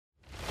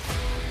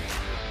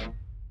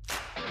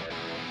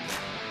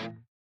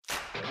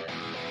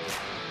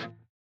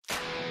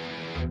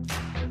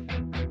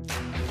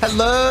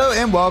Hello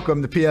and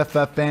welcome to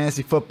PFF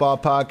Fantasy Football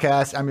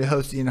Podcast. I'm your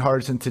host, Ian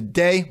Hardison.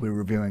 Today, we're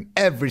reviewing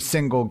every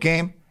single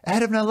game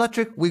ahead of an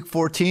electric Week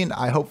 14.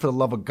 I hope for the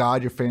love of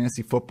God your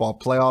fantasy football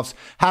playoffs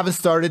haven't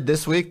started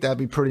this week. That'd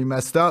be pretty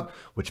messed up,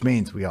 which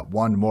means we got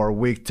one more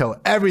week till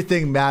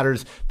everything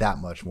matters that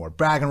much more.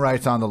 Bragging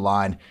rights on the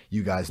line.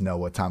 You guys know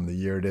what time of the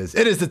year it is.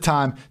 It is the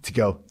time to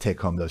go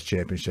take home those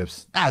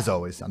championships. As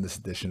always, on this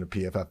edition of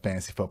PFF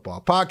Fantasy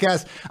Football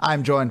Podcast,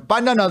 I'm joined by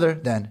none other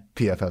than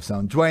PFF's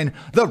own Dwayne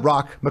The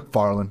Rock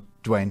McFarland.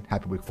 Dwayne,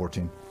 happy Week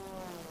 14.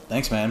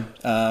 Thanks, man.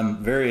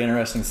 Very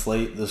interesting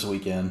slate this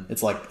weekend.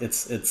 It's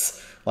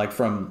like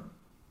from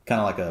kind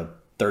of like a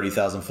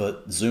 30,000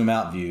 foot zoom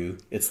out view.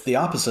 It's the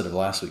opposite of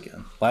last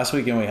weekend. Last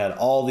weekend we had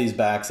all these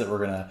backs that were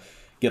going to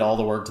get all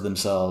the work to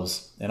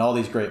themselves and all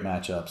these great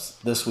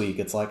matchups. This week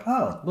it's like,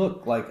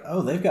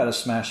 they've got a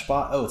smash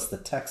spot. Oh, it's the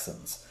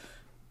Texans.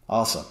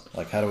 Awesome.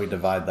 Like, how do we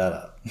divide that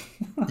up?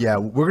 Yeah,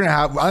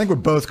 I think we're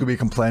both going to be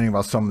complaining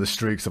about some of the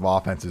streaks of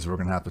offenses we're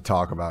going to have to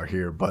talk about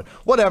here. But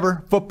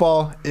whatever,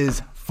 football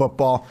is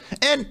football.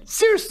 And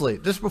seriously,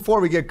 just before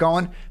we get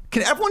going,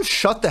 can everyone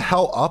shut the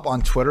hell up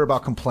on Twitter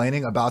about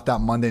complaining about that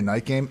Monday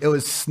night game? It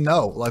was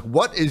snow. Like,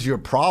 what is your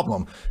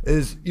problem?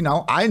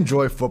 I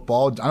enjoy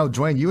football. I know,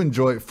 Dwayne, you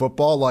enjoy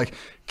football. Like,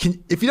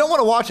 if you don't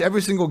want to watch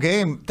every single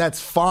game, that's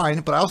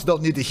fine. But I also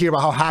don't need to hear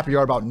about how happy you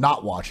are about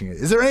not watching it.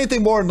 Is there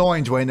anything more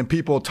annoying, Dwayne, than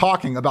people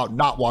talking about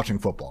not watching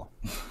football?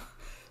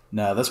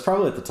 No, that's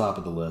probably at the top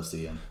of the list,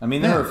 Ian. I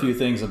mean, there are a few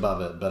things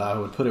above it, but I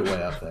would put it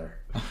way up there.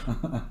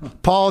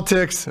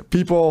 Politics,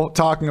 people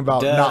talking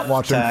about not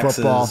watching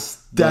football,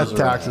 death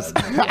taxes.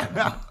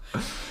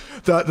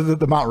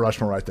 The Mount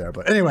Rushmore right there.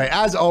 But anyway,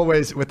 as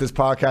always with this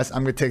podcast,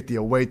 I'm going to take the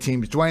away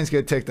teams. Dwayne's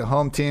going to take the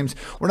home teams.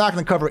 We're not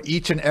going to cover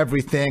each and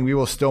everything. We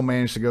will still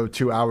manage to go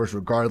 2 hours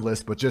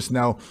regardless. But just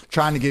know,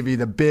 trying to give you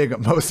the big,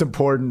 most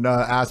important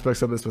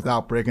aspects of this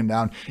without breaking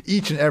down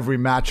each and every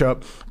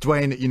matchup.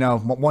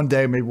 Dwayne, one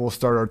day maybe we'll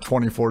start our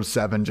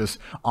 24/7 just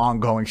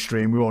ongoing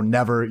stream. We will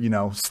never,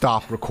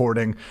 stop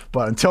recording.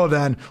 But until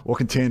then, we'll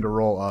continue to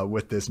roll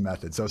with this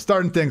method. So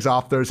starting things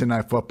off Thursday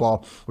Night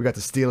Football, we got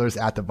the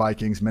Steelers at the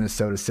Vikings.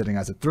 Minnesota sitting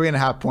as a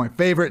 3.5 point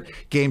favorite.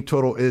 Game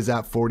total is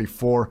at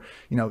 44.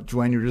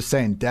 Dwayne, you were just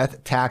saying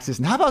death taxes.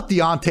 And how about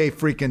Deontay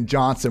freaking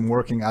Johnson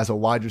working as a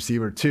wide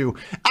receiver too?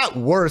 At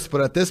worst, but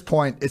at this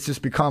point, it's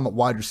just become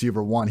wide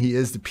receiver 1. He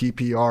is the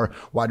PPR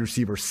wide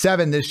receiver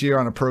 7 this year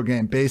on a per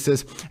game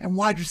basis and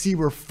wide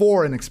receiver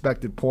 4 in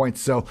expected points.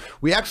 So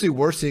we actually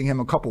were seeing him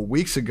a couple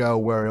weeks ago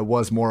where it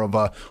was more of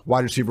a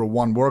wide receiver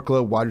 1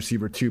 workload, wide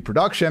receiver 2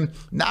 production.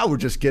 Now we're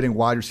just getting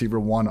wide receiver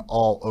 1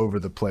 all over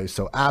the place.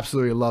 So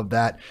absolutely love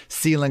that.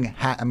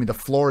 The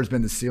floor has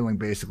been the ceiling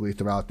basically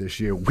throughout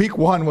this year. Week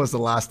 1 was the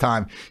last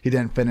time he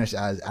didn't finish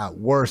as, at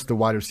worst, the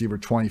wide receiver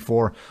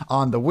 24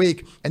 on the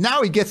week. And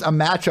now he gets a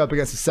matchup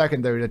against a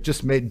secondary that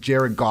just made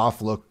Jared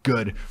Goff look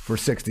good for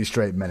 60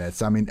 straight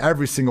minutes. I mean,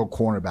 every single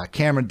cornerback,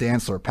 Cameron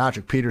Dantzler,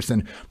 Patrick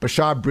Peterson,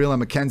 Bashaud Breeland,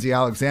 Mackenzie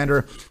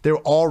Alexander, they were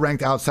all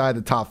ranked outside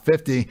the top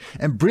 50.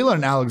 And Breeland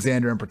and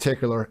Alexander in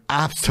particular,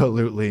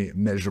 absolutely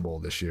miserable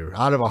this year.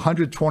 Out of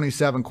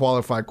 127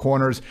 qualified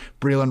corners,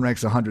 Breeland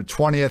ranks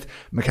 120th.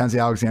 Mackenzie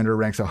Alexander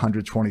ranks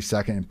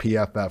 122nd in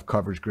PFF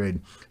coverage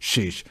grade.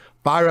 Sheesh.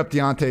 Fire up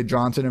Deontay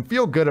Johnson and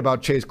feel good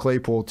about Chase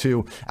Claypool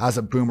too as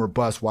a boomer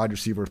bust wide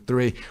receiver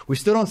 3. We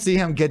still don't see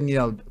him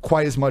getting,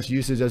 quite as much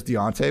usage as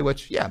Deontay,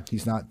 which,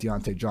 he's not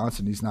Deontay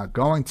Johnson. He's not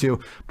going to.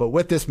 But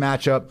with this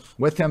matchup,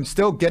 with him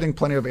still getting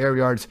plenty of air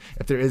yards,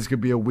 if there is going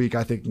to be a week,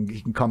 I think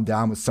he can come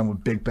down with some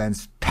of Big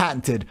Ben's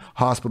patented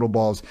hospital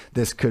balls.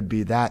 This could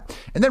be that.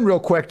 And then real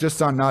quick,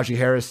 just on Najee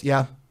Harris,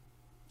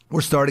 we're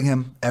starting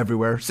him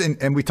everywhere.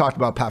 And we talked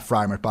about Pat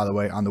Freiermuth, by the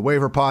way, on the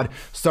waiver pod,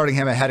 starting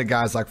him ahead of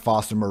guys like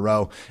Foster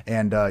Moreau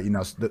and,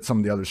 some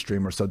of the other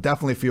streamers. So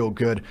definitely feel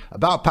good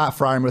about Pat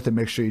Freiermuth and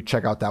make sure you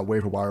check out that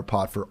waiver wire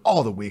pod for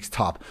all the week's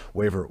top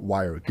waiver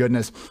wire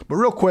goodness. But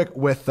real quick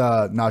with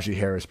Najee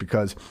Harris,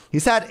 because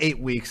he's had 8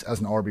 weeks as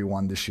an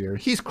RB1 this year.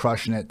 He's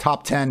crushing it.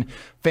 Top 10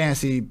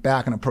 fantasy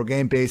back on a per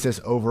game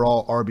basis,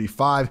 overall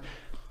RB5.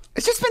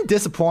 It's just been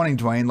disappointing,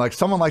 Dwayne. Like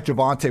someone like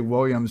Javonte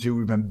Williams, who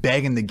we've been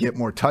begging to get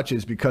more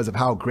touches because of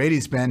how great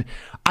he's been.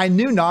 I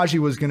knew Najee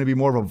was going to be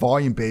more of a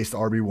volume-based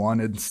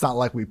RB1. It's not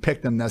like we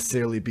picked him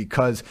necessarily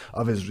because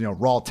of his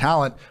raw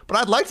talent, but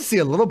I'd like to see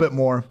a little bit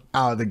more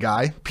out of the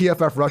guy.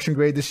 PFF rushing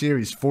grade this year,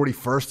 he's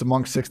 41st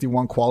among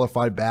 61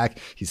 qualified back.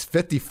 He's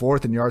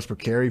 54th in yards per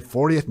carry,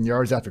 40th in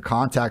yards after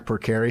contact per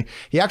carry.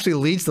 He actually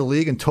leads the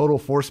league in total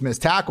forced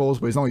missed tackles,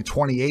 but he's only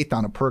 28th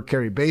on a per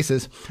carry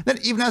basis. Then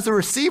even as a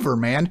receiver,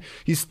 man,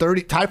 he's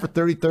tied for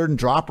 33rd in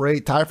drop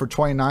rate, tied for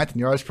 29th in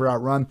yards per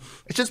out run.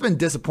 It's just been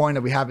disappointing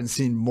that we haven't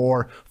seen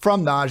more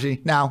from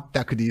Najee. Now,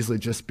 that could easily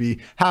just be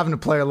having to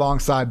play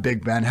alongside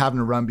Big Ben, having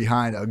to run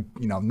behind a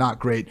not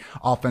great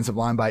offensive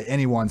line by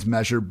anyone's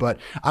measure. But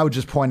I would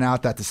just point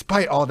out that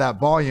despite all that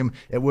volume,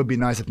 it would be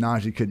nice if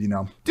Najee could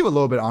do a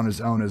little bit on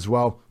his own as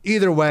well.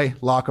 Either way,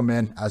 lock him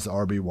in as the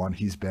RB1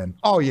 he's been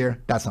all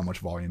year. That's how much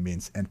volume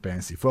means in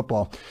fantasy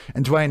football.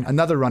 And Dwayne,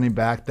 another running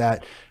back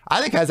that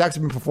I think has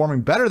actually been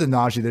performing better than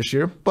Najee this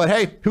year. But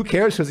hey, who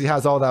cares because he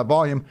has all that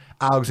volume?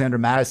 Alexander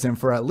Mattison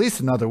for at least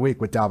another week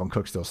with Dalvin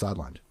Cook still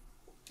sidelined.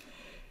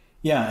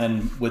 Yeah,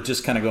 and with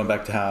just kind of going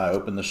back to how I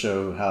opened the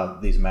show, how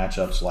these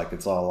matchups, like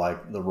it's all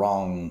like the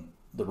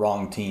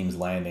wrong teams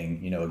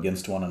landing,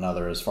 against one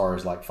another as far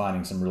as like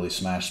finding some really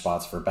smash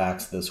spots for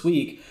backs this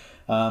week.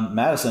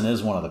 Madison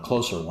is one of the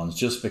closer ones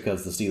just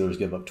because the Steelers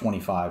give up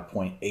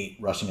 25.8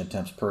 rushing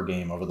attempts per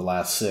game over the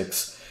last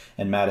 6,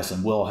 and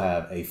Madison will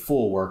have a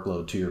full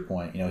workload to your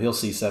point. He'll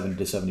see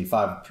 70 to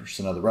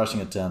 75% of the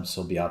rushing attempts.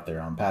 He'll be out there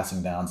on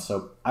passing down.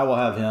 So I will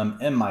have him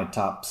in my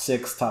top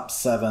 6, top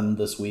 7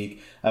 this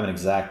week. I haven't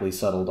exactly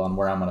settled on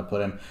where I'm going to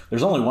put him.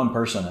 There's only one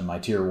person in my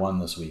tier 1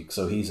 this week,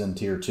 so he's in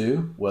tier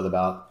 2 with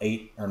about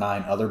 8 or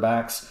 9 other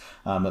backs.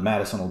 But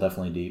Madison will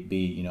definitely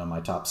be, in my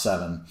top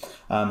 7.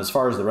 As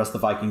far as the rest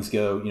of the Vikings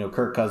go,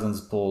 Kirk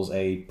Cousins pulls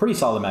a pretty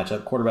solid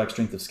matchup, quarterback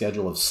strength of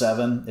schedule of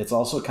 7. It's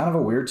also kind of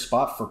a weird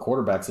spot for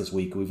quarterbacks this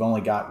week. We've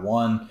only got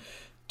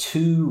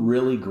 2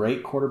 really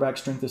great quarterback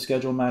strength of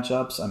schedule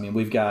matchups. I mean,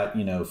 we've got,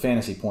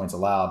 fantasy points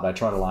allowed, but I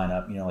try to line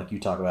up, like you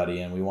talk about,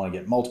 Ian, we want to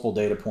get multiple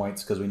data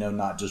points because we know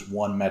not just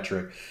one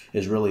metric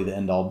is really the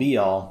end all be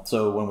all.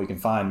 So when we can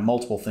find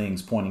multiple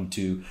things pointing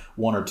to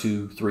 1 or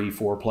 2, 3,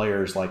 4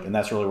 players, and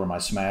that's really where my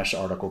Smash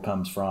article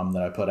comes from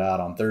that I put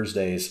out on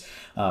Thursdays.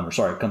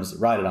 It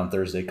comes on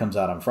Thursday, comes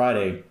out on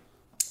Friday.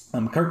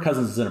 Kirk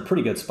Cousins is in a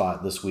pretty good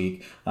spot this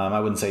week. I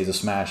wouldn't say he's a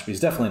smash, but he's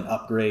definitely an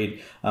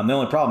upgrade. The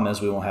only problem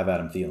is we won't have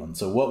Adam Thielen.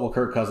 So what will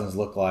Kirk Cousins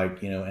look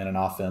like, in an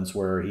offense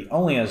where he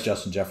only has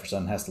Justin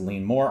Jefferson, has to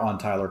lean more on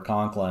Tyler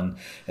Conklin,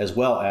 as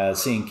well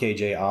as seeing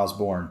KJ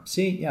Osborne.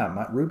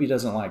 Ruby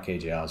doesn't like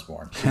KJ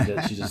Osborne.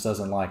 She just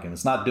doesn't like him.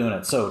 It's not doing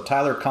it. So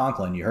Tyler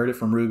Conklin, you heard it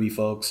from Ruby,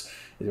 folks.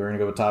 We're going to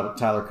go with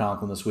Tyler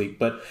Conklin this week.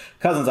 But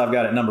Cousins, I've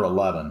got at number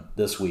 11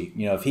 this week.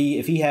 If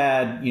he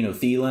had,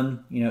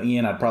 Thielen,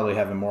 Ian, I'd probably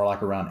have him more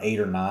like around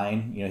 8 or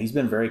 9. He's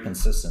been very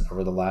consistent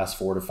over the last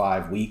 4 to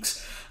 5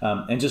 weeks.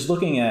 And just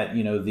looking at,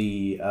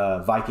 the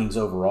Vikings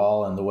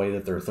overall and the way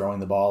that they're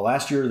throwing the ball.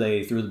 Last year,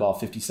 they threw the ball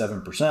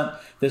 57%.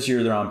 This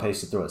year, they're on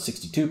pace to throw it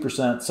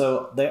 62%.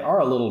 So they are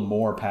a little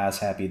more pass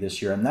happy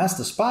this year. And that's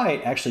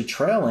despite actually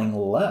trailing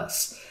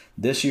less.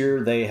 This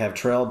year, they have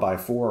trailed by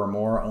 4 or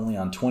more only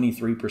on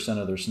 23%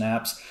 of their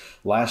snaps.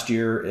 Last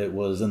year, it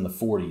was in the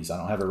 40s. I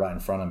don't have it right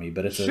in front of me,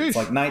 but it's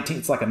like 19.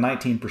 It's like a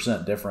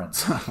 19%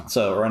 difference,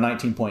 or a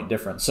 19-point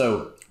difference.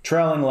 So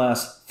trailing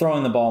less,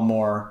 throwing the ball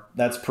more.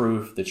 That's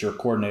proof that your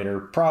coordinator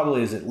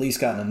probably has at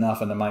least gotten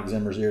enough into Mike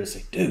Zimmer's ear to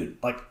say, dude,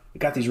 we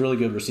got these really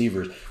good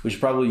receivers. We should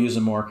probably use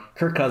them more.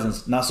 Kirk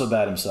Cousins, not so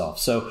bad himself.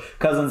 So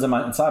Cousins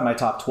inside my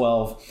top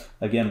 12,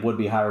 again, would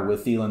be higher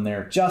with Thielen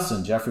there.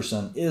 Justin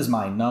Jefferson is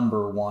my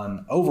number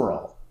 1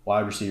 overall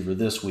wide receiver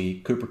this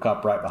week. Cooper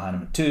Kupp right behind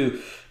him at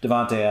 2.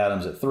 Devontae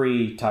Adams at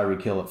 3.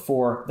 Tyreek Hill at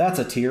 4. That's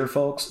a tier,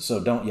 folks,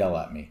 so don't yell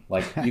at me.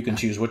 You can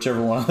choose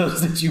whichever one of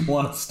those that you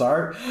want to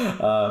start.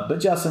 But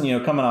Justin,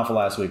 coming off of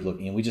last week, look,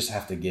 we just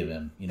have to give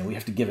him. We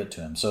have to give it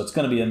to him. So it's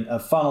going to be a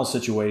funnel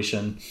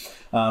situation.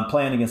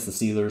 Playing against the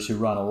Steelers, who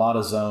run a lot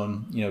of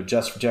zone.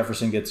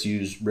 Jefferson gets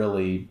used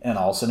really in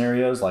all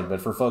scenarios.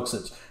 But for folks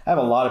that I have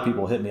a lot of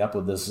people hit me up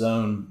with this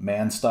zone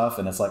man stuff,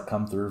 and it's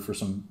come through for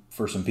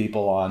some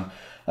people on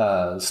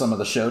some of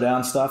the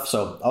showdown stuff.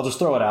 So I'll just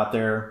throw it out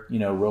there,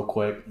 real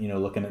quick.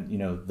 Looking at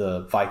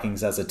the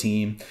Vikings as a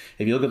team.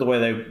 If you look at the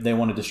way they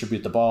want to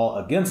distribute the ball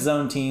against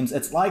zone teams,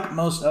 it's like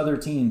most other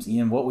teams.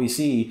 Ian, what we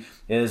see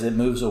is it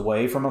moves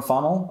away from a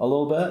funnel a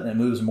little bit and it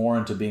moves more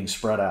into being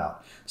spread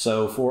out.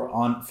 So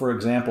for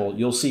example,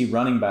 you'll see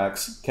running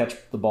backs catch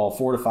the ball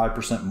 4 to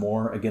 5%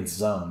 more against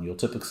zone. You'll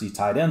typically see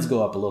tight ends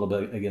go up a little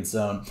bit against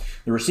zone.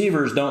 The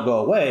receivers don't go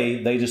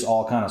away. They just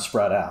all kind of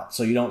spread out.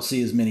 So you don't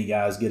see as many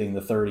guys getting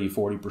the 30,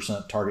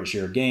 40% target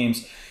share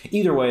games.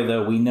 Either way,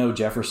 though, we know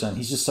Jefferson,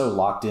 he's just so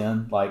locked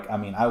in.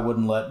 I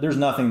wouldn't there's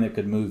nothing that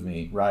could move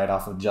me right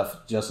off of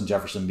Justin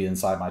Jefferson being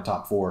inside my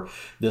top 4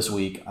 this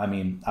week. I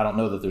don't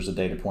know that there's a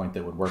data point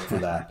that would work for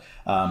that.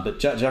 But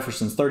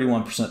Jefferson's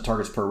 31%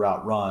 targets per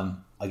route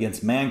run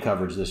against man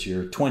coverage this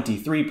year,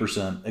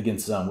 23%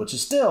 against zone, which is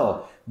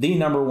still the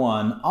number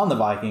 1 on the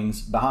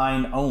Vikings,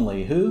 behind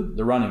only who?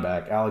 The running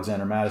back,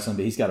 Alexander Mattison,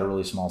 but he's got a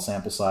really small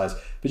sample size.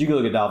 But you go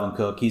look at Dalvin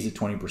Cook, he's at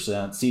 20%,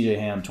 CJ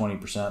Ham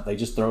 20%. They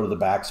just throw to the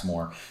backs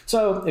more.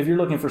 So if you're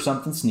looking for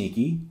something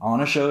sneaky on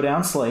a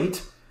showdown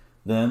slate,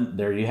 then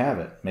there you have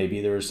it.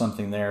 Maybe there is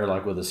something there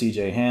like with a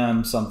CJ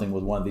Ham, something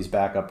with one of these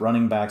backup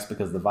running backs,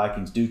 because the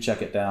Vikings do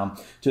check it down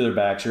to their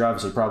backs. You're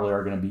obviously probably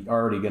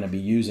already going to be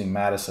using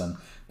Madison.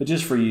 But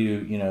just for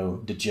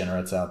you,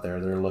 degenerates out there,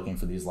 they're looking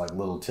for these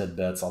little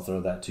tidbits. I'll throw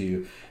that to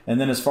you.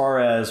 And then as far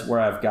as where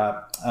I've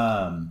got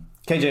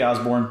KJ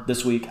Osborne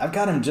this week, I've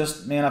got him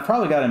I've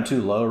probably got him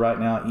too low right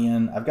now,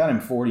 Ian. I've got him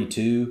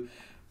 42,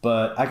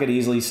 but I could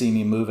easily see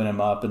me moving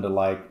him up into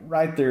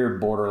right there,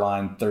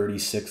 borderline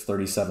 36,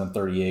 37,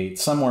 38,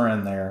 somewhere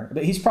in there.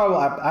 But he's probably,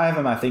 I have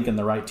him, I think, in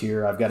the right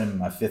tier. I've got him in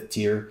my 5th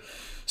tier.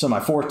 So my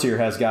 4th tier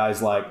has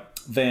guys like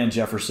Van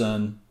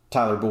Jefferson,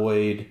 Tyler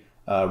Boyd,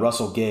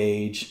 Russell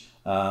Gage,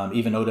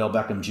 even Odell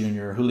Beckham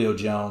Jr., Julio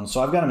Jones.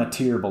 So I've got him a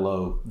tier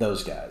below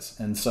those guys.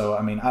 And so,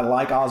 I mean, I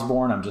like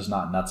Osborne. I'm just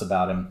not nuts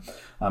about him.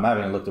 I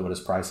haven't looked at what his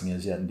pricing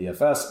is yet in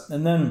DFS.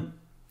 And then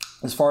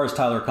as far as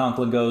Tyler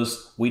Conklin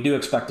goes, we do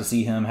expect to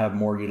see him have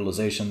more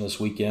utilization this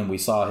weekend. We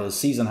saw his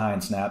season high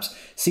in snaps,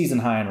 season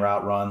high in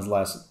routes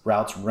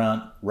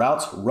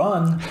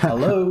run.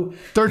 Hello.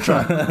 Third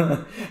try.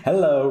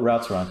 Hello,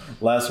 routes run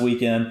last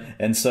weekend.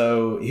 And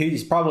so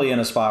he's probably in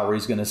a spot where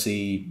he's going to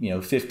see,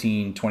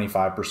 15,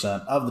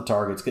 25% of the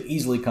targets could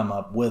easily come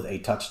up with a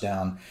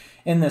touchdown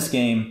in this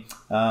game.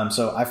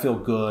 So I feel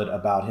good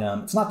about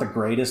him. It's not the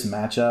greatest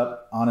matchup,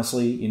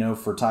 honestly,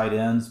 for tight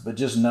ends, but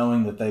just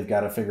knowing that they've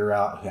got to figure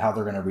out how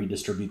they're going to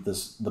redistribute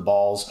the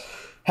balls,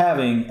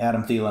 having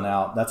Adam Thielen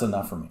out, that's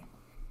enough for me.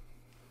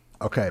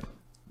 Okay.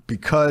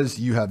 Because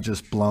you have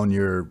just blown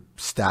your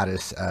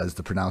status as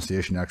the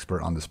pronunciation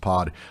expert on this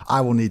pod,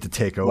 I will need to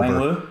take over.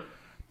 Wang-Lu?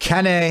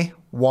 Kene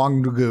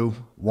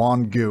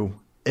Nwangwu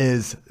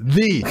is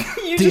the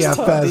You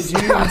DFS.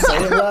 Did you even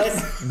say it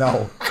right?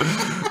 No.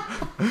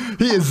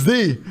 He is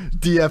the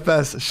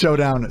DFS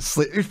showdown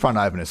sleep. He's probably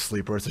not even a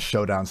sleeper. It's a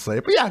showdown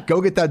slate. But yeah, go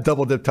get that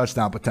double dip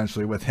touchdown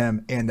potentially with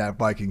him and that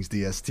Vikings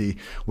DST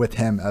with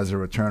him as a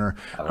returner.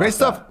 Great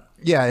stuff. That.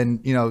 Yeah,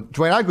 and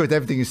Dwayne, I agree with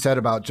everything you said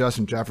about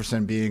Justin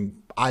Jefferson being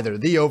either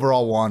the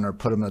overall one or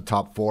put him in the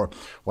top 4,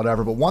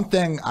 whatever. But one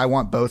thing I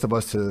want both of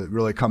us to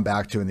really come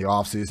back to in the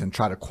offseason and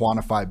try to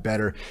quantify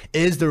better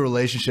is the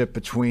relationship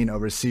between a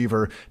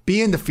receiver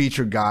being the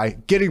featured guy,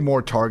 getting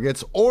more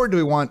targets, or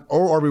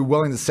are we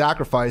willing to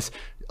sacrifice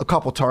a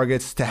couple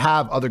targets to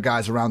have other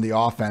guys around the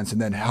offense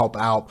and then help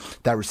out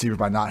that receiver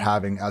by not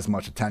having as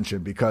much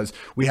attention? Because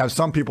we have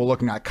some people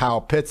looking at Kyle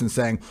Pitts and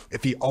saying,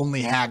 if he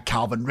only had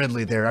Calvin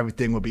Ridley there,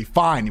 everything would be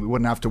fine. We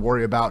wouldn't have to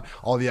worry about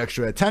all the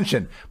extra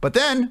attention. But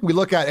then we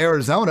look at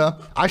Arizona.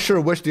 I sure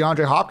wish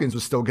DeAndre Hopkins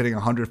was still getting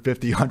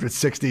 150,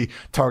 160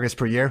 targets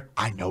per year.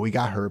 I know he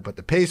got hurt, but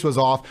the pace was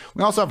off.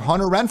 We also have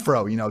Hunter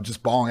Renfrow,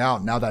 just balling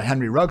out. Now that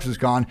Henry Ruggs is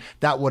gone,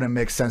 that wouldn't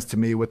make sense to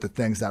me with the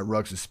things that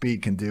Ruggs'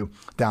 speed can do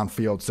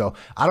downfield. So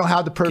I don't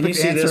have the perfect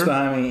answer. Can you see this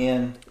behind me,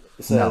 Ian?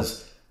 It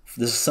says,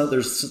 no.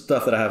 There's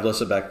stuff that I have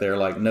listed back there,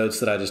 like notes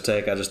that I just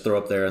take. I just throw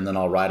up there, and then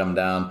I'll write them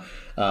down.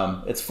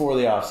 It's for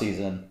the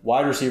offseason.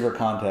 Wide receiver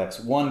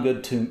context. One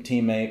good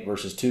teammate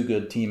versus 2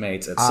 good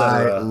teammates,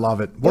 etc. I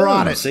love it. We're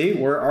on it. See,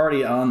 we're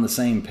already on the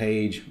same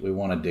page. We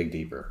want to dig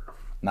deeper.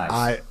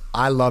 Nice.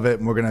 I love it,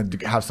 and we're going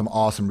to have some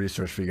awesome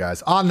research for you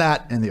guys on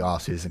that in the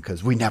offseason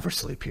because we never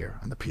sleep here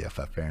on the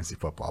PFF Fantasy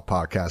Football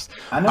Podcast.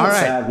 I know it's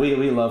sad. We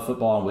love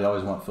football, and we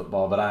always want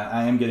football, but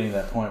I am getting to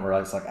that point where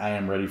it's like I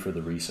am ready for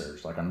the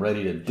research. Like I'm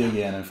ready to dig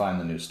in and find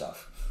the new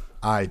stuff.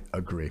 I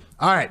agree.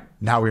 All right,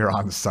 now we are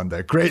on to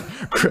Sunday. Great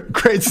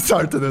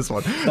start to this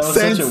one. That was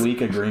such a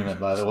weak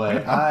agreement, by the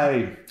way.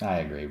 I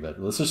agree, but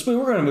we're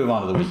going to move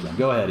on to the weekend.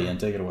 Go ahead, Ian.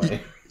 Take it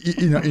away.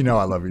 You know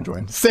I love you,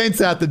 Dwayne. Saints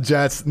at the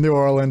Jets, New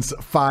Orleans,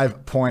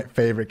 5-point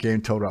favorite,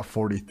 game total about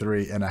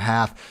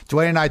 43.5.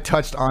 Dwayne and I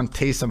touched on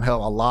Taysom Hill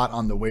a lot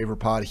on the waiver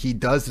pod. He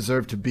does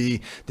deserve to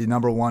be the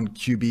number 1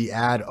 QB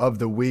ad of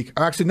the week.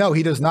 Or actually, no,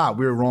 he does not.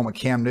 We were rolling with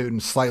Cam Newton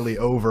slightly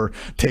over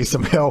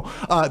Taysom Hill.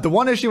 The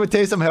one issue with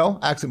Taysom Hill,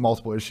 actually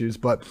multiple issues,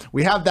 but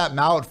we have that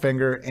mallet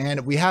finger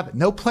and we have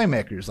no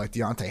playmakers. Like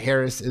Deontay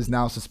Harris is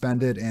now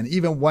suspended. And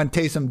even when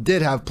Taysom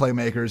did have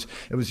playmakers,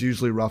 it was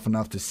usually rough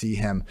enough to see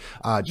him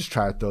just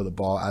try to throw the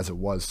ball as it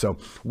was. So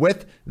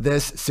with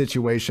this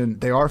situation,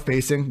 they are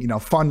facing,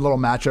 fun little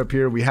matchup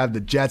here. We have the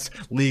Jets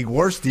league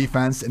worst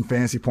defense in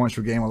fantasy points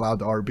per game allowed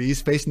to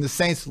RBs facing the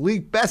Saints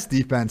league best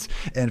defense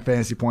in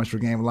fantasy points per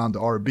game allowed to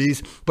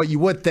RBs. But you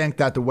would think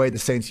that the way the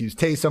Saints use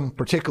Taysom,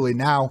 particularly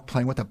now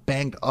playing with a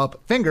banged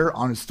up finger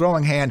on his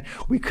throwing hand,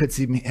 we could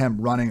see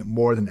him running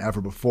more than ever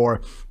before.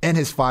 In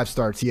his 5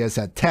 starts, he has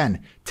had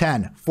 10,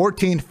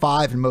 14,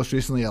 5, and most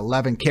recently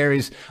 11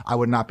 carries. I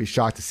would not be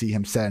shocked to see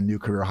him set a new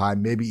career high,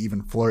 maybe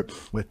even flirt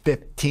with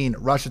 15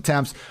 rush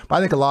attempts. But I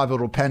think a lot of it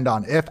will depend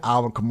on if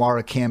Alvin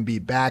Kamara can be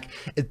back.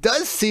 It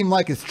does seem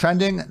like it's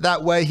trending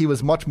that way. He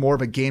was much more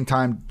of a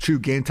true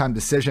game time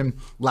decision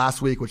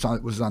last week, which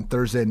was on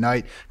Thursday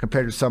night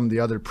compared to some of the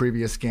other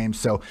previous games.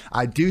 So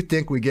I do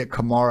think we get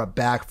Kamara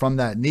back from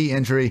that knee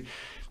injury.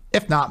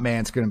 If not, man,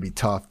 it's going to be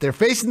tough. They're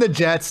facing the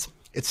Jets.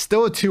 It's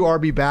still a 2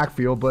 RB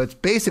backfield, but it's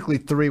basically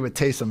 3 with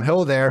Taysom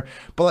Hill there.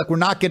 But we're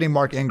not getting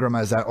Mark Ingram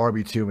as that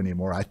RB2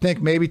 anymore. I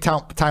think maybe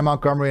Ty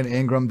Montgomery and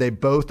Ingram, they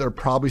both are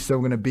probably still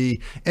going to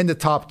be in the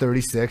top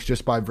 36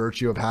 just by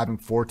virtue of having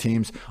 4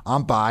 teams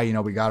on bye.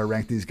 We got to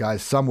rank these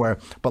guys somewhere.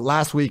 But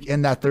last week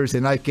in that Thursday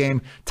night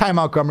game, Ty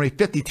Montgomery,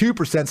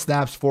 52%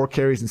 snaps, 4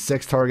 carries and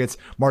 6 targets.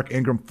 Mark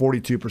Ingram,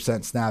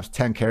 42% snaps,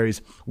 10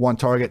 carries, 1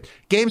 target.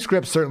 Game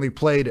script certainly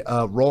played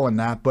a role in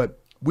that, but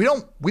we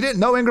didn't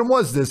know Ingram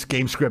was this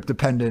game script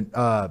dependent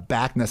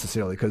back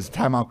necessarily, because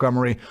Ty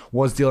Montgomery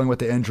was dealing with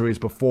the injuries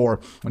before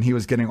when he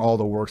was getting all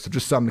the work. So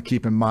just something to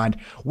keep in mind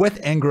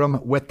with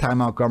Ingram, with Ty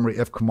Montgomery,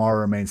 if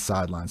Kamara remains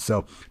sidelined.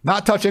 So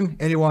not touching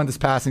anyone in this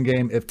passing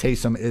game if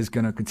Taysom is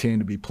going to continue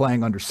to be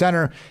playing under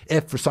center.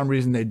 If for some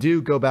reason they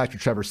do go back to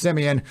Trevor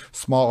Siemian,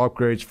 small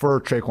upgrades for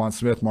Traquan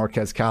Smith,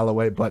 Marquez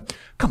Callaway. But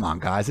come on,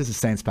 guys, this is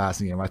Saints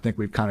passing game. I think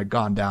we've kind of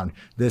gone down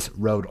this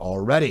road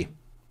already.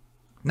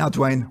 Now,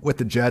 Dwayne, with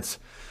the Jets,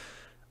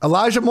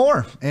 Elijah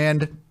Moore,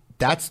 and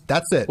that's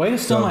it. Way to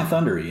steal my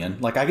thunder, Ian.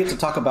 Like, I get to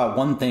talk about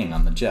one thing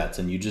on the Jets,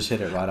 and you just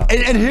hit it right off.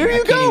 And here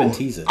you go. I can't even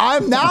tease it.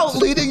 I'm now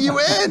leading you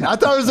in. I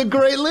thought it was a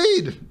great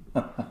lead.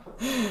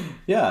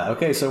 Yeah.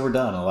 Okay. So we're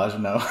done, Elijah.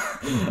 No,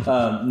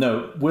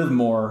 no. With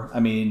Moore, I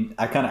mean,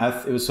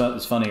 it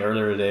was funny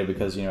earlier today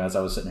because, you know, as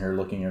I was sitting here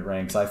looking at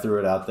ranks, I threw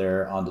it out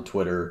there onto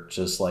Twitter,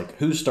 just like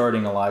who's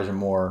starting Elijah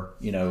Moore,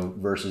 you know,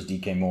 versus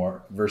DK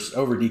Moore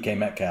over DK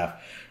Metcalf,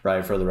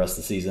 right, for the rest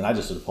of the season. I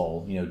just did a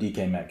poll, you know,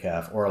 DK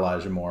Metcalf or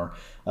Elijah Moore.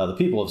 The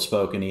people have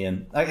spoken,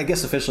 Ian. I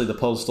guess officially the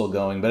poll's still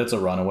going, but it's a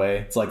runaway.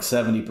 It's like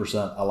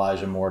 70%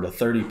 Elijah Moore to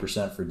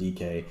 30% for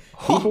DK.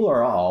 People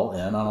are all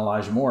in on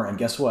Elijah Moore, and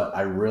guess what?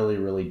 I really,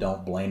 really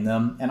don't blame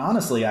them. And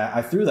honestly,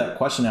 I threw that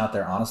question out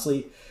there,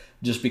 honestly,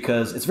 just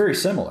because it's very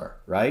similar,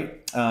 right?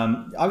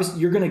 Obviously,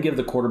 you're going to give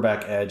the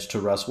quarterback edge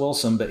to Russ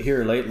Wilson, but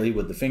here lately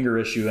with the finger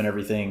issue and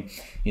everything,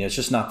 you know, it's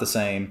just not the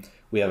same.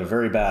 We have a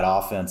very bad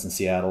offense in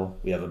Seattle.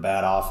 We have a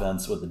bad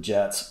offense with the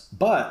Jets.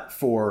 But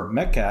for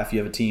Metcalf, you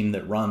have a team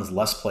that runs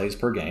less plays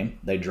per game.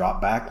 They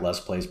drop back less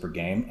plays per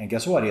game. And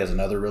guess what? He has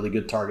another really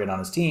good target on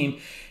his team.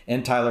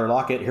 And Tyler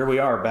Lockett, here we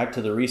are, back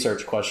to the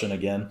research question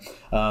again.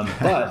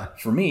 But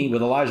for me,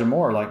 with Elijah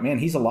Moore, like, man,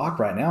 he's a lock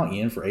right now,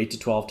 Ian, for 8 to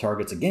 12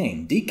 targets a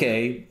game.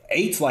 DK,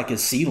 8's like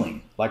his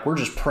ceiling. Like, we're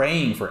just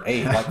praying for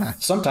 8. Like,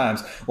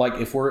 sometimes, like,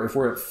 if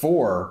we're at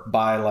 4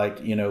 by,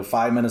 like, you know,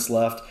 5 minutes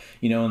left,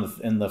 you know,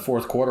 in the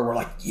fourth quarter, we're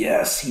like,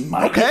 yes, he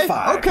might get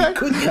 5. Okay. He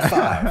could get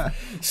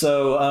 5.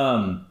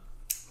 So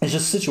it's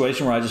just a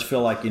situation where I just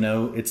feel like, you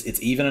know,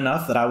 it's even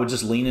enough that I would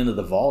just lean into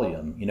the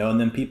volume, you know, and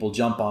then people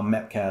jump on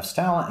Metcalf's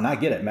talent. And I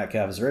get it.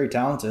 Metcalf is very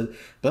talented,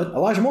 but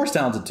Elijah Moore's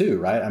talented too,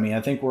 right? I mean,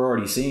 I think we're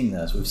already seeing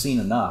this. We've seen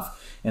enough.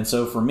 And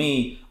so for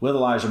me, with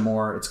Elijah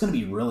Moore, it's going to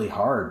be really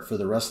hard for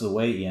the rest of the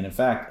way, Ian. In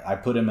fact, I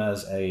put him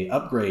as a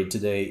upgrade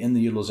today in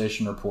the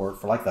utilization report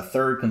for like the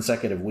 3rd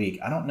consecutive week.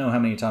 I don't know how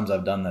many times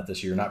I've done that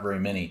this year, not very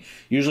many.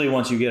 Usually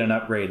once you get an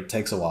upgrade, it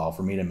takes a while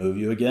for me to move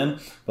you again.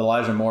 But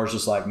Elijah Moore's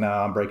just like, no,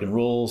 I'm breaking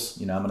rules.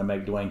 You know, I'm going to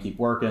make Dwayne keep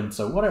working.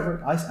 So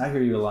whatever. I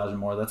hear you, Elijah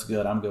Moore. That's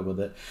good. I'm good with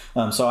it.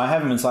 So I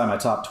have him inside my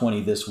top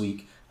 20 this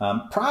week.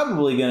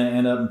 Probably going to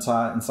end up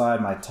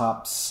inside my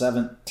top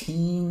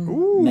 17,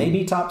 Ooh.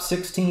 Maybe top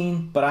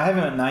 16, but I have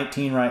him at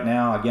 19 right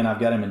now. Again, I've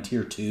got him in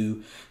tier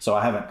 2, so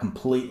I haven't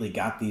completely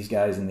got these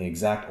guys in the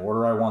exact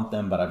order I want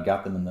them, but I've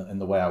got them in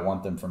the way I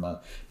want them from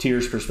a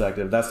tiers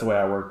perspective. That's the way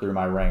I work through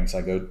my ranks.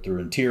 I go through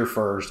in tier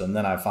first, and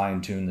then I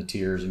fine-tune the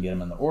tiers and get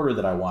them in the order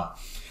that I want.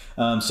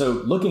 So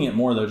looking at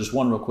more, though, just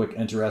one real quick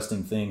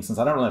interesting thing, since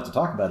I don't really have to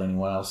talk about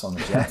anyone else on the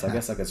Jets, I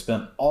guess I could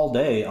spend all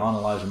day on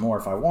Elijah Moore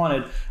if I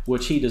wanted,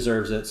 which he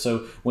deserves it.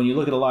 So when you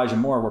look at Elijah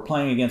Moore, we're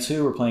playing against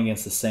who? We're playing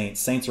against the Saints.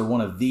 Saints are one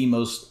of the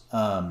most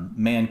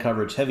man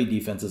coverage heavy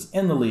defenses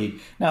in the league.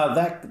 Now,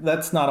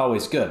 that's not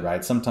always good,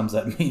 right? Sometimes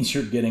that means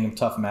you're getting a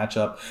tough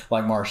matchup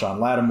like Marshawn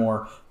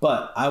Lattimore,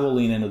 but I will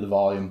lean into the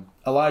volume.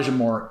 Elijah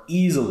Moore,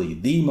 easily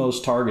the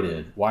most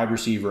targeted wide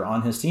receiver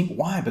on his team.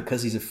 Why?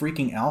 Because he's a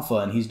freaking alpha,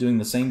 and he's doing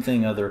the same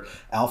thing other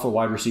alpha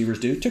wide receivers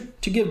do.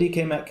 To give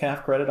DK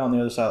Metcalf credit on the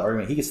other side of the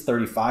argument, he gets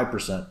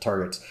 35%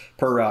 targets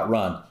per route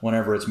run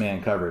whenever it's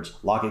man coverage.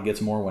 Lockett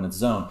gets more when it's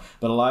zone.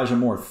 But Elijah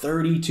Moore,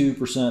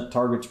 32%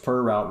 targets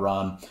per route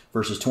run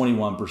versus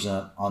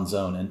 21% on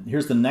zone. And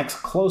here's the next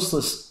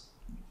closest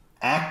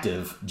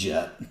active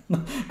Jet,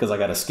 because I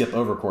got to skip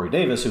over Corey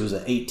Davis, who was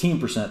at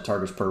 18%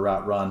 targets per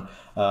route run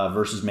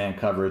versus man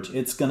coverage.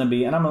 It's going to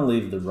be, and I'm going to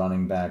leave the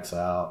running backs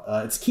out,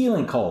 it's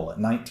Keelan Cole at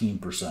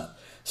 19%.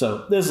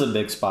 So this is a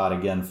big spot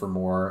again for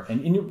Moore,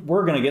 and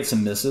we're going to get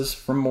some misses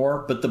from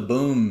Moore, but the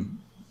boom,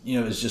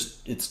 you know, is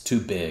just, it's too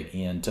big,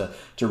 Ian, to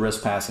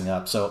risk passing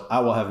up. So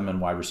I will have him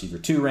in wide receiver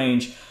 2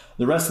 range.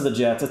 The rest of the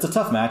Jets, it's a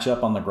tough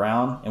matchup on the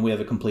ground, and we have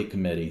a complete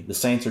committee. The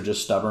Saints are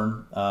just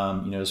stubborn,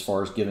 you know, as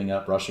far as giving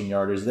up rushing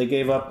yardage. They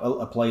gave up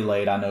a play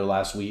late, I know,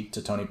 last week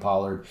to Tony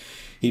Pollard.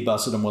 He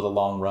busted him with a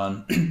long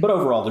run. But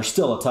overall, they're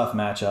still a tough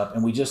matchup,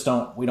 and we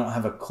don't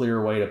have a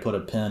clear way to put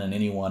a pin in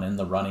anyone in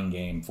the running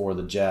game for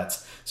the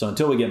Jets. So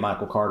until we get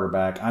Michael Carter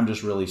back, I'm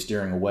just really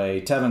steering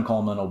away. Tevin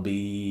Coleman will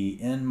be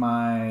in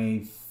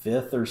my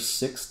 5th or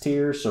 6th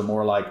tier, so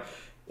more like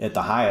at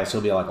the highest,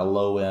 he'll be like a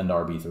low-end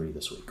RB3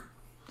 this week.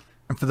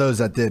 And for those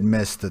that did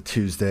miss the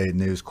Tuesday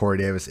news, Corey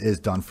Davis is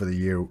done for the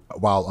year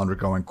while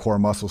undergoing core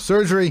muscle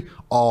surgery.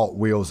 All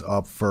wheels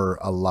up for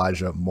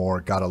Elijah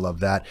Moore. Gotta love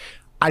that.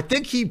 I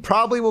think he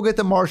probably will get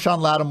the Marshawn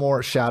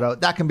Lattimore shout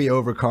out. That can be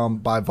overcome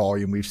by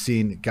volume. We've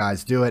seen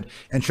guys do it.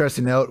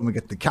 Interesting note, when we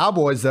get the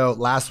Cowboys, though,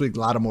 last week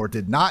Lattimore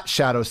did not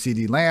shadow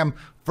CeeDee Lamb.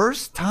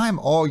 First time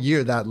all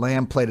year that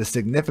Lamb played a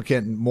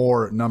significant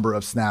more number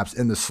of snaps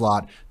in the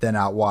slot than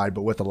out wide,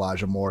 but with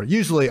Elijah Moore,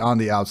 usually on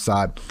the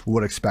outside,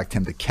 would expect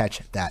him to catch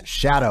that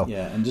shadow.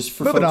 Yeah, and just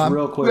for folks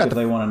real quick, if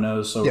they want to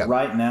know, so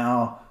right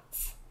now,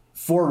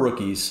 4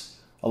 rookies,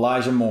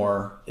 Elijah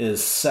Moore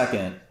is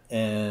second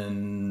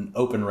in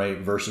open rate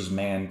versus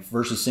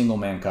single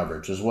man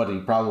coverage, is what he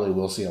probably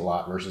will see a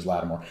lot versus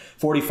Lattimore.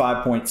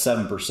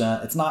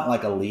 45.7%. It's not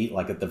like elite,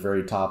 like at the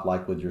very top,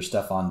 like with your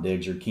Stephon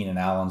Diggs or Keenan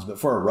Allen's, but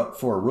for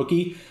a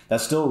rookie,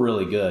 that's still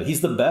really good. He's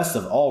the best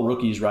of all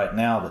rookies right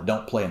now that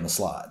don't play in the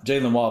slot.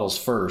 Jalen Waddle's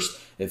first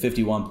at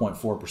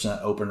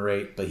 51.4% open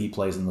rate, but he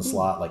plays in the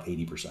slot like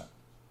 80%.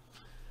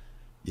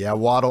 Yeah,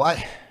 Waddle,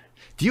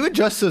 do you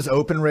adjust those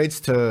open rates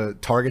to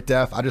target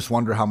depth? I just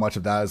wonder how much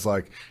of that is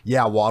like,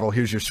 yeah, Waddle,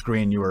 here's your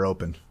screen, you were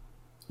open.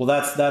 Well,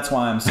 that's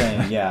why I'm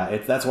saying, yeah.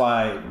 That's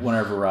why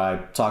whenever I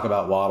talk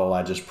about Waddle,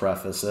 I just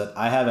preface it.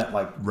 I haven't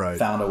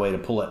found a way to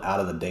pull it out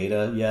of the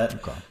data yet,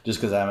 just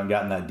because I haven't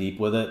gotten that deep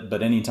with it.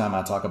 But anytime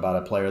I talk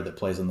about a player that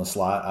plays in the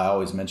slot, I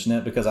always mention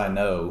it because I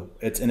know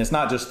it's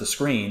not just the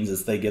screens;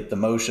 it's they get the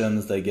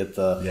motions, they get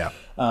the. Yeah.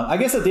 I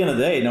guess at the end of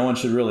the day, no one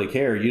should really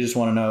care. You just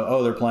want to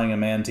know, they're playing a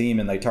man team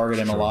and they target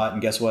him a lot,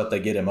 and guess what? They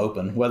get him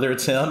open, whether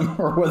it's him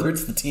or whether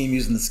it's the team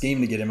using the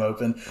scheme to get him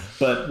open.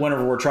 But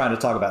whenever we're trying to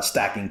talk about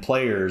stacking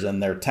players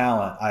and their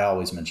talent, I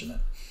always mention it.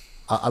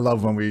 I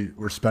love when we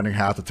were spending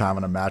half the time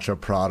on a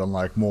matchup prod on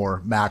like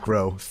more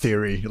macro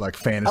theory, like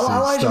fantasy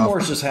Elijah stuff.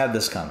 Moore's just had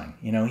this coming.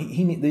 You know,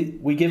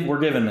 we're giving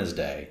him his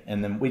day,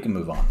 and then we can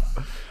move on.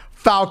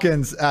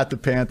 Falcons at the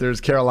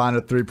Panthers.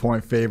 Carolina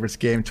 3-point favorites.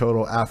 Game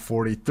total at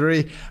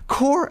 43.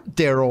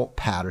 Cordarrelle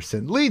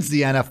Patterson leads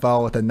the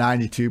NFL with a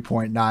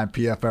 92.9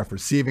 PFF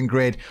receiving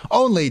grade.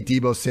 Only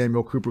Deebo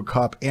Samuel, Cooper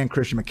Kupp, and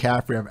Christian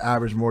McCaffrey have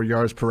averaged more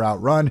yards per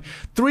route run.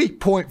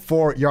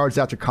 3.4 yards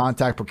after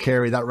contact per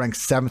carry. That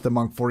ranks 7th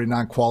among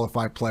 49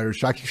 qualified players.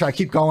 Should I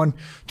keep going,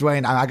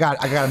 Dwayne? I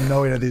got a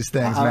million of these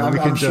things, man.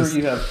 I'm sure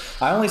you have.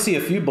 I only see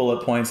a few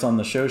bullet points on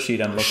the show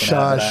sheet I'm looking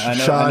at.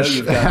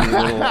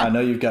 I know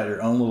you've got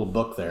your own little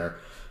book there.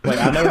 Like,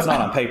 I know it's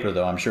not on paper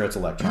though. I'm sure it's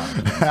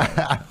electronic.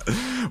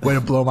 Way to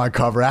blow my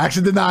cover. I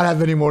actually did not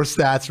have any more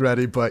stats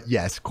ready, but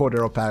yes,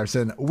 Cordarrelle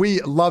Patterson.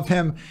 We love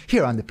him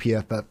here on the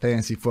PFF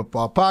Fantasy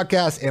Football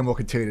Podcast, and we'll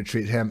continue to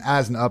treat him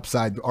as an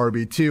upside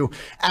RB2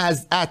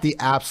 as at the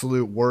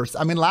absolute worst.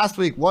 I mean, last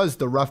week was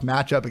the rough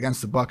matchup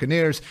against the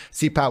Buccaneers.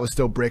 CPAT was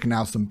still breaking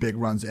out some big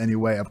runs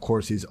anyway. Of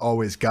course, he's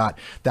always got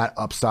that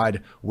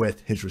upside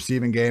with his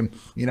receiving game.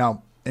 You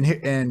know,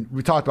 and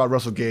we talked about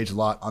Russell Gage a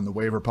lot on the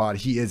waiver pod.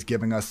 He is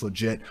giving us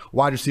legit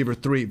wide receiver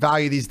 3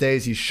 value these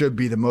days. He should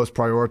be the most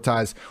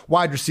prioritized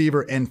wide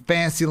receiver in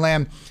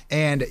Fantasyland.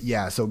 And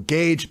yeah, so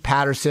Gage,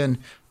 Patterson,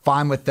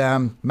 fine with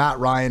them. Matt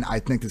Ryan, I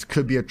think this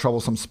could be a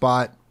troublesome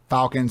spot.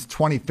 Falcons,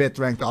 25th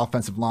ranked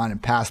offensive line and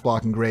pass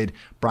blocking grade.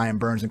 Brian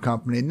Burns and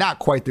company, not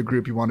quite the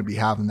group you want to be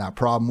having that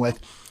problem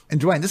with. And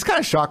Dwayne, this kind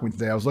of shocked me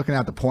today. I was looking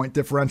at the point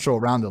differential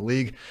around the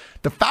league.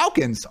 The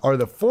Falcons are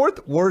the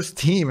 4th worst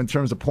team in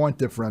terms of point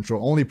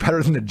differential, only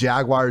better than the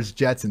Jaguars,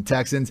 Jets, and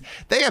Texans.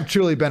 They have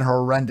truly been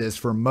horrendous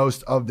for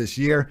most of this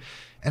year.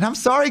 And I'm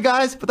sorry,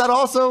 guys, but that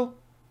also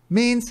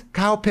means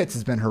Kyle Pitts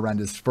has been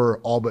horrendous for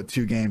all but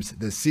 2 games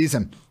this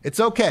season.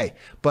 It's okay,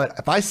 but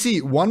if I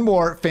see one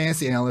more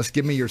fantasy analyst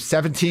give me your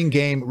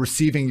 17-game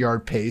receiving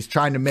yard pace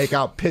trying to make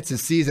out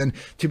Pitts' season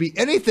to be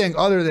anything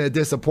other than a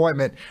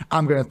disappointment,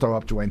 I'm going to throw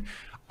up, Dwayne.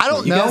 I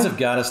don't know. You guys have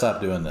got to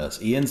stop doing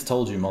this. Ian's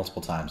told you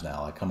multiple times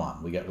now. Like, come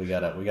on, we got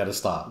to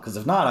stop. Because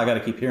if not, I got to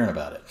keep hearing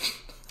about it.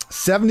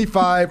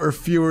 75 or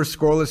fewer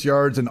scoreless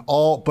yards in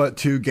all but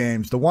 2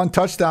 games. The one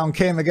touchdown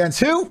came against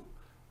who?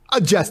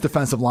 A Jets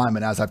defensive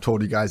lineman, as I've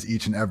told you guys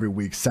each and every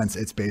week since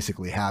it's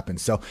basically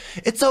happened. So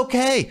it's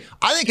okay.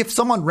 I think if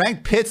someone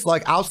ranked Pitts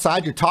like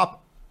outside your top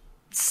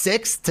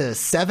 6 to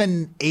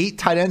 7, 8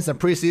 tight ends in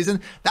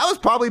preseason, that was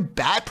probably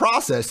bad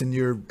process, and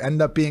you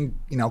end up being,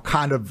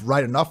 kind of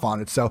right enough on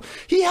it. So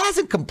he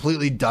hasn't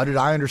completely dudded.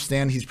 I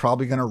understand he's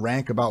probably going to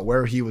rank about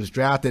where he was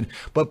drafted,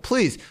 but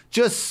please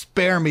just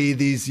spare me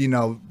these,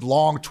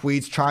 long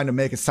tweets trying to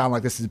make it sound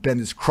like this has been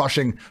this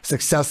crushing,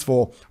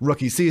 successful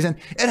rookie season.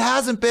 It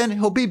hasn't been.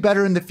 He'll be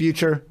better in the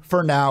future.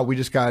 For now, we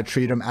just got to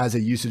treat him as a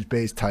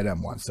usage-based tight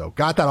end one. So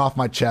got that off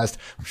my chest.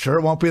 I'm sure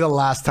it won't be the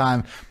last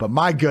time, but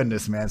my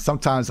goodness, man,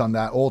 sometimes on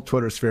that old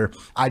Twitter sphere,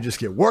 I just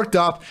get worked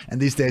up,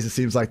 and these days it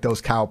seems like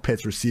those Kyle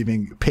Pitts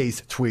receiving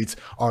pace tweets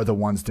are the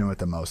ones doing it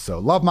the most. So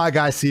love my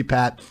guy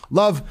CPAT.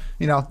 Love,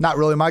 not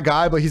really my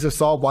guy, but he's a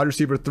solid wide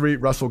receiver 3,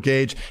 Russell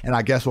Gage, and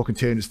I guess we'll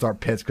continue to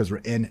start Pitts because we're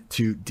in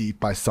too deep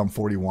by some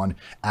 41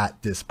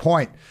 at this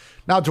point.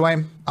 Now,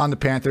 Dwayne, on the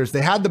Panthers,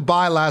 they had the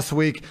bye last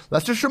week.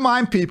 Let's just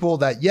remind people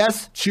that,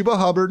 yes, Chuba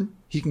Hubbard,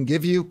 he can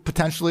give you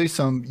potentially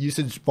some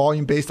usage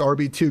volume-based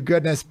RB2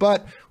 goodness,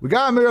 but we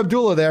got Amir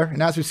Abdullah there,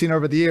 and as we've seen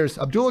over the years,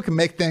 Abdullah can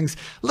make things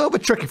a little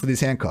bit tricky for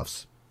these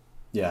handcuffs.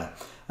 Yeah.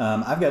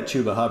 I've got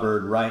Chuba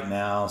Hubbard right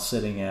now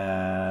sitting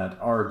at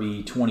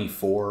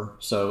RB24.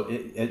 So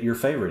at your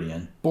favorite,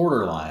 Ian,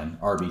 borderline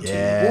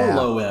RB2 or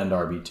low end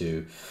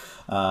RB2.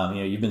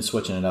 You've been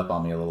switching it up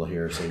on me a little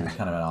here, so you're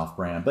kind of an off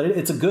brand. But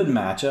it's a good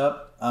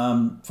matchup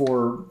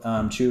for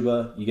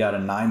Chuba. You got a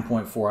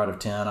 9.4 out of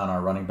 10 on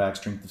our running back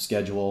strength of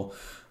schedule,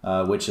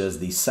 which is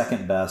the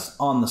second best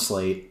on the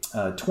slate.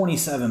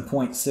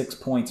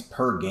 27.6 points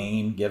per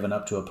game given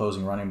up to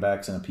opposing running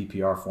backs in a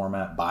PPR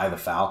format by the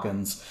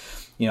Falcons.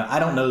 I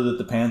don't know that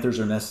the Panthers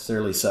are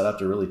necessarily set up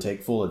to really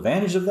take full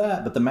advantage of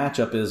that, but the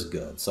matchup is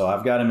good. So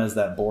I've got him as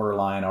that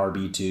borderline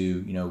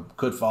RB2,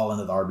 could fall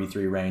into the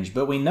RB3 range.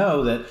 But we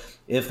know that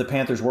if the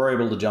Panthers were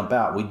able to jump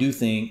out,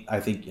 I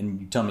think, and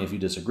you tell me if you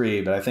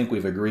disagree, but I think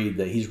we've agreed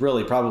that he's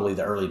really probably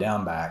the early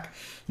down back.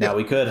 Now,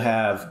 we could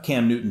have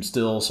Cam Newton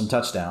still some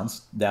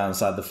touchdowns down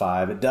inside the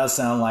 5. It does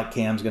sound like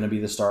Cam's going to be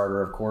the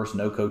starter, of course.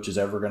 No coach is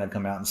ever going to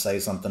come out and say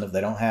something if they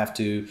don't have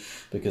to,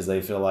 because they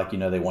feel like,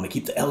 they want to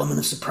keep the element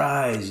of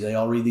surprise. They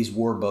all read these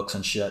war books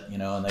and shit, and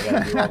they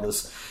got to do all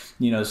this,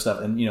 stuff.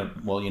 And,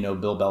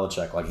 Bill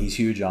Belichick, like, he's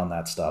huge on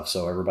that stuff.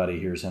 So everybody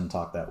hears him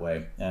talk that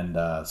way. And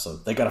so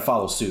they got to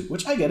follow suit,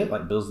 which I get it.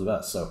 Like, Bill's the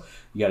best. So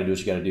you got to do what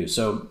you got to do.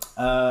 So,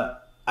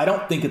 I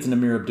don't think it's an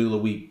Ameer Abdullah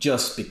week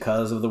just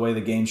because of the way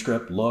the game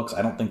script looks.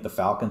 I don't think the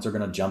Falcons are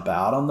going to jump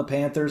out on the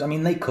Panthers. I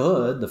mean, they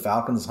could. The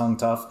Falcons hung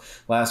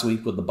tough last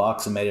week with the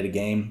Bucs and made it a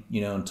game,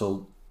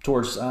 until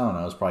towards, I don't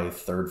know, it was probably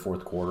third,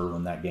 fourth quarter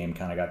when that game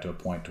kind of got to a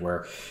point to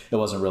where it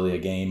wasn't really a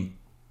game.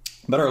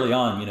 But early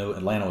on,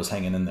 Atlanta was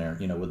hanging in there,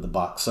 with the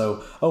Bucs.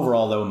 So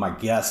overall, though, my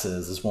guess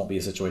is this won't be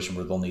a situation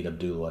where they'll need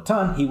Abdullah a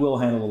ton. He will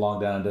handle the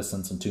long down and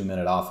distance and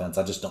 2-minute offense.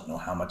 I just don't know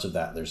how much of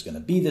that there's going to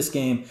be this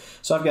game.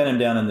 So I've got him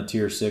down in the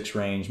tier 6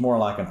 range, more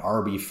like an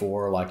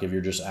RB4. Like if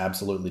you're just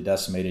absolutely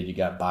decimated, you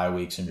got bye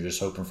weeks and you're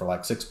just hoping for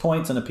like 6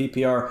 points in a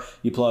PPR,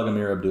 you plug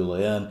Ameer Abdullah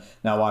in.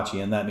 Now watch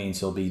Ian, that means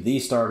he'll be the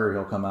starter.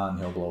 He'll come out and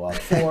he'll blow out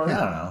for,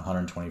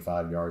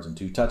 125 yards and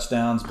 2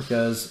 touchdowns,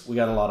 because we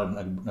got a lot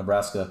of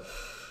Nebraska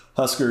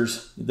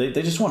Huskers, they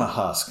just want to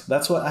husk.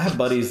 That's what I have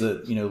buddies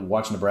that,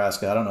 watch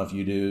Nebraska. I don't know if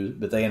you do,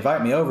 but they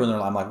invite me over and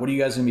I'm like, what are you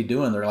guys going to be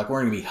doing? They're like,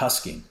 we're going to be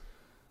husking.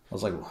 I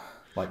was like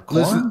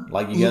corn?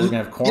 Like you guys are going to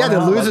have corn? Yeah,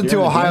 they're losing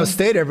to Ohio game?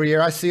 State every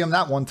year. I see them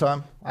that one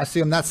time. I see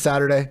them that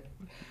Saturday.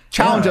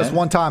 Challenge us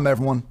one time,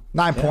 everyone.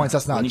 9 points.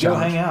 That's not when a you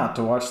challenge. Go hang out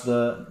to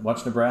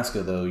watch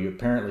Nebraska, though.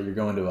 Apparently you're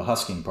going to a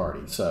husking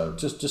party. So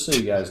just so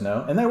you guys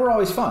know, and they were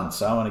always fun.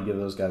 So I want to give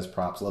those guys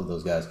props. Love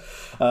those guys.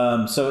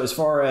 So as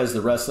far as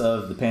the rest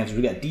of the Panthers,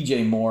 we got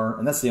DJ Moore,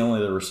 and that's the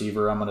only other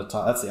receiver I'm going to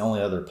talk. That's the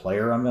only other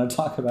player I'm going to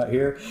talk about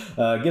here.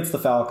 Gets the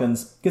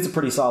Falcons. Gets a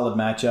pretty solid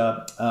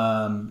matchup.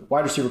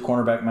 Wide receiver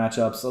cornerback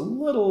matchups a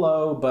little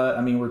low, but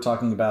I mean we're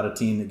talking about a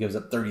team that gives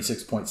up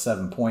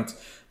 36.7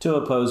 points to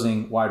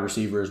opposing wide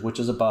receivers, which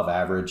is above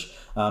average.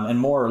 And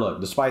Moore, look,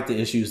 despite the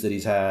issues that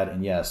he's had,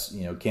 and yes,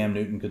 Cam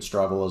Newton could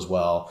struggle as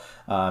well,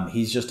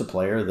 he's just a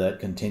player that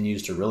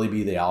continues to really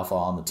be the alpha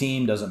on the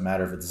team. Doesn't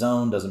matter if it's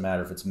zone, doesn't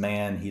matter if it's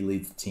man. He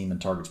leads the team in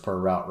targets per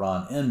route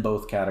run in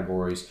both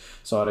categories.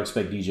 So I'd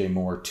expect DJ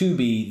Moore to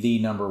be the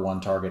number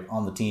 1 target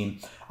on the team.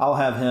 I'll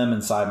have him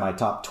inside my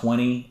top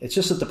 20. It's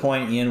just at the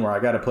point, Ian, where I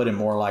got to put him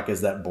more like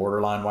as that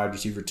borderline wide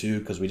receiver 2,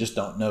 because we just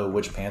don't know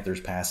which Panthers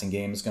passing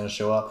game is going to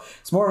show up.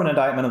 It's more of an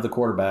indictment of the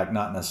quarterback,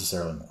 not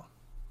necessarily more.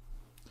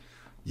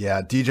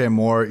 Yeah, DJ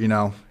Moore,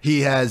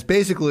 he has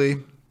basically,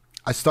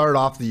 I started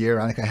off the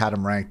year, I think I had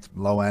him ranked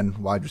low-end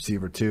wide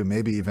receiver 2,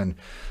 maybe even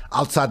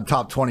outside the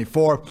top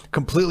 24,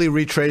 completely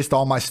retraced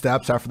all my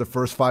steps after the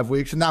first 5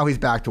 weeks, and now he's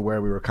back to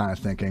where we were kind of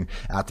thinking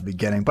at the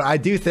beginning. But I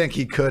do think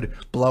he could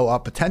blow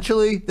up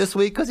potentially this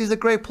week because he's a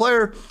great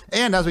player.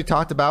 And as we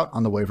talked about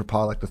on the waiver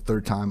pod, like the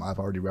third time I've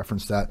already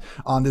referenced that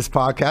on this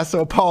podcast, so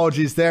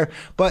apologies there.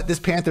 But this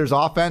Panthers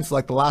offense,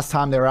 like the last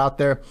time they were out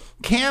there,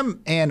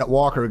 Cam and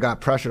Walker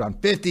got pressured on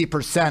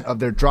 50% of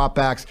their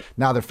dropbacks.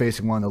 Now they're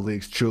facing one of the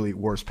league's truly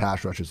worst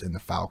pass rushers in the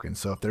Falcons.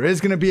 So if there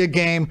is going to be a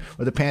game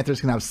where the Panthers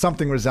can have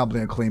something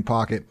resembling a clean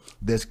pocket,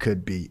 this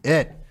could be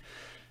it.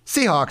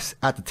 Seahawks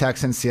at the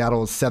Texans.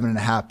 Seattle is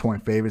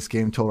 7.5-point favorites.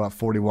 Game total at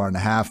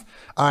 41.5.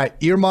 All right,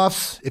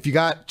 earmuffs. If you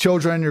got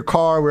children in your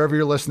car, wherever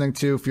you're listening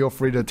to, feel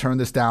free to turn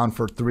this down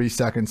for 3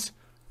 seconds.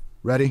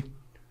 Ready?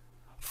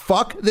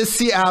 Fuck the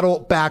Seattle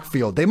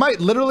backfield. They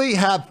might literally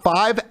have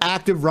 5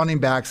 active running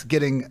backs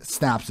getting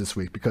snaps this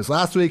week, because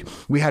last week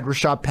we had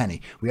Rashad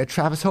Penny, we had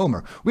Travis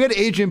Homer, we had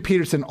Adrian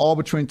Peterson, all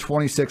between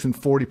 26 and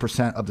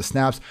 40% of the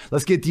snaps.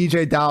 Let's get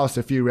DJ Dallas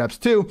a few reps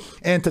too.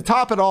 And to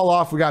top it all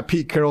off, we got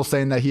Pete Carroll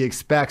saying that he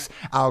expects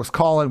Alex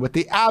Collin with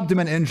the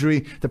abdomen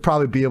injury to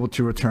probably be able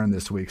to return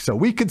this week. So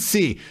we could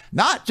see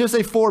not just a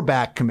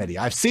 4-back committee.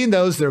 I've seen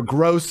those, they're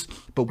gross,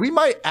 but we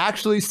might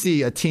actually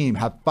see a team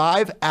have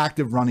 5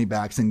 active running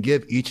backs and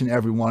give each and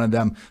every one of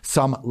them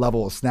some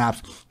level of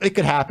snaps. It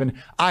could happen.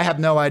 I have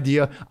no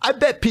idea. I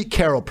bet Pete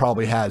Carroll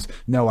probably has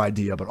no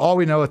idea. But all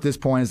we know at this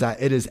point is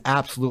that it is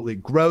absolutely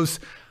gross.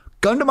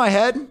 Gun to my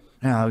head.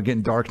 We're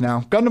getting dark now.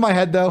 Gun to my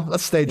head, though.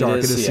 Let's stay dark.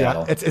 It is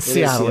Seattle. It's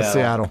Seattle. It's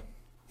Seattle.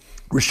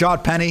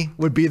 Rashad Penny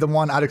would be the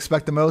one I'd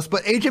expect the most,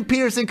 but Adrian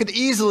Peterson could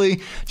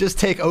easily just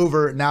take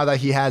over now that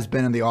he has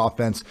been in the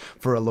offense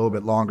for a little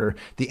bit longer.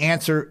 The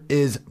answer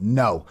is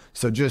no.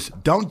 So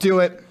just don't do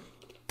it.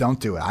 Don't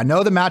do it. I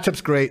know the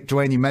matchup's great.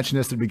 Dwayne, you mentioned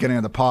this at the beginning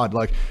of the pod.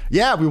 Like,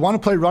 yeah, we want to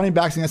play running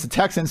backs against the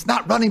Texans,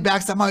 not running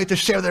backs that might have to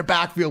share their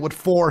backfield with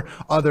 4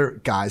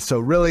 other guys. So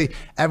really,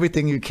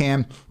 everything you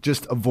can,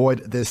 just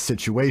avoid this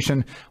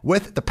situation.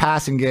 With the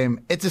passing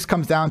game, it just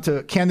comes down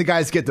to, can the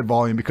guys get the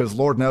volume? Because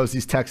Lord knows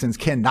these Texans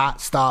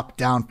cannot stop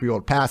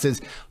downfield passes.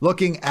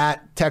 Looking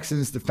at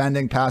Texans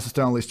defending passes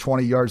thrown at least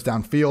 20 yards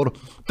downfield,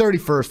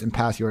 31st in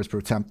pass yards per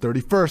attempt,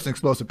 31st in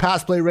explosive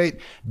pass play rate,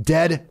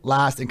 dead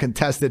last in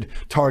contested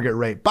target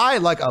rate by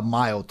like a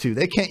mile too.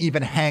 They can't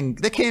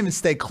even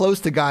stay close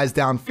to guys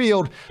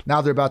downfield.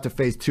 Now they're about to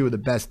face 2 of the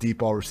best deep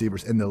ball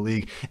receivers in the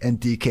league, and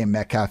DK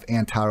Metcalf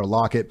and Tyler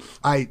Lockett.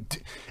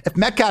 If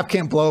Metcalf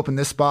can't blow up in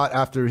this spot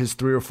after his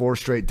 3 or 4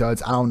 straight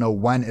duds, I don't know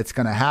when it's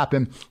going to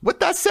happen. With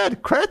that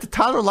said, credit to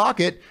Tyler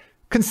Lockett.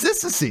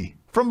 Consistency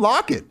from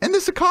Lockett in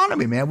this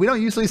economy, man. We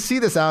don't usually see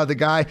this out of the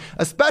guy,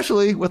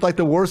 especially with like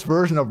the worst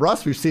version of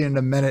Russ we've seen in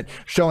a minute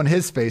showing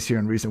his face here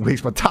in recent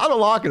weeks. But Tyler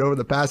Lockett over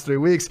the past 3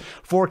 weeks,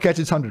 4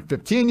 catches,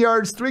 115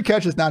 yards, 3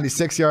 catches,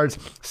 96 yards,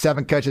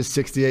 7 catches,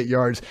 68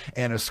 yards,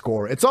 and a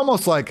score. It's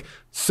almost like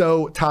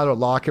so Tyler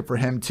Lockett for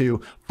him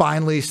to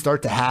finally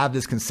start to have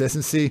this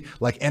consistency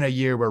like in a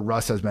year where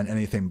Russ has been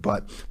anything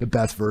but the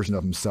best version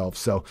of himself.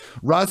 So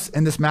Russ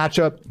in this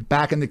matchup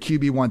back in the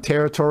QB1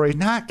 territory,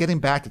 not getting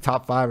back to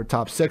top 5 or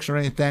top 6 or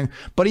anything,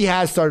 but he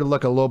has started to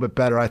look a little bit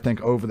better, I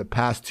think, over the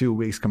past 2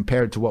 weeks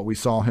compared to what we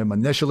saw him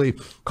initially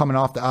coming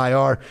off the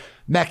IR.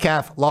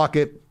 Metcalf,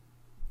 Lockett,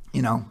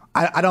 you know,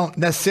 I don't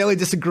necessarily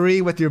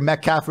disagree with your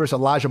Metcalf versus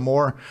Elijah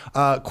Moore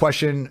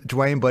question,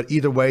 Dwayne, but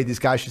either way, these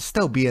guys should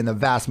still be in the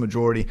vast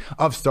majority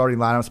of starting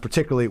lineups,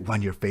 particularly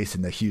when you're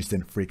facing the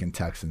Houston freaking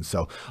Texans.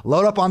 So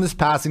load up on this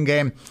passing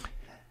game.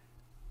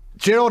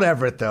 Gerald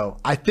Everett, though,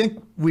 I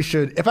think we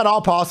should, if at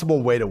all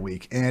possible, wait a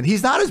week. And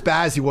he's not as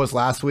bad as he was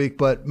last week,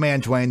 but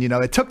man, Dwayne, you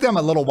know, it took them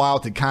a little while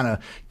to kind of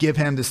give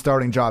him the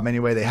starting job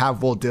anyway. They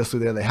have Will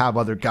Dissly there. They have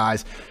other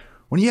guys.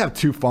 When you have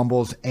 2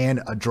 fumbles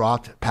and a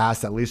dropped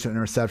pass that leads to an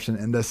interception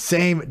in the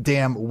same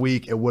damn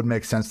week, it would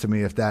make sense to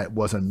me if that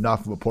was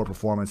enough of a poor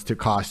performance to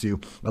cost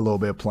you a little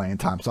bit of playing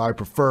time. So I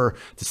prefer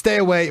to stay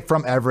away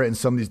from Everett in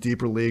some of these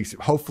deeper leagues.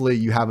 Hopefully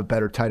you have a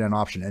better tight end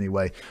option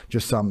anyway.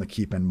 Just something to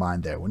keep in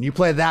mind there. When you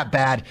play that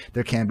bad,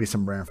 there can be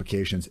some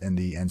ramifications in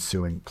the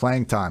ensuing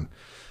playing time.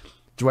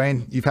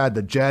 Dwayne, you've had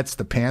the Jets,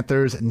 the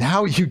Panthers, and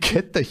now you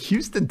get the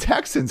Houston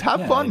Texans.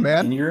 Have fun,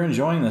 man. And you're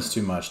enjoying this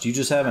too much. Do you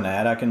just have an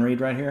ad I can read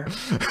right here?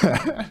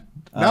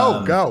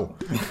 No, go.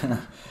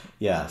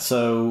 Yeah,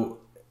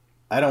 so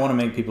I don't want to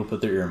make people put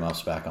their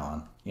earmuffs back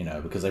on, you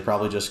know, because they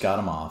probably just got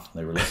them off.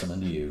 They were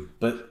listening to you.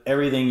 But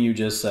everything you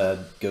just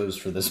said goes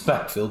for this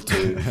backfield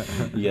too.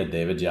 You got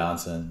David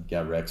Johnson, you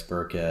got Rex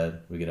Burkhead.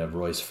 We could have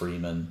Royce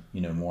Freeman,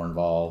 you know, more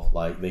involved.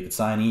 Like they could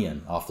sign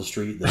Ian off the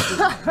street this week,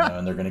 you know,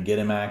 and they're going to get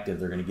him active.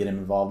 They're going to get him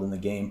involved in the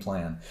game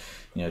plan,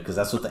 you know, because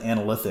that's what the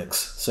analytics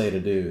say to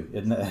do.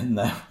 Isn't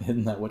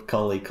that what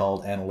Culley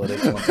called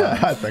analytics one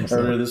time? I think so.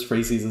 Earlier this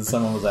preseason,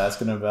 someone was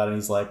asking him about it.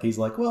 And he's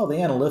like, well, the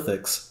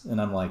analytics.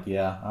 And I'm like,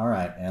 yeah, all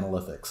right,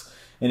 analytics.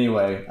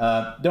 Anyway,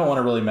 don't want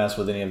to really mess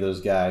with any of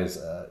those guys.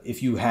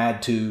 If you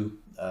had to,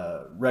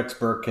 Rex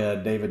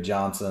Burkhead, David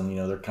Johnson, you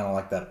know, they're kind of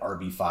like that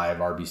RB5,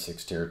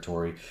 RB6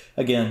 territory.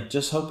 Again,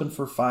 just hoping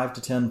for 5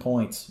 to 10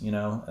 points, you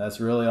know, that's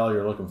really all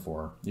you're looking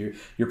for.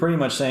 You're pretty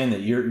much saying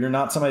that you're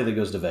not somebody that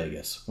goes to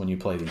Vegas when you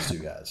play these 2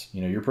 guys.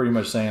 You know, you're pretty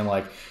much saying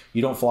like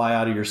you don't fly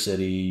out of your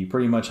city, you're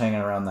pretty much hanging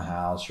around the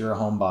house, you're a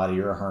homebody,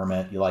 you're a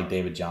hermit, you like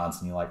David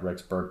Johnson, you like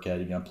Rex Burkhead,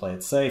 you're going to play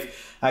it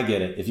safe. I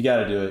get it. If you got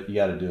to do it, you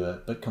got to do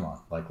it. But come on,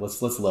 like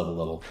let's live a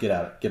little. Get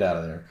out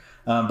of there.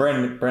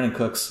 Brandon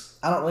Cooks.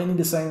 I don't really need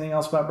to say anything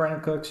else about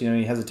Brandon Cooks. You know,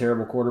 he has a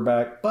terrible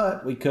quarterback,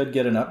 but we could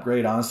get an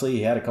upgrade, honestly.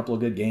 He had a couple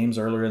of good games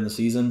earlier in the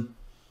season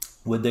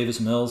with Davis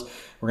Mills.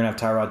 We're going to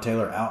have Tyrod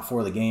Taylor out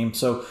for the game.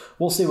 So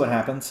we'll see what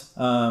happens.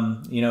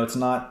 You know, it's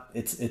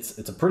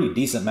a pretty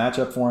decent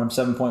matchup for him.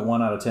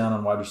 7.1 out of 10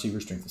 on wide receiver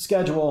strength of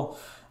schedule.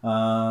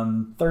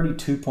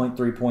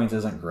 32.3 points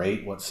isn't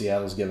great what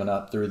Seattle's given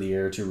up through the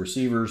air to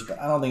receivers, but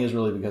I don't think it's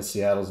really because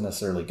Seattle's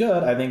necessarily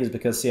good. I think it's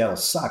because Seattle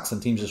sucks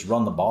and teams just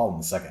run the ball in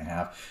the second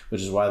half,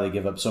 which is why they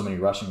give up so many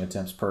rushing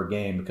attempts per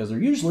game, because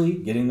they're usually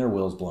getting their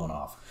wheels blown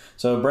off.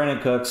 So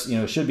Brandon Cooks, you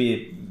know,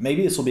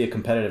 maybe this will be a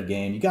competitive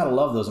game. You got to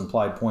love those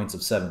implied points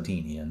of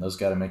 17, Ian. Those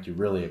got to make you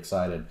really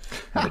excited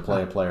to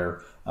play a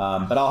player.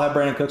 But I'll have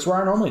Brandon Cooks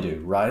where I normally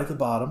do, right at the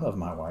bottom of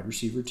my wide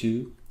receiver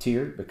 2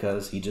 tier,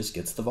 because he just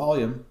gets the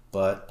volume,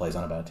 but plays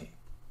on a bad team.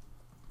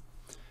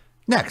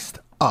 Next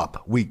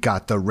up, we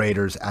got the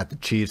Raiders at the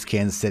Chiefs.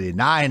 Kansas City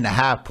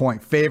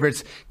 9.5-point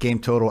favorites. Game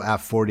total at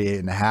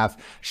 48.5.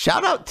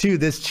 Shout out to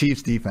this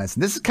Chiefs defense.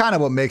 And this is kind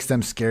of what makes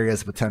them scary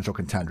as a potential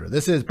contender.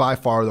 This is by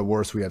far the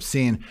worst we have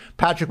seen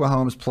Patrick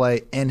Mahomes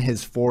play in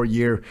his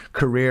 4-year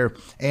career.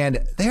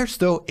 And they're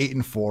still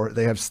 8-4.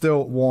 They have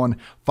still won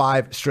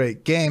 5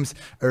 straight games,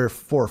 or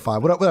 4 or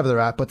 5, whatever they're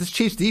at. But this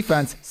Chiefs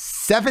defense,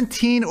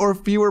 17 or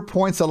fewer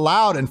points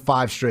allowed in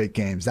 5 straight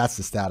games. That's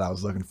the stat I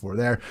was looking for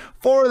there.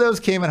 4 of those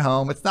came at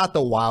home. It's not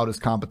the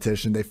wildest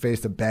competition. They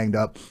faced a banged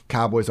up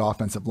Cowboys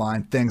offensive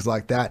line, things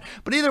like that.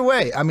 But either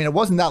way, I mean, it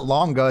wasn't that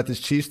long ago that this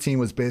Chiefs team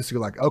was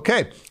basically like,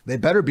 okay, they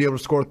better be able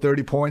to score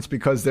 30 points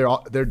because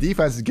their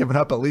defense has given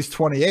up at least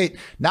 28.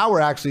 Now we're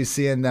actually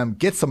seeing them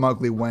get some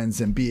ugly wins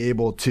and be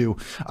able to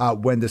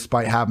win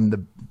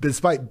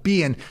despite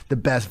being the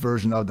best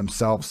version of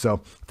themselves.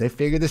 So they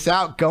figured this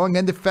out going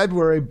into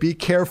February. Be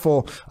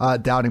careful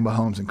doubting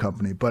Mahomes and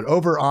company. But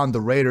over on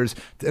the Raiders,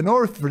 in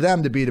order for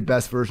them to be the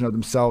best version of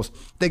themselves,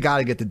 they got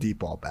to get the deep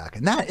ball back.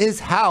 And that is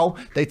how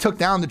they took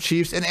down the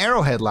Chiefs in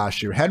Arrowhead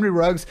last year. Henry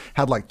Ruggs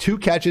had like 2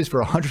 catches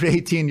for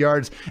 118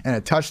 yards and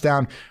a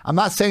touchdown. I'm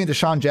not saying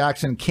Deshaun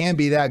Jackson can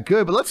be that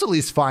good, but let's at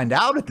least find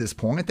out at this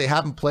point. They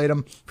haven't played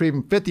him for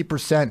even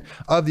 50%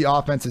 of the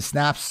offensive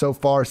snaps so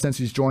far since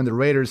he's joined the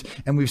Raiders,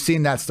 and we've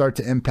seen that start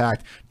to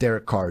impact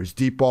Derek Carr's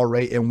deep ball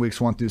rate in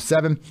weeks 1 through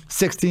 7,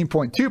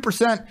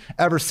 16.2%,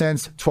 ever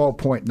since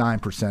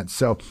 12.9%.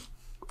 So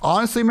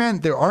honestly, man,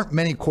 there aren't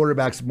many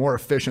quarterbacks more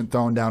efficient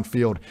throwing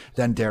downfield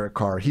than Derek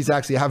Carr. He's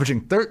actually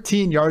averaging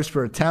 13 yards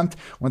per attempt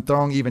when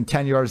throwing even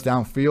 10 yards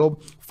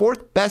downfield.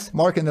 4th best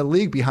mark in the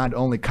league behind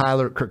only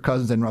Kyler, Kirk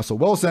Cousins, and Russell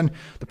Wilson.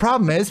 The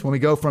problem is when we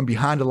go from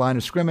behind the line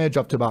of scrimmage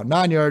up to about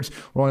 9 yards,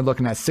 we're only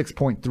looking at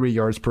 6.3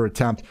 yards per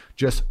attempt,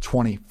 just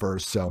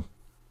 21st. So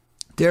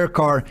Derek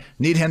Carr,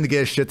 need him to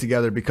get his shit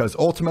together because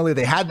ultimately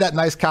they had that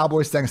nice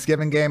Cowboys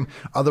Thanksgiving game.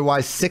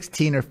 Otherwise,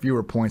 16 or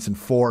fewer points in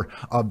 4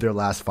 of their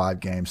last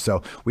 5 games.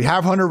 So we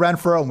have Hunter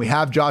Renfrow and we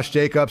have Josh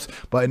Jacobs,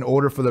 but in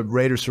order for the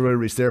Raiders to really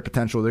reach their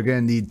potential, they're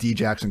going to need D.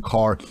 Jackson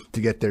Carr to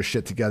get their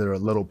shit together a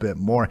little bit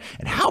more.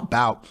 And how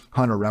about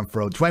Hunter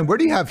Renfrow? Dwayne, where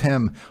do you have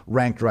him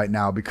ranked right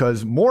now?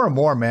 Because more and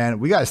more, man,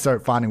 we got to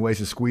start finding ways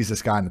to squeeze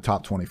this guy in the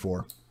top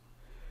 24.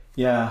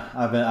 Yeah,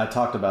 I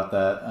talked about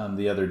that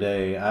the other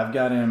day. I've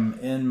got him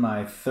in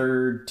my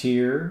 3rd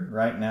tier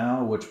right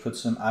now, which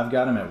puts him. I've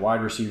got him at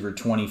wide receiver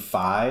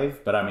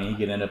 25, but I mean he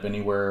could end up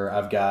anywhere.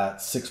 I've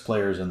got 6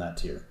 players in that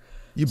tier.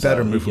 You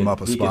better move him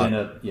up a spot.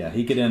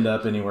 He could end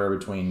up anywhere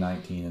between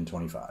 19 and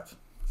 25.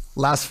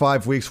 Last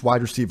 5 weeks,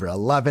 wide receiver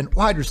 11,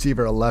 wide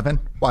receiver 11,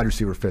 wide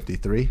receiver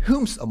 53.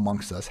 Whomst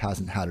amongst us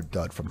hasn't had a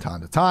dud from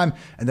time to time?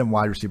 And then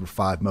wide receiver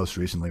 5, most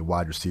recently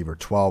wide receiver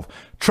 12.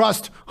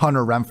 Trust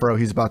Hunter Renfrow.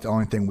 He's about the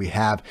only thing we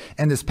have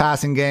in this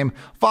passing game.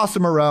 Foster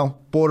Moreau,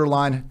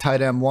 borderline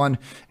tight end 1.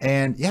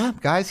 And yeah,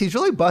 guys, he's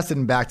really busted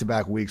in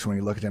back-to-back weeks when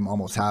you look at him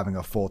almost having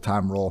a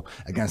full-time role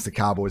against the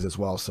Cowboys as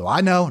well. So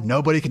I know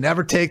nobody can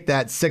ever take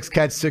that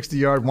 6-catch,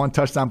 60-yard,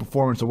 1-touchdown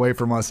performance away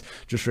from us.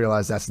 Just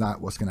realize that's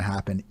not what's going to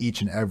happen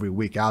each and every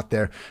week out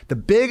there. The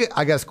big,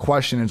 I guess,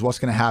 question is what's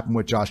going to happen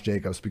with Josh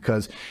Jacobs,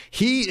 because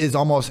he is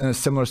almost in a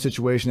similar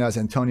situation as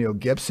Antonio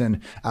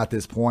Gibson at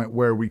this point,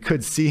 where we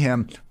could see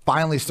him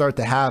finally start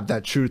to have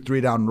that true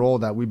 3-down role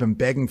that we've been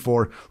begging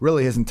for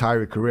really his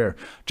entire career.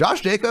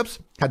 Josh Jacobs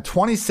had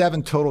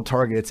 27 total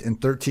targets in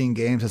 13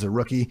 games as a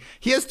rookie.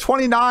 He has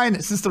 29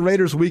 since the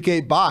Raiders' Week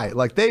 8 bye.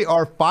 Like, they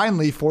are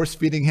finally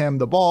force-feeding him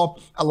the ball.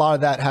 A lot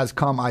of that has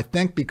come, I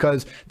think,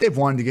 because they've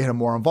wanted to get him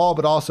more involved,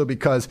 but also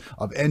because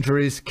of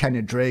injuries.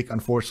 Kenyon Drake,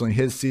 unfortunately,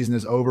 his season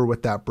is over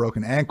with that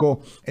broken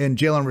ankle. And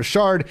Jalen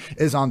Richard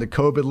is on the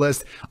COVID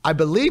list. I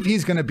believe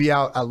he's going to be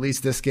out at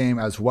least this game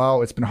as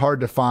well. It's been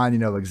hard to find,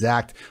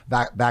 exact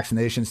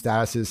vaccination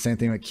statuses. Same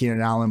thing with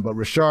Keenan Allen. But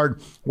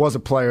Richard was a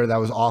player that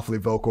was awfully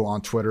vocal on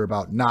Twitter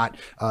about not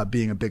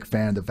being a big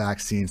fan of the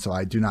vaccine. So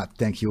I do not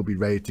think he will be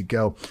ready to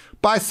go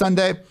by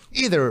Sunday.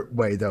 Either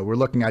way, though, we're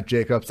looking at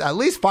Jacobs at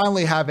least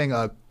finally having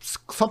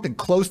something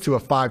close to a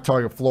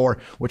 5-target floor,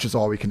 which is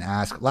all we can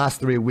ask. Last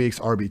 3 weeks,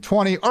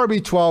 RB20,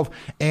 RB12,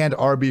 and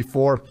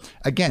RB4.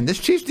 Again, this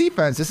Chiefs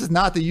defense, this is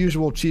not the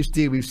usual Chiefs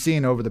D we've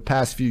seen over the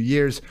past few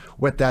years.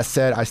 With that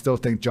said, I still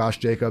think Josh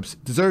Jacobs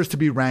deserves to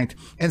be ranked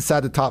inside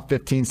the top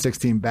 15,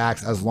 16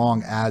 backs as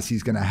long as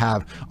he's going to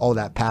have all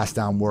that pass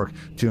down work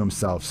to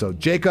himself. So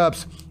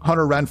Jacobs,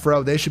 Hunter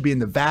Renfrow, they should be in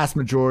the vast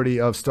majority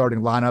of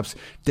starting lineups.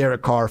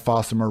 Derek Carr,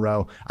 Foster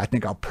Moreau. I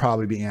think I'll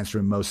probably be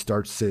answering most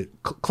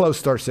close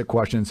start-sit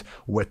questions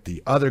with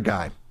the other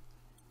guy.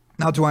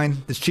 Now,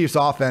 Dwayne, this Chiefs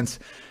offense,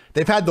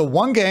 they've had the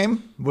one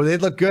game where they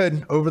look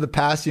good over the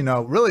past,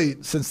 really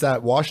since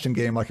that Washington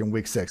game, like in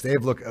week 6.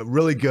 They've looked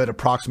really good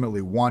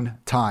approximately one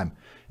time.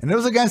 And it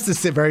was against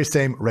the very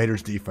same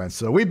Raiders defense.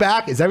 So are we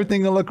back? Is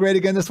everything going to look great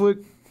again this week?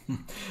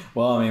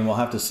 Well, I mean, we'll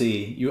have to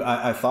see.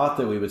 I thought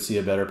that we would see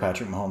a better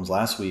Patrick Mahomes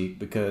last week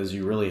because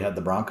you really had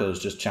the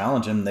Broncos just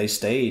challenge him. They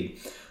stayed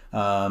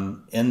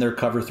in their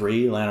cover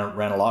 3,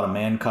 ran a lot of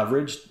man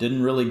coverage,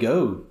 didn't really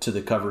go to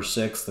the cover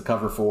 6, the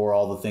cover 4,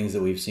 all the things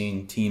that we've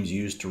seen teams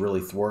use to really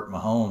thwart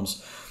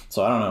Mahomes.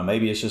 So I don't know,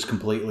 maybe it's just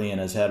completely in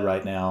his head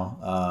right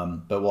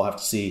now, but we'll have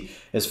to see.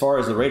 As far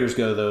as the Raiders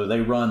go, though,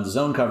 they run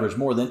zone coverage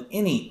more than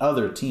any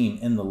other team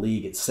in the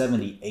league at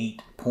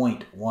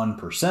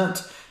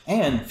 78.1%,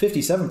 and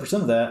 57%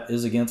 of that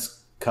is against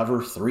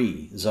cover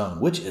 3 zone,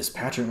 which is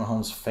Patrick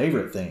Mahomes'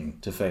 favorite thing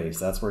to face.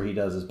 That's where he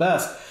does his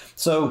best.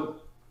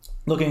 So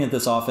looking at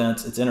this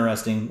offense, it's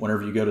interesting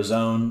whenever you go to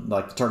zone,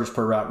 like the targets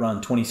per route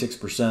run,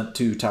 26%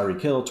 to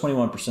Tyreek Hill,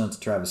 21% to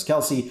Travis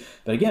Kelce.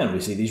 But again, we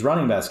see these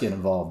running backs get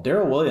involved.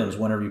 Darrell Williams,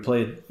 whenever you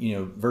played,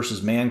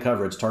 versus man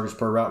coverage, targets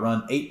per route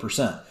run,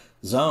 8%.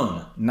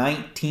 Zone,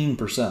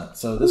 19%.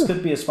 So this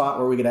could be a spot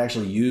where we could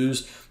actually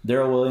use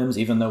Darrell Williams,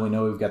 even though we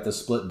know we've got the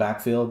split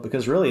backfield.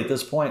 Because really at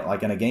this point,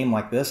 like in a game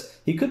like this,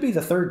 he could be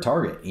the third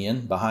target,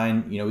 Ian,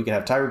 behind, we could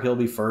have Tyreek Hill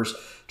be first,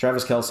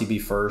 Travis Kelce be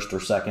first or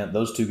second.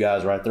 Those two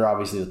guys, right, they're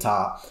obviously the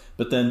top.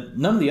 But then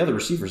none of the other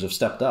receivers have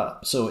stepped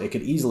up. So it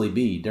could easily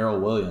be Darrell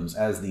Williams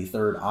as the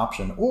third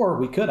option. Or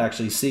we could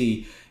actually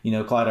see,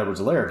 Clyde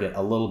Edwards-Helaire get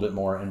a little bit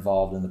more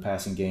involved in the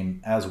passing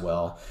game as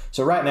well.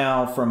 So right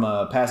now, from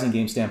a passing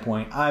game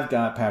standpoint, I've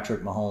got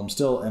Patrick Mahomes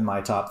still in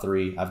my top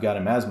three. I've got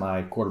him as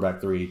my quarterback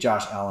three.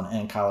 Josh Allen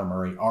and Kyler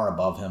Murray are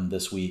above him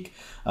this week.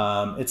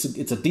 It's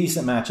a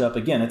decent matchup.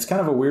 Again, it's kind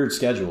of a weird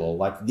schedule.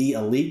 Like the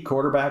elite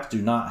quarterbacks do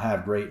not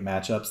have great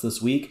matchups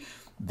this week.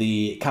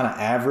 The kind of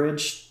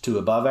average to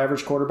above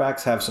average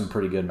quarterbacks have some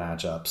pretty good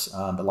matchups.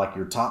 But like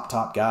your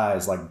top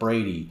guys like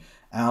Brady,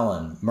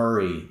 Allen,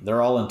 Murray,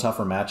 they're all in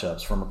tougher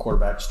matchups from a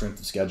quarterback strength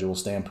of schedule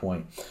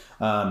standpoint.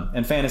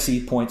 And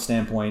fantasy point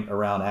standpoint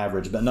around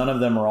average, but none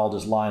of them are all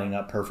just lining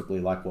up perfectly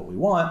like what we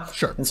want.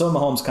 Sure. And so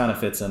Mahomes kind of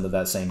fits into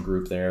that same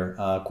group there.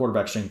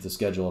 Quarterback strength of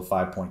schedule of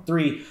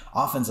 5.3.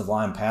 Offensive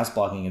line pass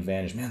blocking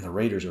advantage. Man, the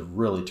Raiders have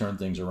really turned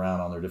things around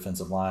on their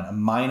defensive line. A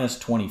minus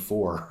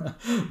 24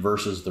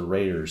 versus the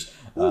Raiders.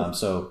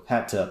 So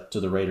hat tip to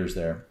the Raiders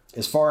there.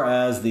 As far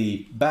as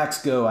the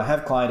backs go, I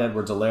have Clyde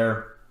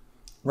Edwards-Helaire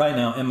right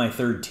now in my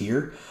third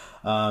tier.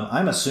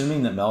 I'm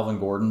assuming that Melvin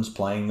Gordon's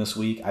playing this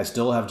week. I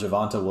still have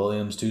Javonte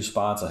Williams 2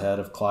 spots ahead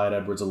of Clyde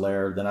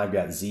Edwards-Helaire. Then I've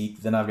got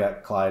Zeke. Then I've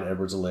got Clyde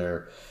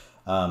Edwards-Helaire.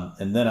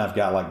 And then I've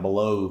got like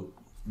below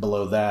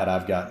that,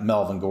 I've got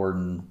Melvin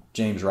Gordon,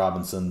 James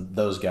Robinson,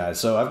 those guys.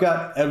 So I've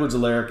got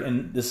Edwards-Helaire,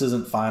 and this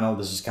isn't final.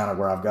 This is kind of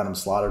where I've got him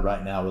slotted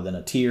right now within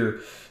a tier.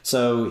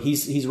 So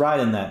he's right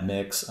in that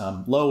mix.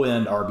 Low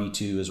end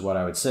RB2 is what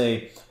I would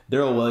say.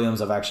 Darrell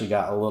Williams, I've actually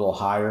got a little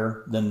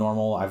higher than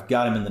normal. I've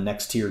got him in the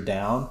next tier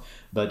down.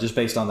 But just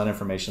based on that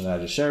information that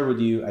I just shared with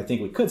you, I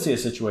think we could see a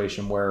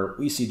situation where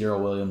we see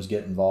Darrell Williams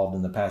get involved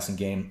in the passing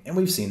game, and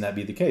we've seen that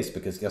be the case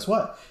because guess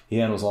what? He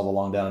handles all the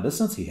long down and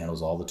distance. He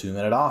handles all the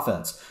 2-minute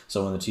offense.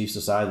 So when the Chiefs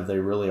decide that they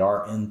really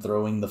are in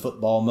throwing the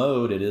football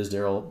mode, it is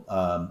Darrell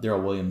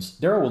Williams.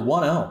 Darrell with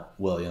 1L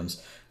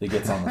Williams that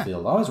gets on the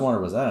field. I always wonder,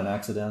 was that an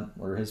accident?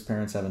 Were his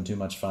parents having too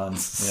much fun,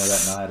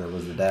 that night, or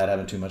was the dad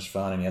having too much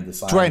fun and he had to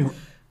sign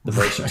the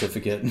birth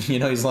certificate?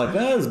 He's like,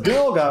 this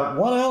Bill got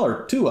 1L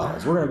or 2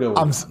 L's. We're gonna go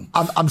with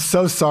I'm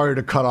so sorry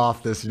to cut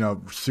off this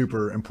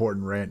super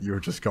important rant you were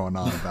just going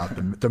on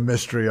about the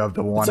mystery of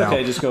the 1L. It's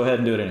okay, just go ahead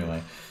and do it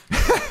anyway.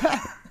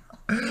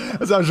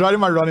 As I was writing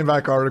my running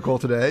back article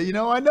today,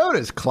 I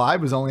noticed Clyde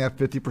was only at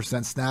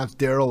 50% snaps.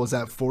 Darrell was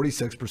at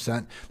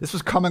 46%. This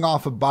was coming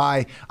off a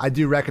bye. I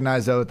do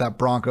recognize, though, that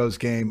Broncos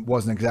game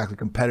wasn't exactly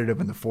competitive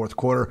in the fourth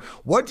quarter.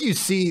 What do you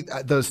see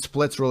those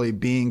splits really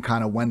being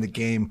kind of when the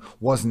game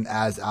wasn't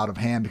as out of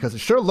hand? Because it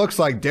sure looks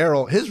like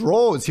Darrell, his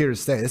role is here to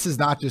stay. This is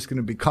not just going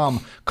to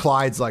become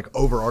Clyde's like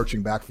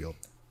overarching backfield.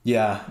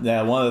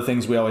 Yeah. One of the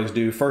things we always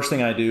do, first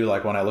thing I do,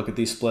 like when I look at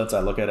these splits, I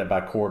look at it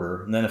by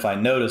quarter. And then if I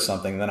notice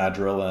something, then I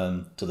drill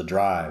in to the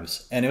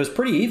drives. And it was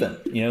pretty even,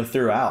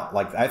 throughout.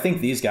 Like, I think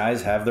these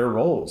guys have their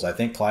roles. I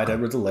think Clyde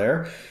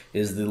Edwards-Helaire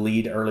is the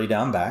lead early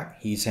down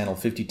back. He's handled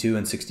 52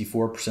 and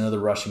 64% of the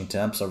rushing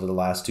attempts over the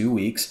last 2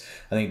 weeks.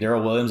 I think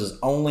Darrell Williams is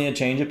only a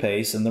change of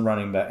pace in the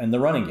running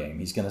game.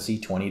 He's going to see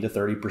 20 to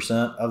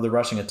 30% of the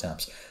rushing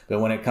attempts. But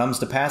when it comes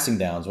to passing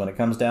downs, when it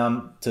comes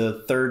down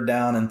to 3rd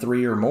down and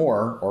 3 or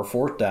more, or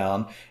 4th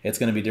down, it's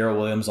going to be Darrell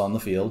Williams on the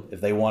field.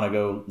 If they want to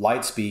go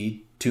light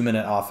speed,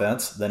 2-minute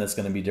offense, then it's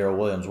going to be Darrell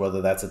Williams,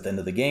 whether that's at the end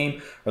of the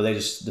game or they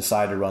just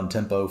decide to run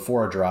tempo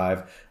for a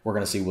drive. We're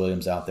going to see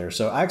Williams out there.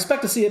 So I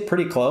expect to see it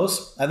pretty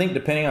close. I think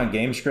depending on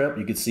game script,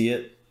 you could see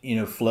it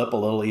flip a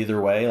little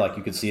either way. Like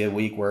you could see a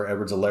week where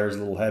Edwards-Helaire is a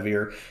little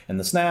heavier in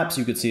the snaps.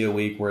 You could see a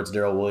week where it's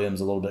Darrell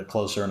Williams a little bit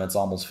closer and it's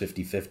almost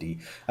 50-50.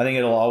 I think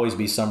it'll always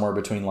be somewhere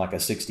between like a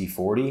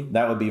 60-40.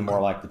 That would be more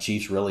like the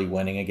Chiefs really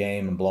winning a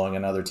game and blowing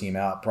another team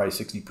out. Probably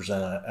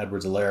 60%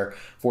 Edwards-Helaire,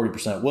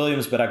 40%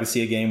 Williams. But I could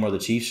see a game where the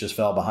Chiefs just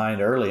fell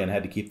behind early and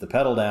had to keep the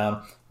pedal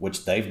down,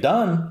 which they've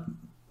done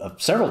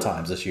several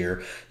times this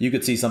year. You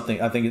could see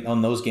something, I think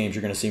on those games,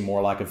 you're going to see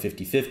more like a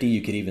 50-50.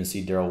 You could even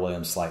see Darrell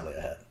Williams slightly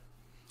ahead.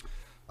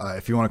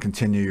 If you want to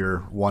continue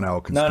your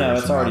 1L conspiracy. No,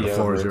 it's already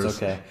over. It's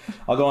okay.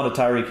 I'll go on to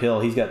Tyreek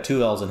Hill. He's got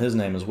 2 L's in his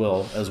name as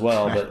well.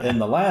 But in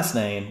the last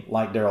name,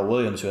 like Darrell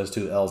Williams, who has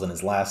 2 L's in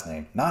his last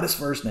name. Not his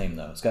first name,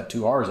 though. It's got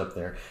 2 R's up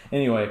there.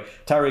 Anyway,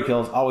 Tyreek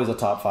Hill is always a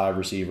top 5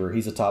 receiver.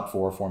 He's a top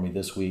 4 for me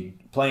this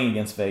week. Playing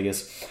against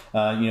Vegas,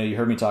 you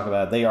heard me talk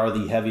about it. They are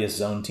the heaviest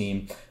zone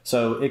team.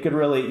 So it could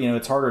really,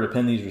 it's harder to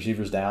pin these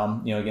receivers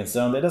down, against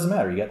zone. But it doesn't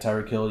matter. You got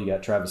Tyreek Hill, you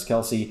got Travis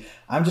Kelce.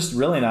 I'm just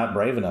really not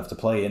brave enough to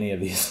play any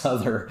of these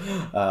other,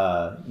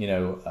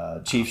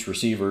 Chiefs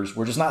receivers.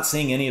 We're just not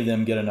seeing any of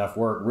them get enough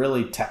work.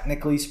 Really,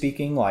 technically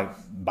speaking, like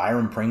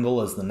Byron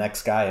Pringle as the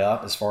next guy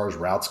up as far as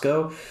routes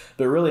go.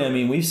 But really, I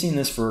mean, we've seen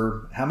this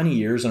for how many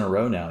years in a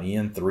row now?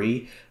 Ian,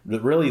 3.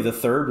 But really, the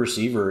third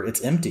receiver,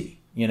 it's empty.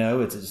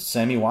 It's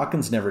Sammy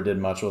Watkins never did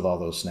much with all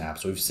those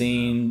snaps. We've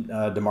seen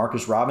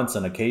Demarcus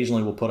Robinson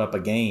occasionally will put up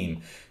a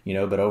game,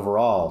 but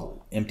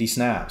overall, empty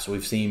snaps.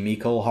 We've seen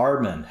Mecole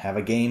Hardman have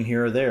a game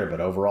here or there, but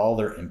overall,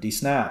 they're empty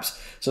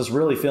snaps. So it's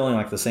really feeling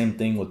like the same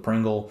thing with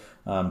Pringle.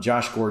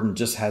 Josh Gordon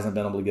just hasn't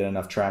been able to get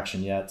enough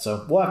traction yet.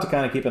 So we'll have to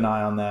kind of keep an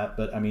eye on that.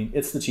 But, I mean,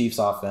 it's the Chiefs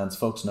offense.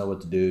 Folks know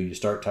what to do. You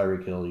start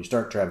Tyreek Hill, you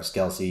start Travis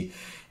Kelce,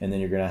 and then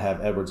you're going to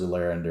have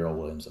Edwards-Helaire and Darrell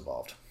Williams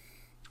involved.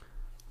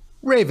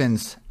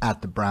 Ravens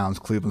at the Browns.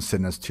 Cleveland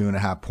sitting as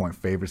 2.5-point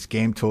favorites.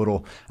 Game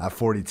total at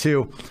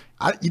 42.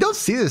 You don't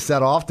see this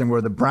that often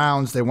where the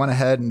Browns, they went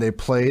ahead and they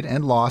played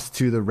and lost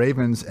to the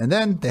Ravens, and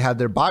then they had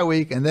their bye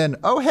week, and then,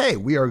 oh, hey,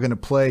 we are going to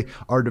play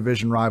our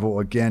division rival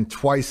again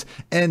twice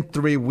in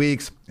 3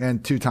 weeks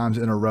and 2 times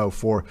in a row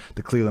for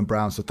the Cleveland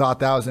Browns. So thought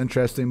that was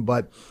interesting,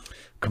 but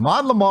come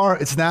on, Lamar.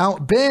 It's now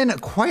been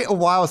quite a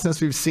while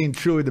since we've seen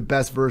truly the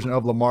best version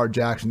of Lamar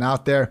Jackson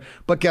out there.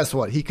 But guess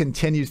what? He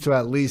continues to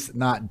at least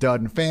not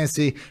dud in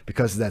fantasy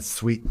because of that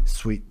sweet,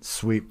 sweet,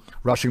 sweet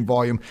rushing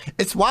volume.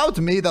 It's wild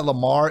to me that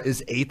Lamar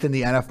is 8th in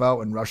the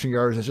NFL in rushing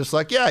yards. It's just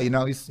like, yeah,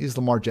 he's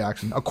Lamar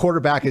Jackson. A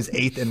quarterback is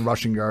 8th in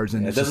rushing yards.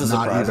 And it doesn't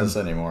surprise us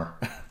anymore.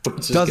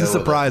 Doesn't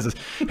surprise us.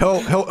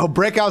 He'll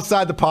break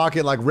outside the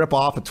pocket, like rip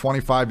off a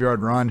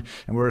 25-yard run,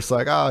 and we're just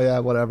like, oh, yeah,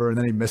 whatever. And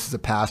then he misses a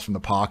pass from the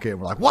pocket. And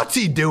we're like, what's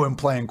he doing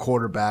playing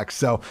quarterback?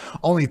 So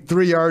only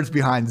 3 yards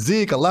behind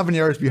Zeke, 11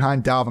 yards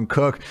behind Dalvin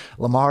Cook.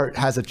 Lamar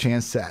has a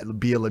chance to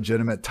be a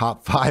legitimate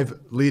top 5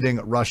 leading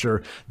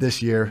rusher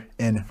this year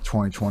in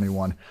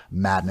 2021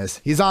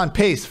 madness. He's on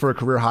pace for a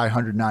career-high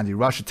 190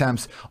 rush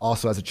attempts.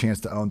 Also has a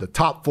chance to own the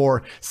top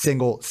 4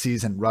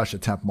 single-season rush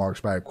attempt marks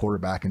by a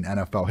quarterback in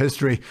NFL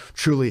history.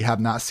 Truly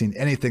have not seen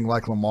anything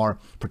like Lamar,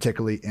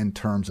 particularly in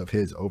terms of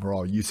his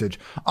overall usage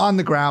on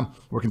the ground.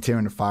 We're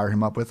continuing to fire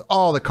him up with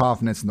all the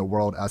confidence in the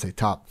world as a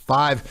top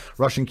 5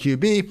 rushing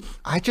QB.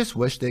 I just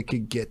wish they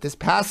could get this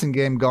passing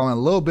game going a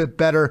little bit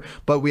better,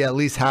 but we at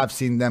least have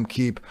seen them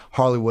keep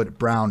Hollywood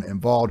Brown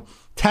involved.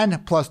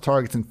 10 plus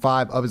targets in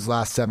 5 of his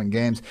last 7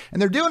 games.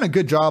 And they're doing a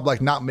good job,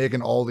 like not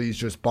making all these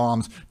just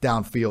bombs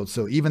downfield.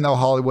 So even though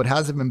Hollywood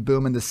hasn't been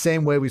booming the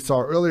same way we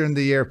saw earlier in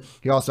the year,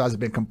 he also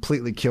hasn't been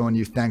completely killing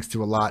you thanks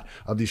to a lot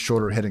of these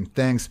shorter hitting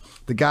things.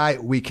 The guy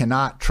we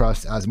cannot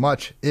trust as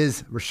much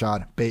is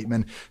Rashad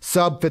Bateman.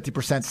 Sub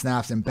 50%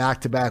 snaps in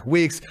back-to-back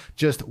weeks,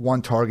 just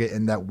 1 target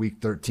in that week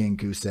 13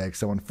 goose egg.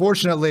 So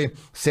unfortunately,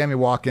 Sammy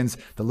Watkins,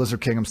 the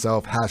Lizard King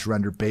himself, has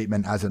rendered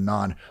Bateman as a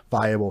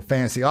non-viable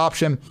fantasy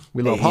option.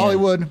 We love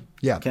Hollywood.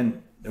 Yeah.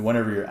 I want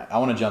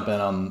to jump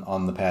in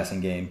on the passing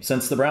game.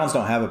 Since the Browns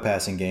don't have a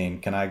passing game,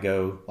 can I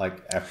go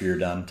after you're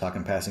done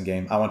talking passing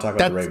game? I want to talk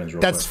about the Ravens real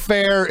quick. That's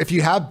fair. If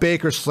you have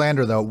Baker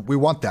slander, though, we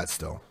want that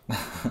still.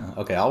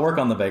 Okay, I'll work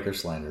on the Baker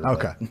slander.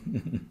 Okay.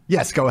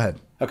 Yes, go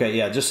ahead. Okay,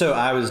 yeah. Just so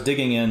I was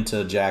digging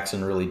into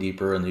Jackson really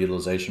deeper in the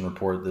utilization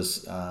report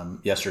this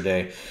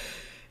yesterday.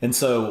 And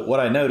so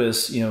what I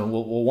noticed,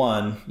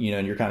 one,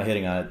 and you're kind of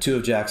hitting on it, 2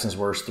 of Jackson's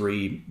worst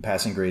 3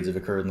 passing grades have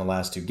occurred in the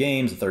last 2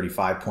 games, a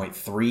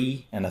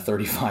 35.3 and a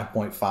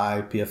 35.5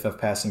 PFF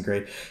passing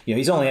grade.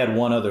 He's only had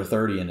 1 other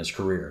 30 in his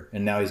career,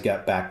 and now he's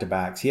got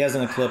back-to-backs. He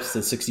hasn't eclipsed the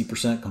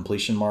 60%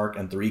 completion mark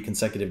in 3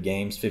 consecutive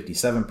games,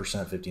 57%,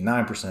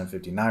 59%,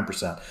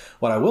 59%.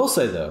 What I will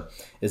say, though,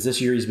 is this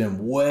year he's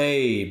been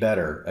way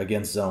better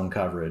against zone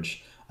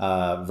coverage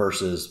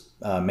versus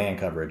man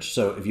coverage.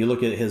 So if you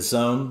look at his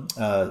zone,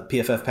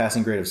 PFF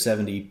passing grade of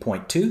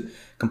 70.2,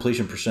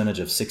 completion percentage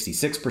of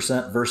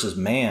 66% versus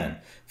man,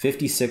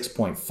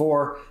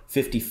 56.4,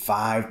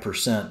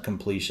 55%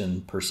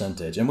 completion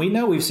percentage. And we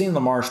know we've seen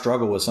Lamar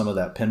struggle with some of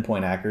that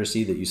pinpoint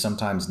accuracy that you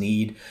sometimes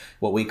need,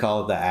 what we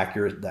call the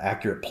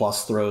accurate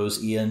plus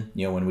throws, Ian,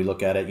 when we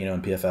look at it,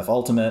 in PFF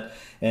Ultimate.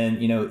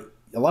 And,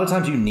 a lot of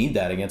times you need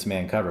that against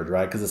man coverage,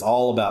 right? Because it's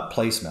all about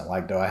placement.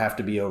 Like, do I have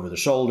to be over the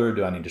shoulder?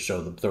 Do I need to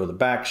throw the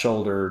back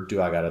shoulder?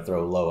 Do I got to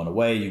throw low and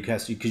away?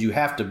 Because you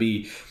have to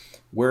be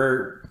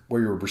where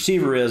your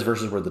receiver is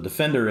versus where the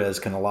defender is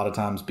can a lot of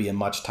times be a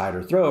much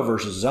tighter throw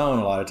versus zone.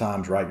 A lot of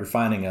times, right? You're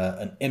finding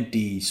an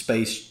empty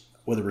space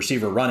with a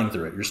receiver running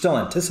through it. You're still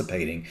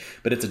anticipating,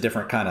 but it's a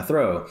different kind of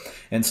throw.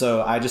 And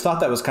so I just thought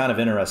that was kind of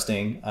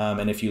interesting.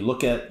 And if you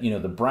look at,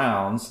 the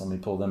Browns, let me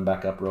pull them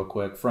back up real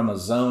quick. From a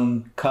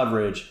zone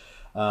coverage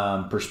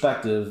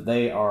perspective,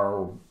 they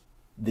are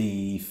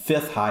the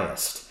 5th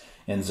highest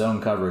in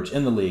zone coverage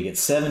in the league. At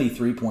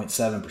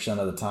 73.7%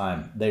 of the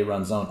time they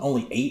run zone,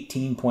 only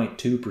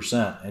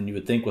 18.2%. And you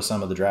would think with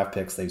some of the draft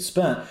picks they've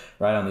spent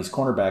right on these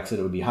cornerbacks that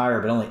it would be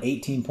higher, but only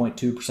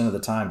 18.2% of the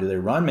time do they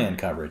run man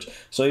coverage.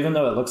 So even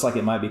though it looks like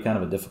it might be kind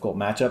of a difficult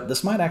matchup,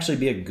 this might actually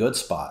be a good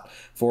spot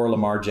for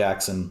Lamar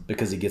Jackson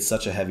because he gets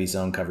such a heavy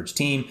zone coverage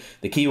team.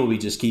 The key will be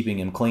just keeping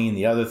him clean.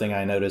 The other thing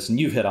I noticed, and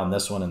you've hit on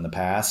this one in the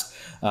past,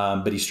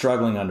 but he's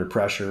struggling under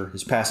pressure.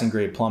 His passing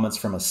grade plummets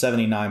from a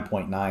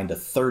 79.9 to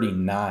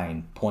 39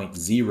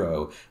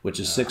 29.0, which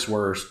is sixth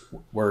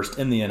worst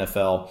in the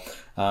NFL.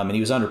 And he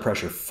was under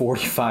pressure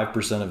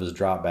 45% of his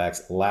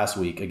dropbacks last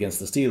week against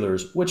the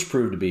Steelers, which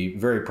proved to be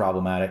very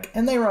problematic.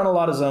 And they run a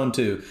lot of zone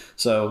too.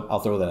 So I'll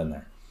throw that in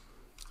there.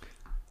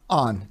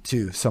 On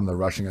to some of the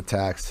rushing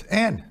attacks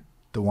and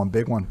the one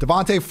big one,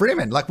 Devonta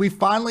Freeman. Like, we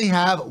finally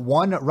have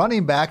one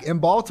running back in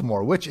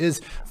Baltimore, which is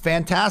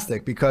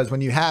fantastic because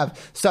when you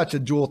have such a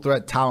dual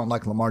threat talent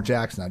like Lamar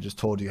Jackson, I just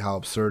told you how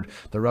absurd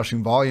the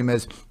rushing volume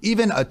is.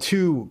 Even a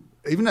two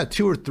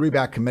or three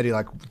back committee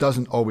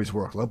doesn't always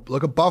work.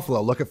 Look at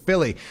Buffalo, look at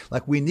Philly.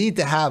 Like, we need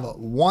to have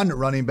one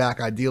running back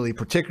ideally,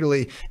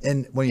 particularly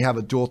when you have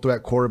a dual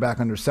threat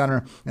quarterback under center.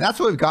 And that's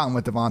what we've gotten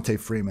with Devonta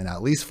Freeman.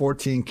 At least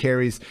 14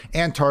 carries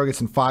and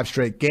targets in 5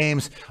 straight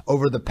games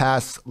over the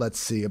past,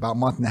 about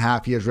month and a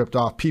half. He has ripped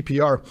off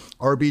PPR,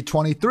 RB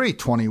 23,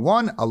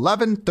 21,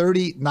 11,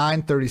 30,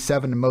 9,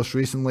 37, and most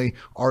recently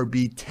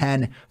RB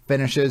 10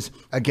 finishes.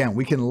 Again,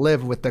 we can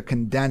live with the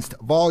condensed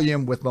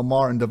volume with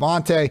Lamar and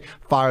Devonta.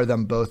 Fire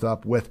them both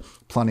up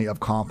with plenty of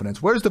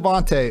confidence. Where's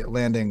Devonta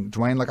landing,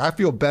 Dwayne? Like, I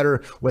feel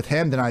better with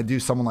him than I do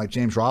someone like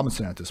James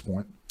Robinson at this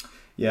point.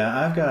 Yeah,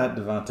 I've got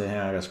Devonta.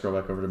 I got to scroll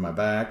back over to my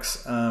backs.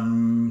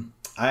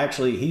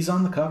 He's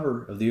on the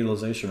cover of the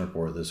utilization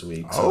report this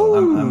week. So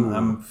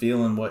I'm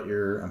feeling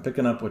I'm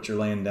picking up what you're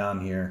laying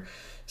down here.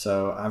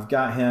 So I've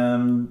got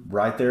him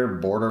right there,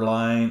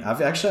 borderline. I've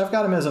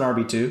got him as an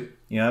RB2.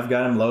 I've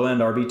got him low end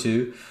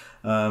RB2,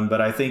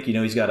 but I think,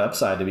 he's got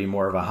upside to be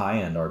more of a high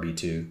end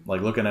RB2.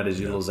 Like, looking at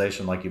his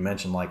utilization, like you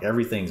mentioned, like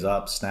everything's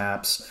up,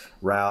 snaps,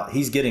 route.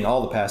 He's getting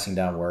all the passing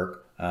down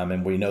work.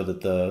 And we know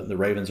that the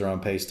Ravens are on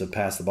pace to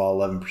pass the ball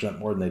 11%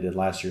 more than they did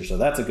last year. So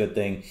that's a good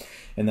thing.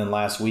 And then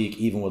last week,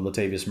 even with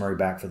Latavius Murray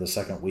back for the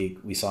second week,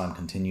 we saw him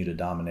continue to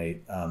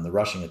dominate the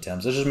rushing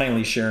attempts. It's just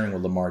mainly sharing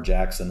with Lamar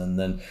Jackson. And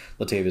then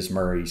Latavius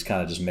Murray, he's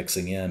kind of just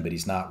mixing in, but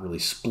he's not really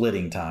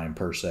splitting time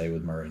per se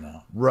with Murray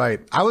now. Right.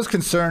 I was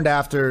concerned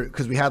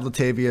because we had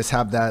Latavius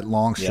have that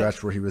long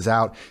stretch where he was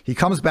out. He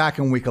comes back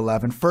in week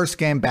 11. First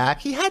game back,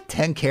 he had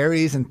 10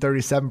 carries and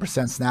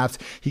 37% snaps.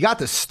 He got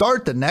to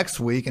start the next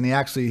week, and he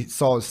actually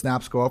saw his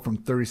snaps go up from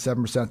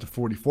 37% to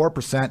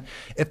 44%.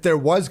 If there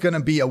was going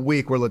to be a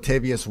week where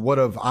Latavius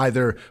would have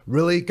either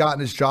really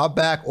gotten his job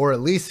back or at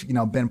least,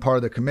 been part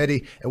of the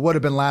committee, it would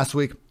have been last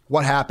week.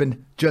 What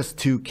happened? Just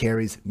 2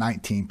 carries,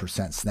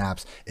 19%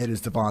 snaps. It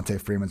is Devonta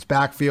Freeman's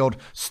backfield.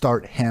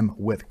 Start him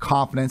with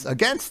confidence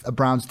against a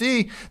Browns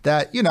D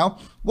that,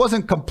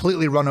 wasn't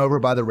completely run over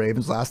by the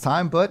Ravens last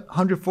time, but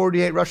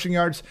 148 rushing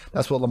yards,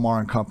 that's what Lamar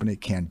and company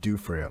can do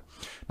for you.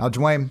 Now,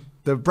 Dwayne,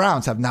 the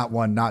Browns have not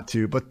 1, not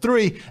 2, but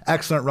 3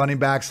 excellent running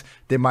backs.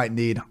 They might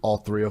need all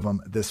 3 of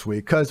them this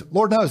week because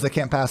Lord knows they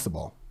can't pass the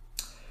ball.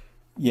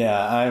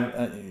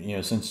 Yeah,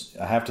 since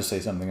I have to say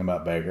something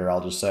about Baker, I'll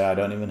just say I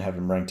don't even have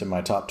him ranked in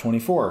my top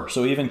 24.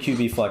 So even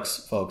QB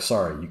flex folks,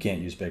 sorry, you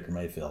can't use Baker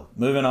Mayfield.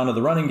 Moving on to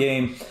the running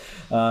game,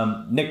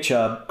 Nick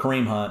Chubb,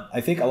 Kareem Hunt.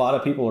 I think a lot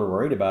of people are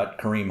worried about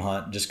Kareem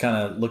Hunt, just kind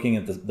of looking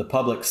at the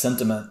public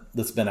sentiment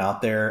that's been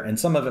out there, and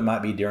some of it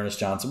might be Dearness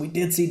Johnson. We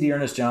did see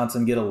Dearness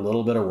Johnson get a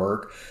little bit of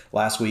work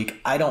last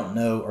week. I don't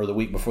know, or the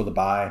week before the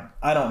bye.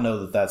 I don't know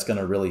that that's going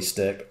to really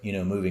stick,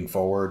 moving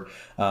forward.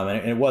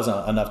 And it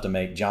wasn't enough to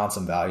make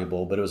Johnson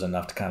valuable, but it was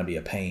enough to kind of be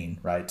a pain,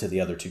 right, to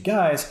the other 2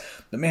 guys.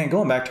 But man,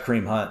 going back to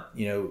Kareem Hunt,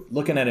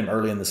 looking at him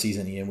early in the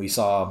season, and we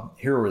saw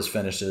here were his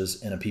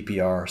finishes in a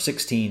PPR: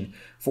 16,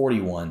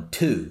 41,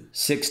 2,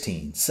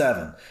 16,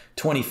 7,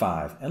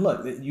 25. And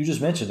look, you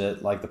just mentioned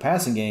it, like the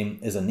passing game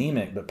is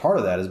anemic, but part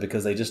of that is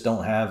because they just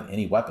don't have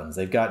any weapons.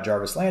 They've got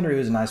Jarvis Landry,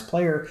 who's a nice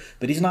player,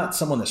 but he's not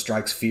someone that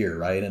strikes fear,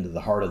 right, into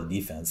the heart of the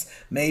defense.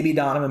 Maybe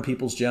Donovan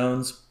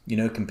Peoples-Jones,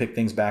 can pick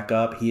things back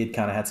up. He had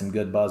kind of had some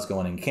good buzz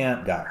going in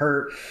camp, got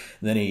hurt.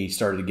 Then he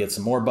started to get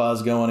some more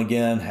buzz going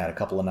again, had a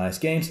couple of nice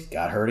games,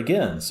 got hurt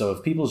again. So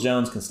if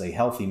Peoples-Jones can stay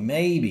healthy,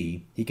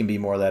 maybe he can be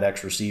more of that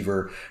X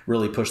receiver,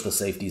 really push the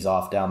safeties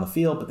off down the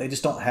field, but they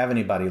just don't have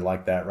anybody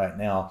like that right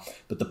now.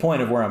 But the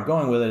point of where I'm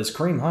going with it is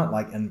Kareem Hunt,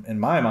 like in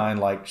my mind,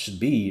 like should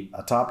be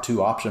a top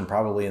 2 option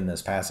probably in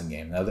this passing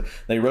game. Now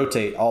they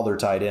rotate all their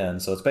tight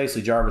ends, so it's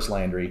basically Jarvis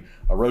Landry,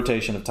 a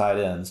rotation of tight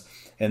ends.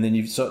 And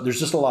then so there's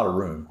just a lot of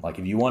room. Like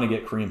if you want to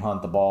get Kareem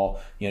Hunt the ball,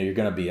 you're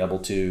going to be able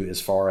to,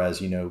 as far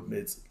as,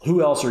 it's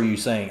who else are you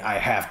saying I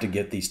have to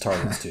get these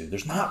targets to?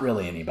 There's not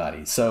really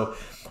anybody. So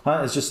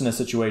Hunt is just in a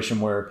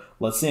situation where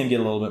let's see him get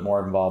a little bit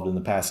more involved in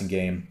the passing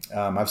game.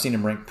 I've seen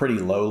him ranked pretty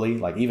lowly,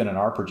 like even in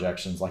our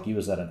projections, like he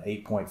was at an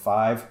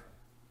 8.5.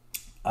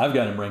 I've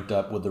got him ranked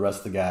up with the rest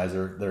of the guys.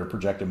 They're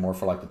projected more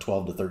for like the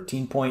 12 to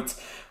 13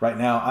 points. Right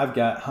now, I've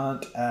got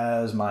Hunt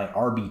as my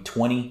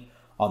RB20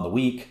 on the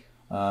week.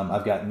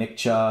 I've got Nick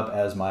Chubb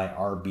as my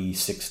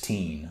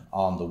RB16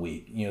 on the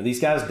week. These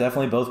guys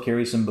definitely both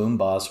carry some boom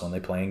busts when they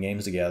play in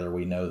games together.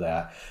 We know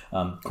that.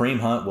 Kareem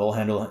Hunt will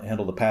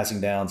handle the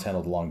passing downs,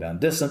 handle the long down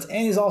distance,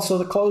 and he's also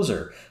the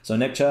closer. So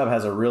Nick Chubb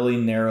has a really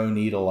narrow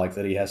needle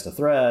that he has to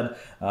thread,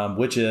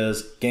 which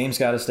is game's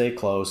got to stay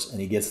close, and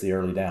he gets the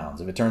early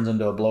downs. If it turns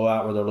into a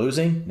blowout where they're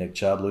losing, Nick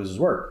Chubb loses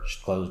work.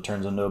 If it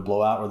turns into a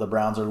blowout where the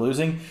Browns are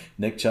losing,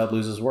 Nick Chubb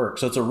loses work.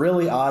 So it's a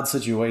really odd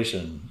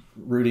situation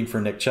rooting for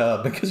Nick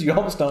Chubb because you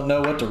almost don't know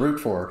what to root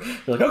for.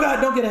 You're like, oh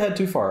God, don't get ahead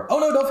too far. Oh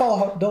no,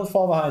 don't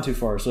fall behind too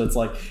far. So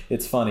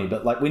it's funny,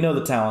 but we know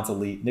the talent's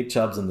elite. Nick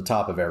Chubb's in the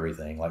top of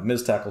everything,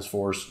 missed tackles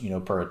force,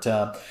 per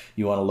attempt.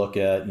 You want to look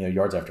at,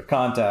 yards after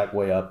contact,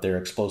 way up there,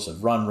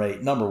 explosive run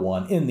rate, number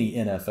 1 in the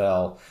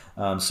NFL.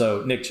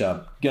 So Nick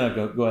Chubb,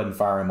 gonna go ahead and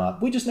fire him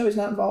up. We just know he's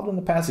not involved in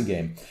the passing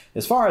game.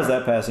 As far as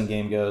that passing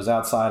game goes,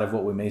 outside of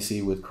what we may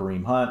see with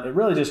Kareem Hunt, it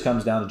really just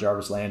comes down to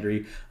Jarvis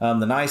Landry.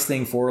 The nice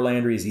thing for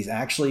Landry is he's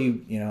actually,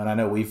 and I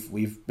know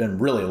we've been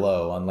really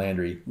low on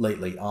Landry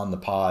lately on the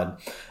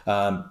pod.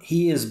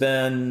 He has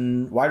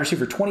been wide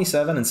receiver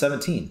 27 and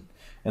 17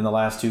 in the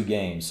last 2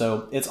 games.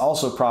 So it's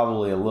also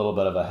probably a little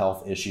bit of a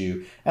health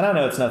issue. And I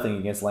know it's nothing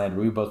against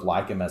Landry. We both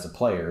like him as a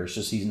player. It's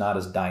just he's not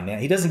as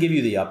dynamic. He doesn't give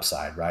you the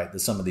upside, right, that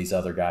some of these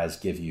other guys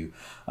give you.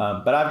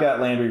 But I've got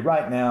Landry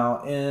right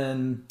now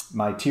in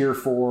my tier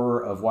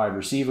 4 of wide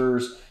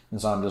receivers.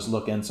 And so I'm just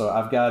looking. So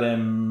I've got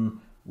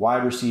him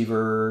wide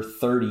receiver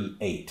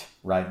 38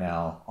 right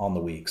now on the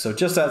week. So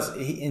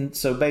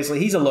so basically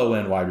he's a low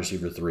end wide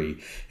receiver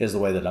 3 is the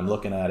way that I'm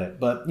looking at it.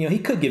 But he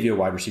could give you a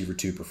wide receiver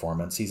 2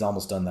 performance. He's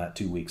almost done that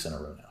 2 weeks in a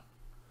row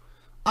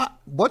now.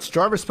 What's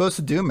Jarvis supposed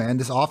to do, man?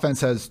 This offense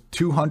has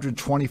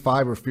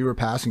 225 or fewer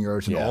passing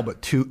yards in all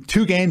but two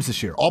games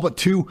this year. All but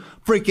 2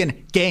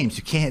 freaking games.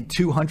 You can't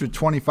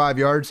 225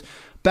 yards.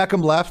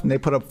 Beckham left, and they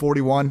put up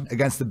 41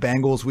 against the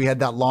Bengals. We had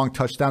that long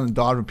touchdown in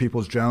Donovan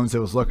Peoples-Jones. It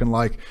was looking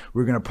like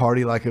we were going to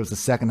party like it was the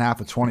second half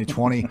of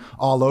 2020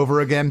 all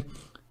over again.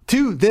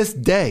 To this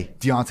day,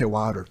 Deontay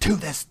Wilder, to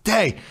this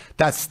day,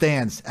 that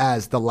stands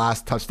as the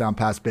last touchdown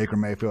pass Baker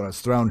Mayfield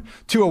has thrown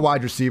to a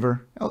wide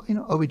receiver.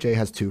 OBJ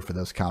has 2 for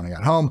those counting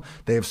at home.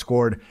 They have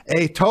scored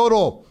a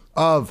total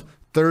of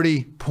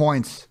 30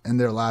 points in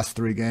their last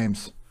 3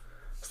 games.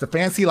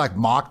 Stefanski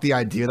mocked the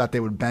idea that they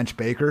would bench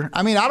Baker.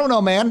 I mean, I don't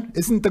know, man.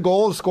 Isn't the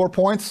goal to score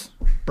points?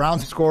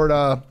 Browns have scored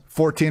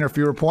 14 or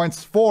fewer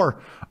points, 4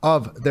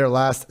 of their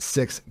last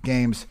 6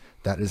 games.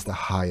 That is the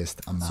highest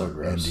amount in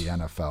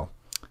the NFL.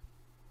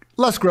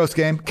 Less gross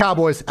game.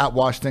 Cowboys at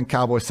Washington.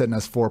 Cowboys sitting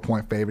as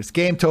 4-point favorites.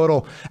 Game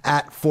total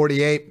at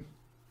 48.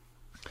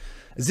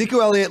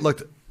 Ezekiel Elliott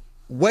looked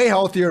way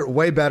healthier,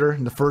 way better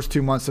in the first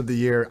 2 months of the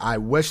year. I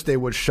wish they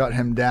would shut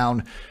him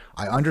down.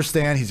 I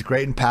understand he's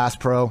great in pass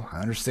pro. I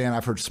understand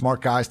I've heard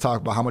smart guys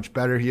talk about how much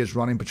better he is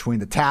running between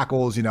the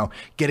tackles,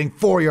 getting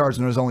 4 yards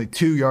and there's only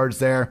 2 yards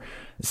there.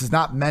 This is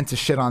not meant to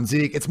shit on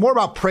Zeke. It's more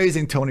about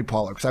praising Tony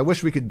Pollard because I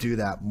wish we could do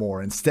that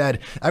more. Instead,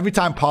 every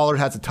time Pollard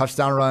has a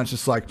touchdown run, it's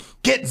just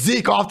get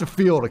Zeke off the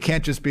field. It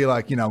can't just be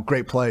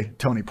great play,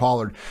 Tony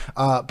Pollard.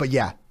 But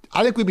yeah,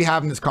 I think we'd be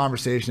having this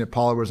conversation if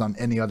Pollard was on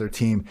any other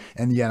team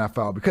in the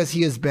NFL because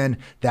he has been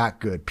that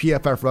good.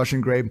 PFF rushing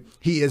grade,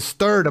 he is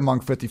 3rd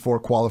among 54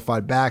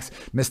 qualified backs.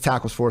 Missed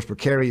tackles force per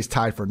carry, he's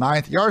tied for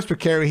 9th. Yards per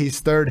carry,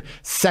 he's 3rd.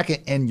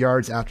 2nd in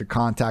yards after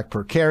contact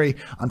per carry.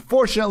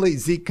 Unfortunately,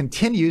 Zeke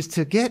continues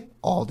to get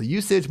all the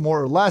usage, more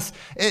or less.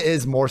 It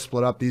is more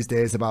split up these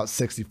days, about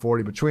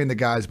 60-40 between the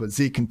guys, but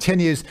Zeke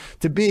continues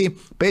to be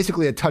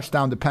basically a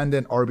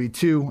touchdown-dependent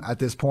RB2 at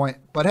this point.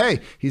 But hey,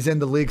 he's in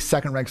the league's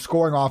 2nd-ranked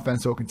scoring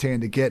offense, so he'll continue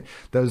to get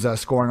those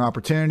scoring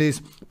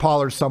opportunities.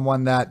 Pollard's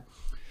someone that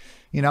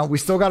we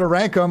still got to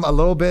rank him a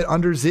little bit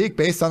under Zeke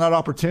based on that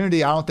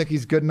opportunity. I don't think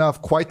he's good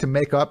enough quite to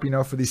make up,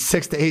 for these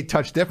 6 to 8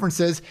 touch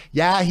differences.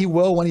 Yeah, he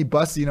will when he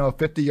busts, a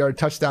 50-yard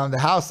touchdown in the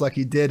house like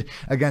he did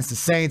against the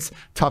Saints.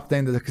 Tough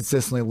thing to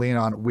consistently lean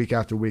on week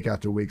after week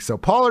after week. So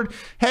Pollard,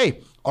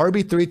 hey,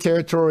 RB3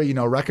 territory,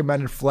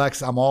 recommended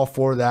flex. I'm all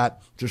for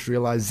that. Just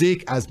realize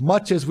Zeke, as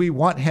much as we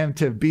want him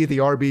to be the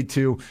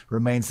RB2,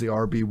 remains the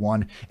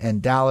RB1 in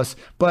Dallas.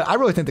 But I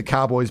really think the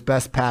Cowboys'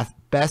 best path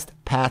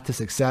to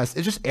success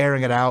is just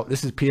airing it out.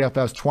 This is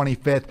PFF's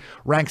 25th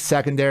ranked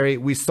secondary.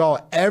 We saw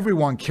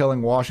everyone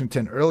killing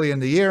Washington early in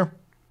the year.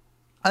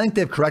 I think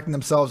they've corrected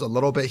themselves a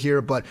little bit here,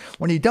 but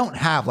when you don't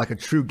have a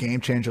true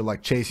game changer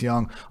like Chase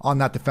Young on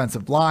that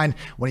defensive line,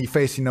 when you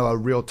face, a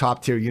real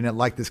top tier unit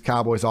like this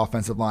Cowboys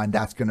offensive line,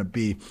 that's going to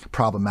be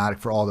problematic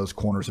for all those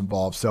corners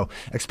involved. So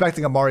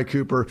expecting Amari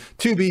Cooper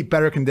to be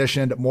better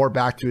conditioned, more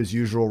back to his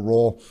usual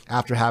role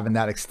after having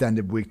that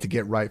extended week to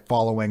get right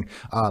following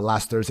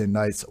last Thursday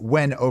night's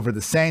win over the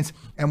Saints.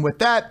 And with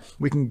that,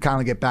 we can kind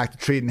of get back to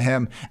treating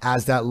him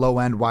as that low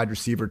end wide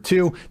receiver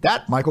 2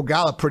 that Michael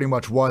Gallup pretty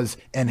much was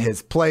in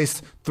his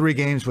place. 3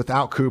 games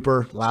without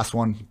Cooper. Last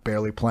one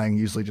barely playing,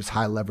 usually just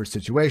high leverage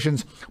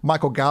situations.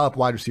 Michael Gallup,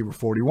 wide receiver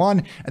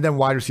 41, and then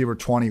wide receiver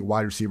 20,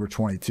 wide receiver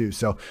 22.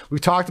 So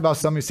we've talked about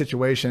some of these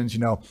situations,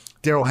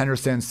 Darrell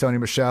Henderson, Sony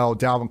Michel,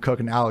 Dalvin Cook,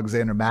 and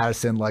Alexander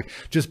Madison, like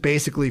just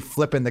basically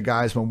flipping the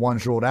guys when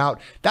one's ruled out.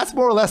 That's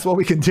more or less what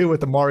we can do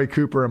with Amari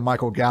Cooper and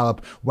Michael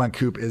Gallup when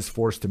Coop is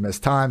forced to miss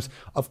times.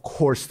 Of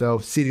course, though,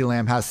 CeeDee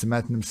Lamb has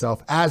cemented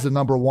himself as the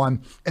number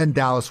 1 in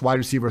Dallas, wide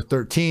receiver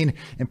 13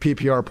 in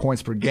PPR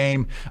points per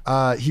game.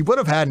 He would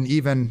have had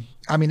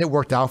it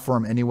worked out for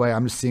him anyway.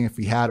 I'm just seeing if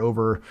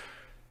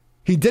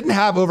he didn't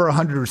have over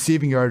 100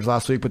 receiving yards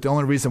last week, but the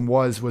only reason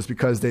was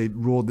because they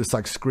ruled this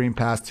like screen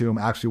pass to him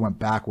actually went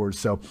backwards.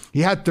 So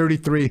he had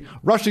 33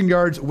 rushing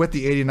yards with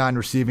the 89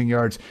 receiving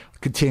yards.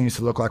 Continues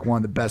to look like one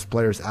of the best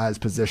players at his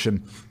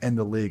position in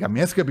the league. I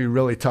mean, it's going to be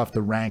really tough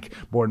to rank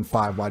more than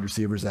 5 wide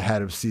receivers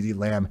ahead of CeeDee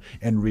Lamb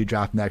in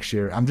redraft next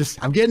year. I'm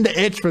getting the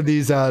itch for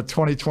these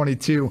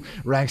 2022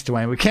 ranks,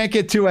 Dwayne. We can't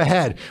get too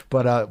ahead,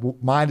 but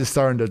mine is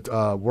starting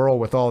to whirl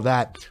with all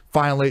that.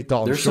 Finally,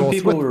 Dalton Schultz. There's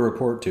some people to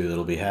report to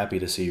that'll be happy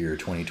to see your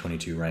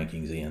 2022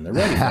 rankings, Ian. They're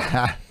ready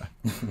for it.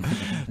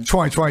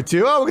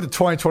 2022. Oh, look at the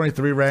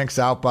 2023 ranks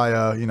out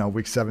by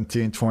week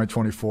 17,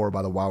 2024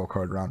 by the wild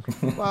card round.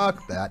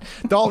 Fuck that.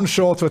 Dalton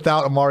Schultz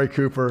without Amari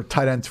Cooper,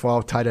 tight end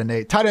 12, tight end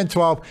 8. Tight end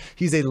 12,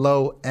 he's a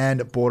low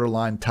end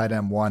borderline tight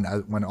end 1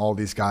 when all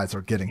these guys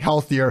are getting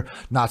healthier,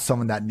 not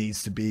someone that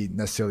needs to be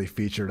necessarily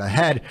featured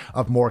ahead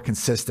of more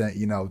consistent,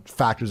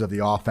 factors of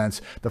the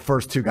offense. The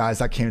first 2 guys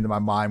that came to my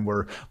mind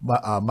were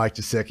Mike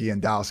Gesicki and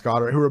Dallas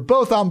Goedert, who were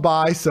both on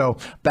bye, so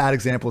bad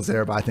examples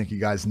there, but I think you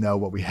guys know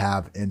what we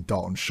have in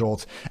Dalton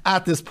Schultz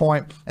at this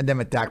point. And then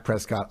with Dak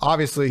Prescott,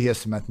 obviously he has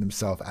cemented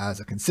himself as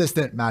a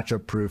consistent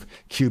matchup-proof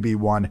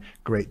QB1.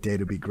 Great day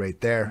to be great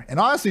there. And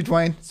honestly,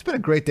 Dwayne, it's been a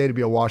great day to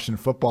be a Washington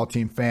football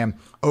team fan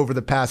over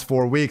the past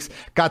 4 weeks.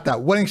 Got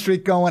that winning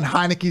streak going.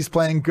 Heineke's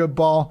playing good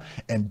ball.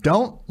 And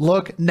don't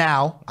look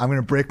now. I'm going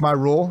to break my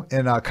rule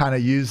and kind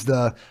of use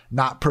the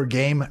not per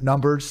game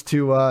numbers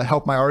to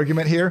help my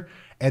argument here.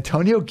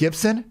 Antonio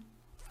Gibson,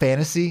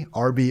 fantasy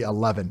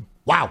RB11.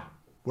 Wow,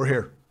 we're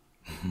here.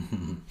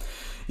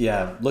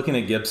 Yeah, looking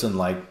at Gibson,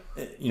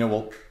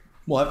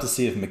 we'll have to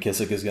see if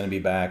McKissick is going to be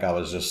back. I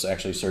was just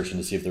actually searching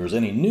to see if there was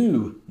any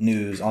new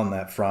news on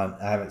that front.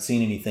 I haven't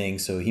seen anything,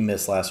 so he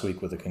missed last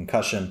week with a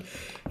concussion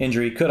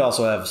injury. Could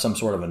also have some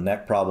sort of a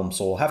neck problem,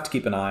 so we'll have to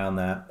keep an eye on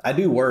that. I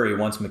do worry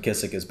once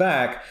McKissick is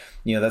back,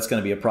 that's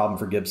going to be a problem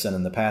for Gibson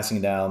in the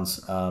passing downs,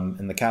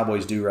 and the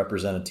Cowboys do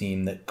represent a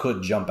team that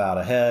could jump out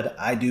ahead.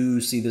 I do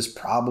see this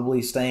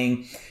probably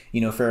staying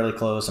fairly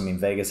close. I mean,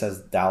 Vegas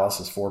has Dallas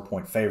as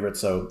 4-point favorite,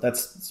 so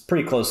it's a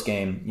pretty close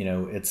game.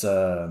 It's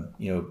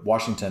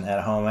Washington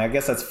at home. I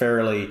guess that's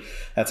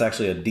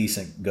actually a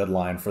decent good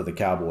line for the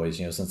Cowboys,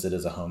 since it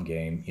is a home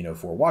game,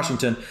 for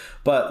Washington.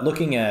 But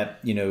looking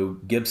at,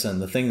 Gibson,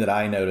 the thing that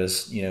I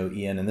notice,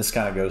 Ian, and this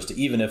kind of goes to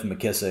even if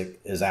McKissick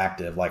is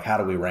active, like how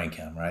do we rank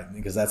him, right?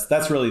 Because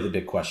that's really the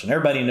big question.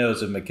 Everybody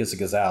knows if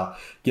McKissick is out,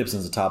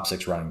 Gibson's a top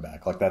 6 running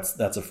back. Like that's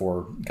a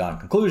foregone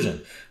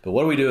conclusion. But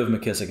what do we do if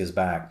McKissick is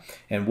back?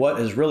 And what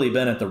has really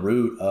been at the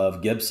root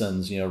of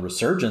Gibson's,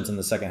 resurgence in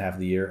the second half of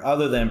the year,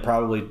 other than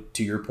probably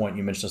to your point,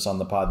 you mentioned this on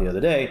the pod the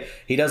other day,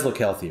 he does look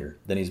healthier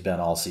than he's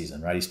been all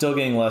season, right? He's still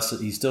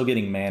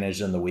getting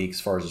managed in the week as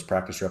far as his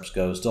practice reps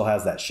go, still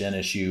has that shin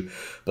issue,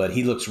 but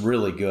he looks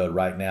really good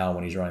right now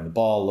when he's running the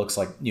ball. Looks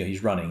like,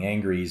 he's running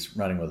angry, he's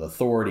running with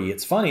authority.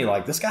 It's funny,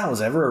 like this guy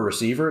was ever a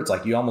receiver. It's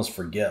like you almost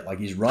forget, like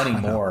he's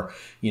running more,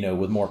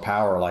 with more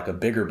power, like a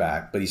bigger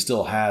back, but he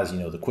still has,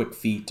 the quick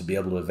feet to be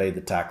able to evade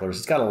the tacklers.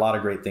 He's got a lot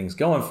of great things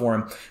going for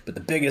him. But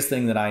the biggest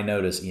thing that I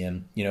notice,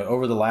 Ian,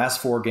 over the last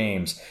 4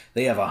 games,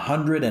 they have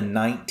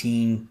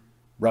 119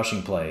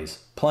 rushing plays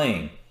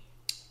playing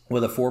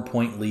with a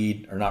 4-point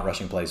lead, or not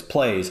rushing plays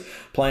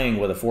playing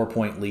with a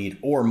 4-point lead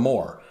or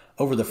more.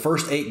 Over the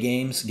first 8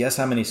 games, guess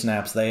how many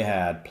snaps they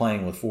had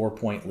playing with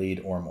 4-point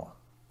lead or more?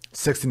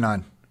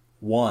 69.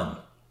 1.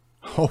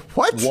 Oh,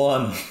 what?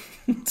 1.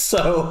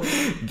 So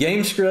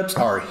game scripts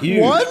are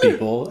huge,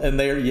 people, and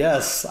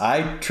yes,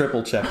 I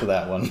triple checked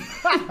that one.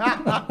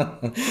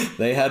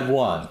 They had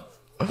 1.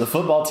 The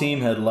football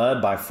team had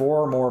led by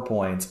 4 or more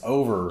points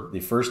over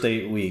the first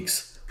 8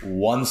 weeks.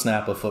 1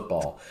 snap of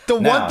football.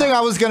 One thing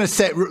I was going to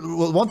say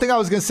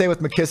with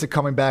McKissick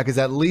coming back is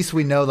at least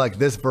we know like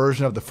this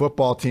version of the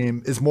football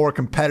team is more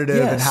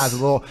competitive and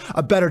has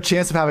a better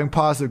chance of having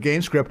positive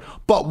game script.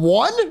 But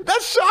 1?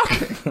 That's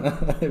shocking.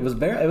 It was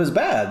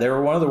bad. They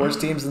were one of the worst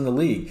teams in the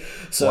league.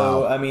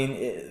 So, wow. I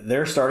mean,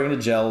 they're starting to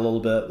gel a little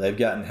bit. They've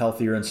gotten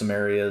healthier in some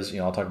areas.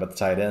 I'll talk about the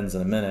tight ends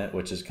in a minute,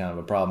 which is kind of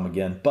a problem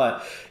again.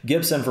 But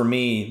Gibson, for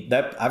me,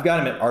 I've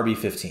got him at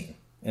RB15.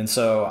 And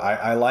so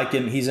I like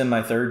him. He's in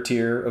my 3rd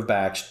tier of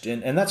backs.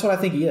 And that's what I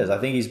think he is. I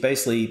think he's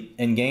basically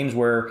in games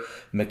where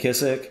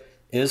McKissick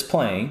is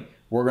playing,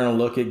 We're going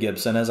to look at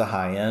Gibson as a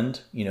high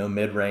end,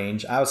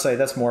 mid-range. I would say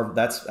that's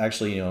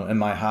actually, in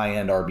my high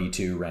end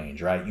RB2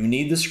 range, right? You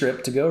need the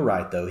script to go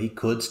right, though. He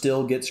could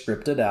still get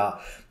scripted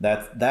out.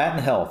 That and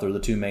health are the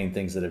two main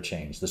things that have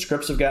changed. The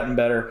scripts have gotten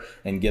better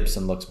and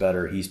Gibson looks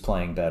better. He's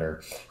playing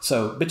better.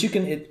 So, but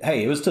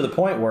it was to the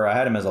point where I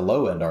had him as a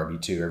low end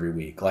RB2 every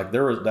week. Like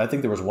I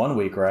think there was one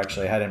week where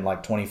actually I had him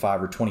like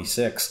 25 or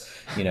 26,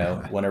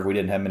 whenever we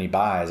didn't have many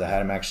buys. I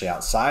had him actually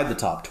outside the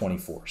top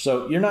 24.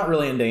 So you're not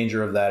really in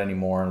danger of that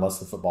anymore unless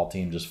the football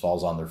team just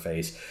falls on their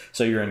face.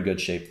 So you're in good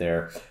shape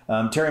there.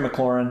 Terry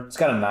McLaurin, it's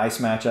got a nice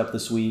matchup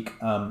this week.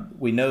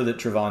 We know that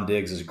Trevon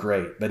Diggs is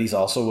great, but he's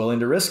also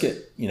willing to risk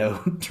it.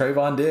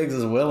 Trevon Diggs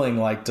is willing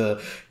to,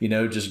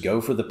 just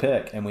go for the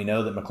pick. And we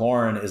know that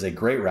McLaurin is a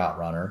great route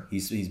runner.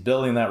 He's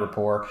building that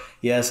rapport.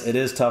 Yes, it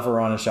is tougher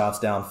on his shots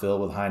downfield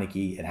with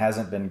Heineke. It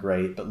hasn't been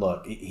great, but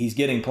look, he's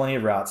getting plenty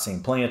of routes,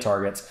 seeing plenty of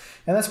targets.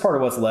 And that's part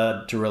of what's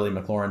led to really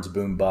McLaurin's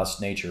boom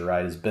bust nature,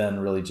 right? Has been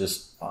really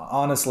just,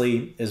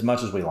 honestly, as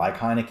much as we like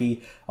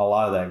Heineke, a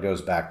lot of that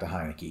goes back to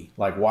Heineke.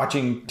 Like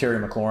watching Terry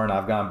McLaurin,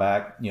 I've gone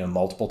back,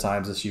 multiple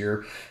times this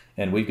year,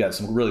 and we've got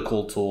some really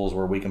cool tools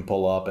where we can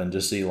pull up and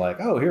just see like,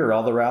 oh, here are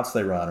all the routes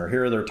they run, or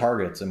here are their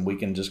targets, and we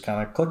can just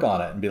kind of click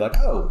on it and be like,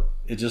 oh,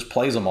 it just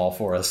plays them all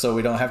for us, so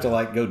we don't have to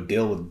like go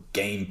deal with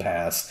Game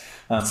Pass.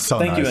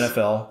 Thank you,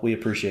 NFL. We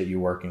appreciate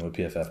you working with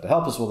PFF to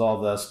help us with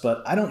all this,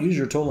 but I don't use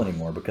your tool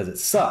anymore because it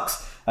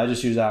sucks. I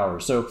just use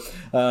ours. So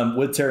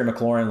with Terry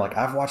McLaurin, like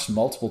I've watched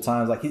multiple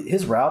times, like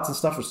his routes and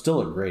stuff are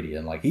still a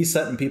gradient. Like he's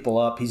setting people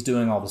up, he's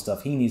doing all the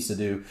stuff he needs to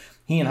do.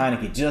 He and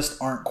Heineke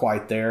just aren't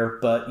quite there,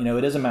 but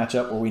it is a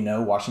matchup where we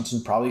know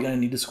Washington's probably going to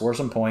need to score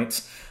some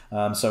points.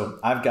 So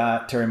I've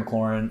got Terry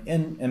McLaurin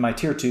in my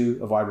tier 2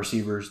 of wide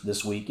receivers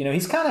this week.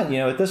 He's kind of,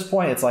 at this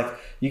point, it's like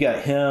you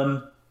got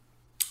him,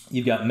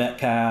 you've got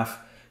Metcalf,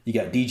 you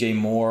got DJ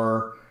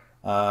Moore,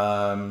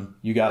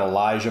 you got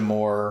Elijah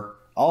Moore.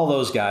 All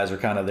those guys are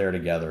kind of there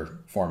together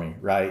for me,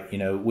 right?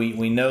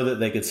 We know that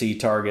they could see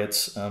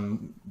targets.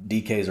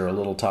 DKs are a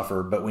little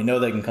tougher, but we know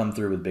they can come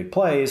through with big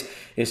plays.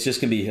 It's just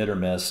going to be hit or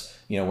miss,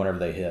 whenever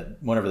they hit,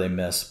 whenever they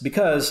miss,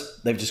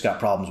 because they've just got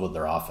problems with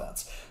their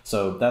offense.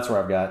 So that's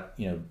where I've got,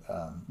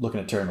 looking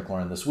at Terry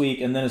McLaurin this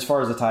week. And then as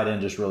far as the tight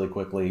end, just really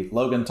quickly,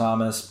 Logan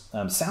Thomas,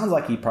 sounds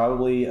like he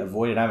probably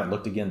avoided, I haven't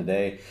looked again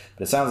today,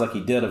 but it sounds like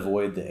he did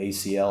avoid the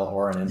ACL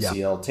or an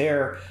MCL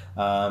tear.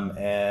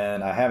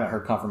 And I haven't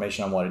heard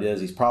confirmation on what it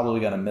is. He's probably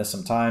going to miss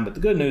some time, but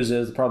the good news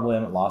is they probably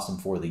haven't lost him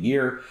for the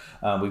year.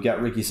 We've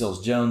got Ricky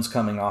Seals-Jones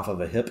coming off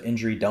of a hip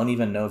injury. Don't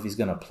even know if he's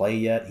going to play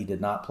yet. He did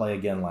not play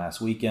again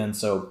last weekend.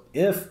 So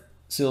if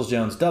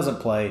Seals-Jones doesn't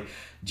play,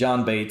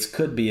 John Bates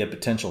could be a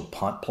potential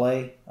punt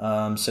play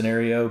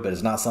scenario, but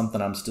it's not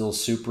something I'm still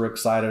super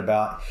excited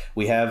about.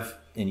 We have,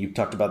 and you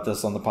talked about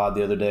this on the pod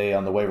the other day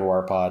on the waiver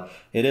wire pod,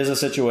 it is a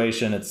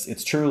situation,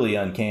 it's truly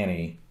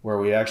uncanny, where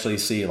we actually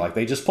see like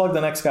they just plug the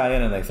next guy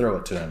in and they throw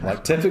it to him.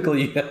 Like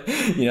typically,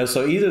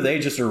 so either they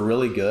just are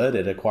really good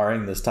at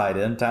acquiring this tight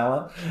end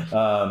talent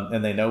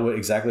and they know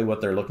exactly what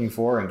they're looking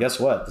for. And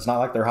guess what? It's not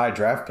like they're high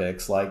draft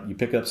picks. Like you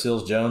pick up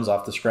Seals-Jones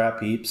off the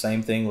scrap heap,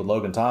 same thing with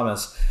Logan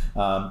Thomas.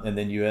 And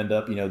then you end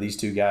up, these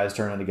two guys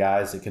turn into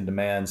guys that can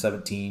demand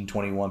 17,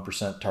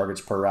 21%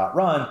 targets per route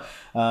run.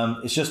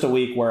 It's just a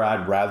week where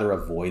I'd rather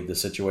avoid the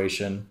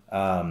situation,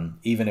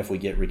 even if we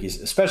get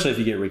especially if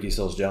you get Ricky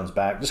Seals-Jones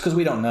back, just because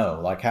we don't know,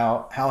 like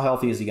how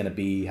healthy is he going to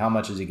be? How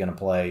much is he going to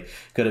play?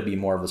 Could it be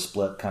more of a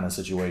split kind of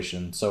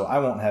situation? So I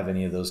won't have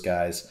any of those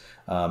guys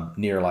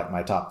near like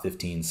my top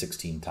 15,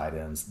 16 tight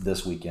ends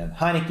this weekend.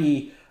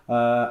 Heineke,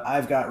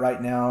 I've got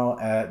right now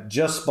at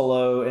just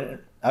below,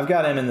 I've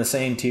got him in the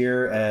same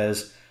tier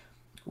as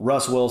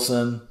Russ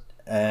Wilson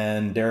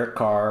and Derek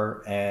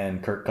Carr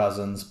and Kirk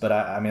Cousins, but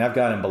I've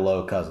got him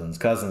below Cousins.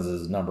 Cousins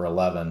is number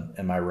 11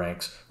 in my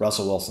ranks.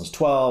 Russell Wilson's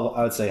 12.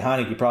 I would say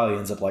Heineke probably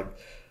ends up like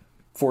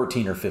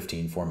 14 or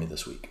 15 for me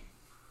this week.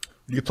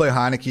 You play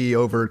Heineke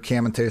over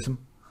Cam and Taysom?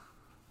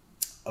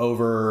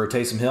 Over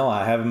Taysom Hill?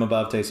 I have him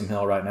above Taysom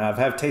Hill right now. I've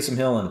had Taysom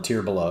Hill in a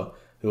tier below.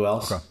 Who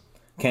else? Okay.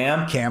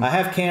 Cam. I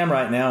have Cam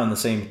right now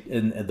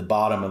at the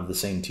bottom of the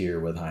same tier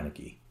with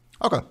Heineke.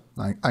 Okay.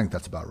 I think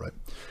that's about right.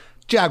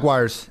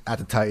 Jaguars at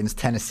the Titans.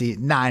 Tennessee,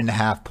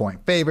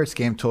 9.5-point favorites.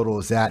 Game total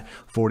is at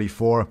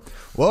 44.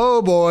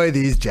 Whoa, boy,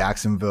 these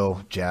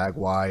Jacksonville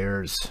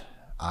Jaguars.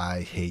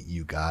 I hate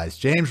you guys.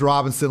 James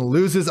Robinson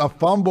loses a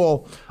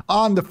fumble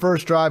on the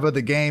first drive of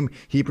the game.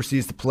 He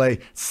proceeds to play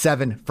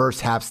 7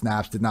 first-half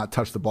snaps, did not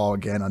touch the ball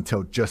again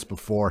until just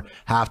before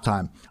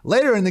halftime.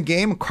 Later in the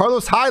game,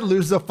 Carlos Hyde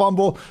loses a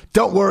fumble.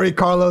 Don't worry,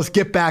 Carlos.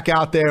 Get back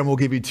out there, and we'll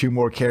give you 2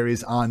 more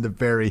carries on the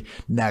very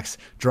next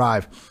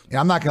drive. And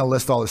I'm not going to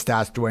list all the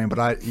stats, Dwayne,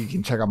 but you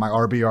can check out my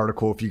RB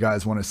article if you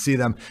guys want to see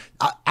them.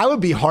 I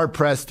would be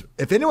hard-pressed.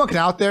 If anyone can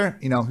out there,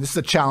 this is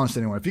a challenge to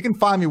anyone. If you can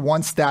find me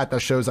one stat that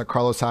shows that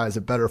Carlos Hyde is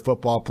a better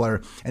football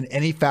player in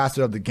any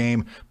facet of the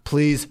game,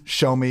 please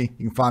show me.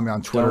 You can find me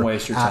on Twitter. Don't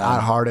waste your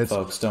time, @Hardest.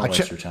 folks. Don't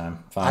waste your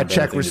time. I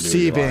check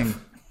receiving,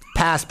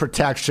 pass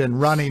protection,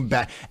 running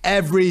back,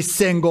 every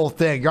single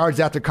thing,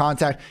 yards after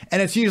contact,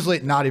 and it's usually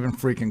not even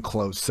freaking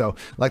close. So,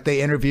 like,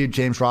 they interviewed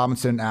James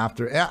Robinson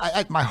after.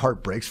 My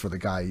heart breaks for the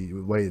guy,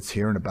 the way it's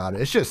hearing about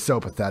it. It's just so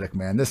pathetic,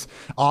 man. This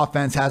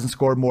offense hasn't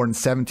scored more than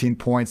 17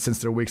 points since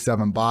their Week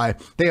 7 bye.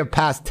 They have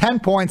passed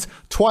 10 points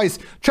twice.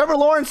 Trevor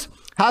Lawrence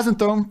hasn't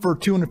thrown for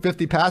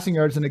 250 passing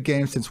yards in a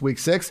game since Week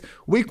 6.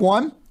 Week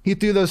 1, he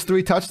threw those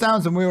 3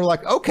 touchdowns, and we were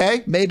like,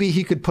 okay, maybe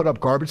he could put up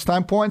garbage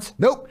time points.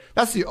 Nope.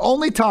 That's the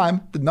only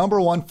time the number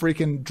 1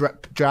 freaking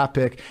draft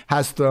pick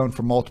has thrown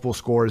for multiple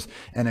scores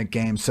in a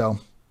game. So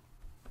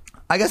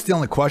I guess the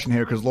only question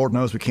here, because Lord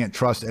knows we can't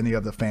trust any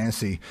of the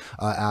fantasy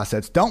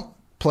assets, don't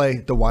play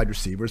the wide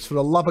receivers. For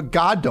the love of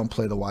God, don't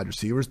play the wide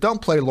receivers.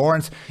 Don't play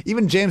Lawrence.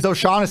 Even James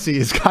O'Shaughnessy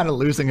is kind of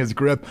losing his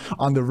grip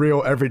on the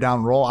real every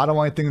down roll. I don't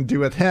want anything to do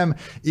with him,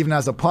 even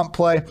as a punt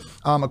play.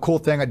 A cool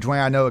thing,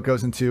 Dwayne, I know it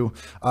goes into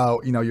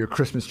your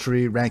Christmas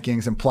tree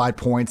rankings, implied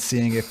points,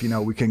 seeing if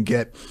we can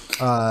get.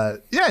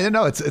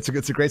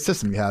 It's a great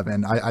system you have,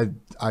 and I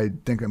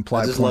think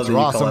implied points are awesome. I just love that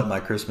you call it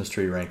my Christmas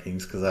tree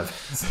rankings, because I've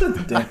said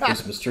the damn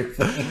Christmas tree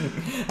thing.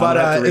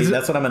 But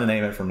that's what I'm going to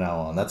name it from now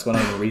on. That's what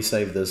I'm going to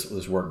resave this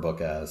workbook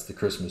as. The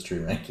Christmas tree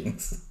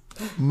rankings.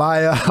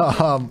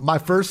 My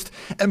first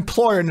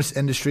employer in this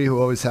industry, who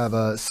always have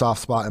a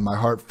soft spot in my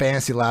heart,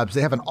 Fantasy Labs.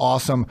 They have an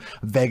awesome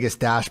Vegas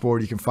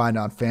dashboard you can find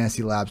on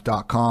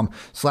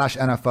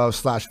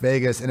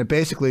fantasylabs.com/NFO/Vegas. And it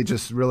basically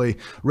just really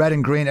red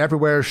and green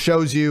everywhere,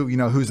 shows you,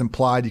 who's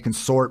implied. You can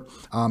sort.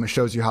 It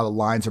shows you how the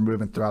lines are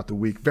moving throughout the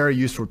week. Very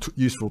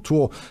useful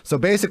tool. So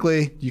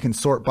basically, you can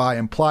sort by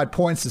implied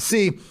points to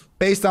see,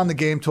 based on the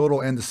game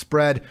total and the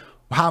spread,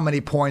 how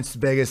many points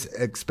Vegas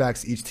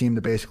expects each team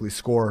to basically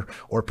score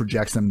or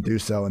projects them to do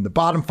so. And the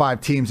bottom 5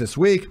 teams this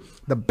week,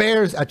 the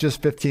Bears at just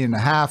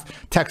 15.5,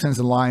 Texans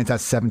and Lions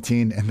at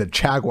 17, and the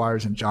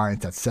Jaguars and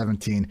Giants at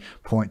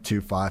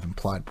 17.25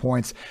 implied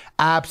points.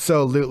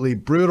 Absolutely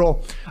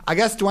brutal. I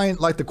guess, Dwayne,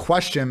 the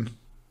question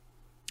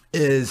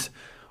is,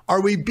 are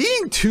we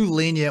being too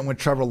lenient with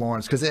Trevor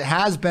Lawrence? Because it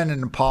has been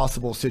an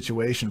impossible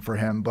situation for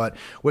him. But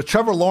with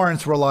Trevor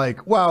Lawrence, we're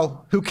like,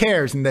 well, who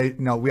cares? And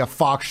we have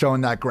Fox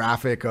showing that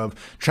graphic of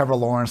Trevor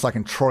Lawrence,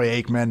 and Troy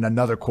Aikman,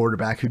 another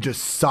quarterback who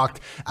just sucked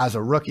as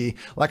a rookie.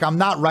 I'm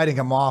not writing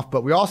him off,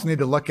 but we also need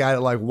to look at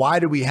it why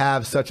do we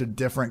have such a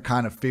different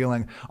kind of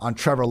feeling on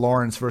Trevor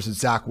Lawrence versus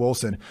Zach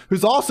Wilson,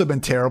 who's also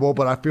been terrible,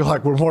 but I feel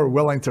like we're more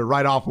willing to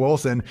write off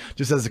Wilson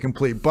just as a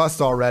complete bust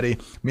already.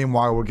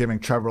 Meanwhile, we're giving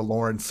Trevor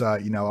Lawrence,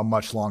 a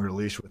much longer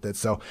leash with it.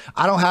 So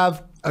I don't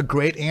have a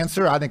great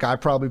answer. I think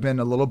I've probably been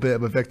a little bit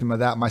of a victim of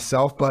that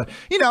myself, but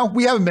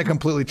we haven't been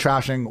completely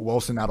trashing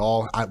Wilson at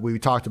all. We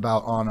talked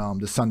about on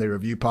the Sunday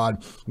review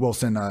pod,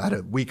 Wilson had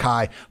a week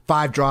high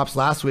 5 drops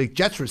last week.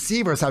 Jets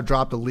receivers have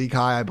dropped a league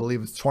high, I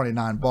believe it's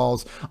 29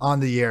 balls on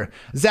the year.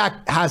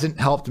 Zach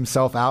hasn't helped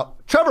himself out.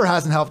 Trevor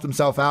hasn't helped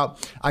himself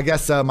out. I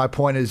guess my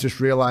point is just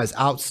realize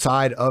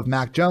outside of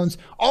Mac Jones,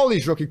 all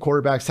these rookie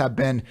quarterbacks have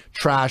been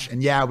trash.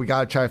 And yeah, we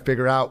got to try to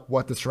figure out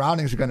what the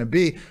surroundings are going to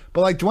be.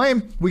 But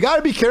Dwayne, we got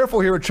to be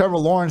careful here with Trevor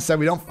Lawrence that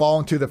we don't fall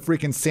into the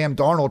freaking Sam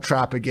Darnold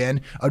trap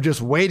again of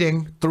just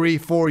waiting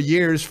 3-4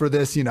 years for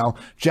this,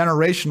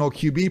 generational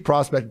QB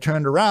prospect to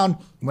turn it around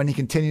when he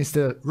continues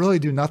to really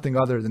do nothing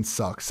other than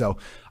suck. So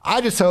I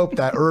just hope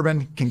that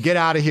Urban can get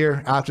out of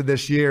here after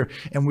this year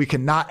and we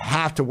cannot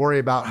have to worry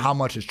about how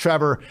much is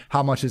Trevor,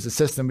 how much is the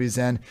system he's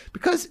in,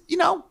 because,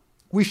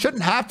 we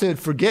shouldn't have to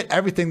forget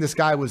everything this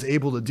guy was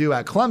able to do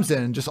at Clemson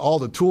and just all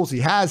the tools he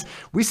has.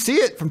 We see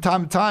it from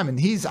time to time, and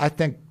he's, I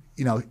think,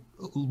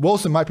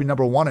 Wilson might be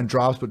number 1 in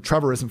drops, but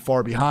Trevor isn't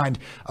far behind.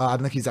 I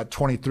think he's at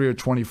 23 or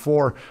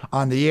 24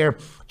 on the year.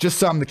 Just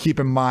something to keep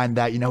in mind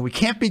that, we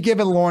can't be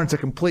giving Lawrence a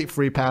complete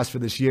free pass for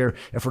this year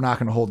if we're not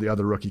going to hold the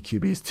other rookie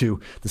QBs to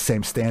the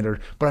same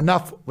standard. But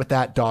enough with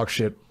that dog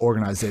shit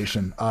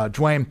organization.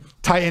 Dwayne,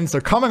 Titans,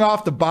 they're coming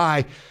off the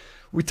bye.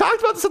 We talked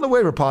about this on the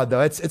waiver pod,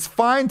 though. It's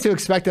fine to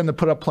expect them to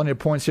put up plenty of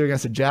points here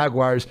against the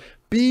Jaguars.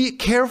 Be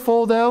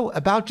careful, though,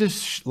 about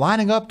just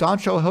lining up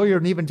Dontrell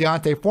Hilliard and even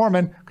Deontay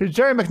Foreman, because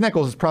Jerry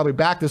McNichols is probably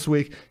back this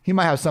week. He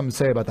might have something to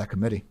say about that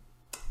committee.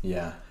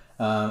 Yeah.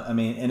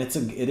 And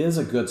it is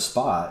a good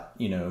spot,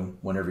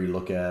 whenever you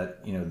look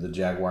at, the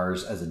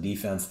Jaguars as a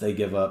defense. They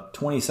give up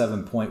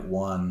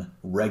 27.1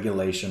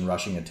 regulation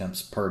rushing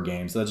attempts per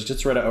game. So that's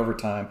just right at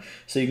overtime.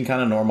 So you can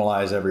kind of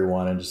normalize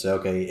everyone and just say,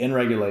 okay, in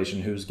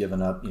regulation, who's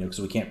given up,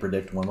 because we can't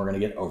predict when we're going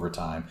to get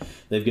overtime.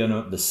 They've given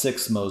up the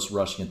 6th most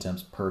rushing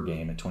attempts per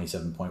game at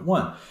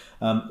 27.1.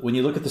 When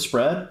you look at the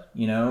spread,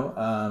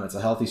 it's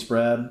a healthy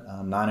spread,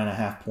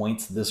 9.5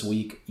 points this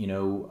week,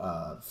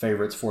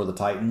 favorites for the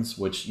Titans,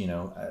 which,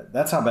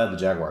 that's how bad the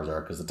Jaguars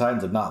are, because the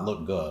Titans have not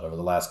looked good over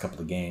the last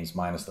couple of games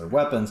minus their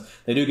weapons.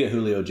 They do get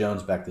Julio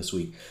Jones back this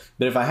week.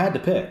 But if I had to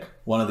pick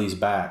one of these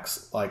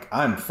backs,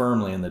 I'm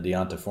firmly in the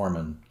Deontay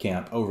Foreman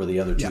camp over the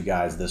other 2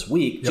 guys this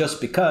week,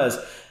 just because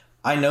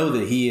I know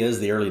that he is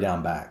the early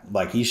down back.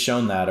 Like, he's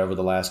shown that over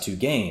the last 2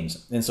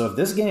 games. And so if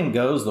this game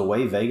goes the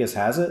way Vegas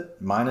has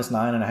it,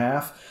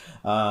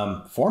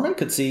 -9.5, Foreman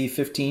could see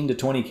 15 to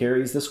 20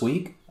 carries this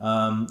week.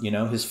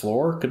 His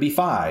floor could be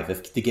 5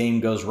 if the game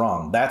goes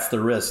wrong. That's the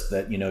risk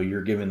that,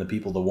 you're giving the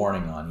people the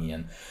warning on,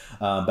 Ian.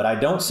 But I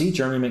don't see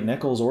Jeremy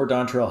McNichols or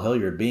Dontrell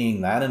Hilliard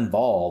being that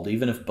involved,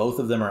 even if both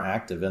of them are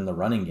active in the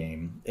running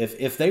game.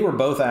 If they were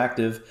both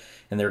active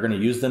and they're going to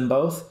use them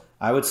both,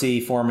 I would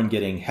see Foreman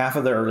getting half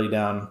of the early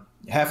down,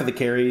 half of the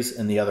carries,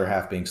 and the other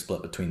half being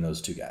split between those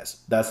 2 guys.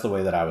 That's the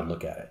way that I would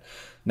look at it.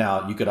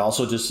 Now, you could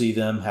also just see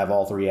them have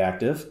all 3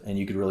 active, and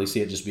you could really see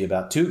it just be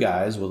about 2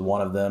 guys with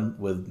one of them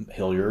with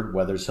Hilliard.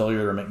 Whether it's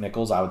Hilliard or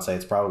McNichols, I would say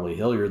it's probably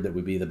Hilliard that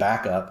would be the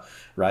backup,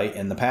 right,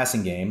 in the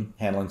passing game,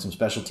 handling some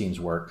special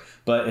teams work.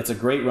 But it's a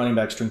great running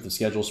back strength of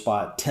schedule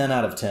spot, 10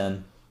 out of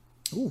 10.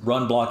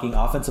 Run blocking,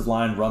 offensive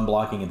line run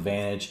blocking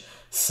advantage,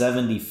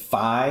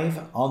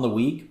 75 on the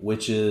week,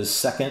 which is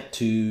second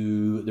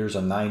to, there's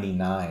a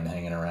 99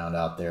 hanging around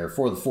out there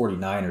for the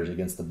 49ers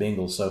against the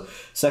Bengals. So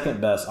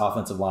second best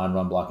offensive line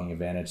run blocking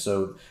advantage.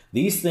 So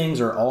these things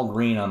are all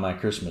green on my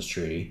Christmas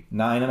tree.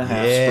 9.5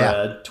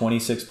 spread,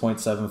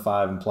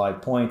 26.75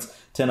 implied points,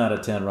 10 out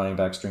of 10 running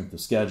back strength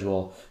of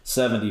schedule,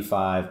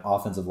 75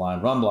 offensive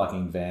line run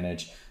blocking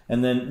advantage.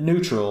 And then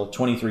neutral,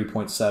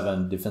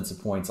 23.7 defensive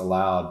points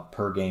allowed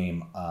per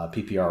game,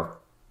 PPR,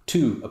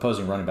 2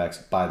 opposing running backs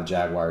by the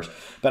Jaguars.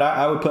 But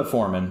I would put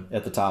Foreman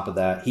at the top of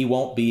that. He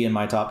won't be in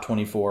my top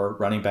 24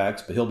 running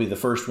backs, but he'll be the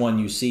first one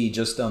you see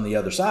just on the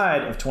other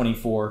side of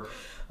 24.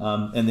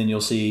 And then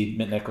you'll see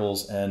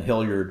McNichols and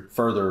Hilliard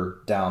further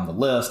down the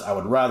list. I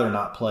would rather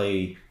not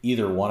play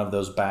either one of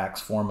those backs.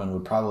 Foreman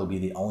would probably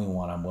be the only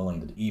one I'm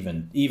willing to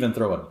even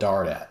throw a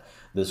dart at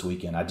this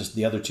weekend.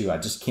 The other 2, I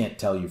just can't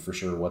tell you for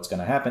sure what's going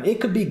to happen. It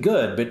could be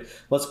good, but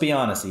let's be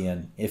honest,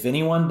 Ian. If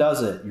anyone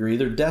does it, you're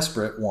either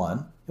desperate,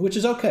 1, which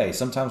is okay.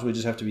 Sometimes we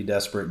just have to be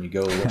desperate and you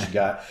go with what you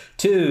got.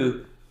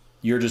 2,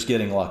 you're just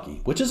getting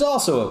lucky, which is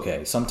also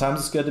okay. Sometimes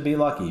it's good to be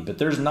lucky,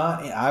 but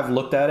I've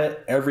looked at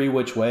it every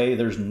which way.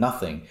 There's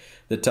nothing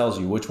that tells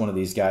you which one of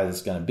these guys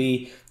it's going to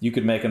be. You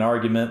could make an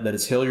argument that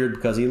it's Hilliard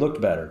because he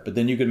looked better, but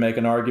then you could make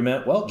an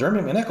argument, well,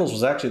 Jeremy McNichols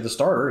was actually the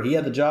starter. He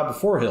had the job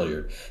before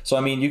Hilliard. So,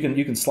 I mean, you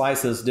can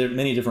slice this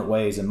many different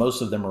ways, and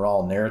most of them are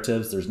all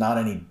narratives. There's not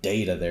any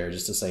data there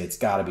just to say it's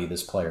got to be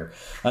this player.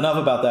 Enough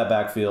about that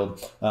backfield.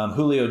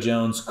 Julio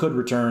Jones could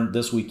return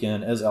this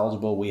weekend as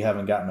eligible. They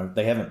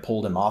haven't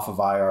pulled him off of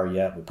IR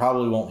yet. We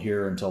probably won't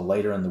hear until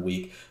later in the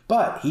week.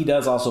 But he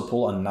does also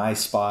pull a nice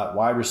spot.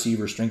 Wide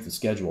receiver strength of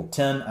schedule,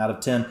 10 out of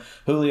 10.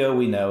 Julio,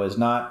 we know, has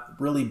not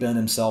really been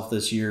himself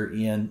this year.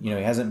 Ian, he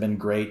hasn't been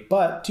great.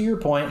 But to your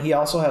point, he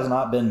also has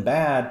not been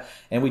bad.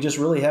 And we just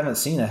really haven't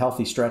seen a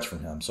healthy stretch from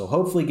him. So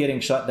hopefully getting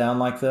shut down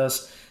like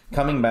this,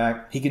 coming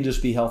back, he can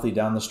just be healthy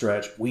down the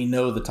stretch. We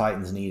know the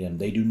Titans need him.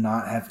 They do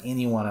not have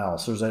anyone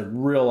else. There's a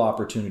real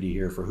opportunity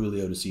here for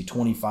Julio to see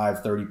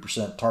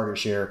 25-30% target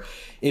share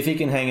if he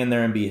can hang in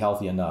there and be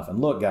healthy enough.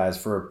 And look,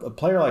 guys, for a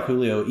player like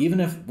Julio, even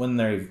if when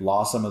they've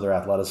lost some of their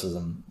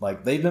athleticism,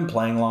 like they've been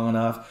playing long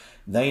enough,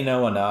 they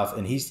know enough,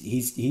 and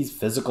he's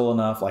physical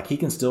enough. Like he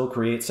can still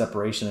create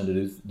separation and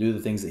to do the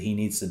things that he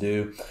needs to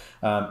do.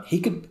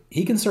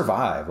 He can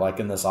survive like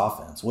in this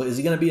offense. Well, is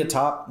he going to be a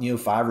top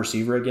 5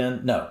 receiver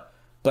again? No.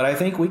 But I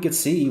think we could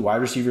see wide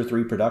receiver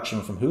 3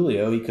 production from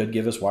Julio. He could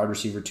give us wide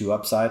receiver 2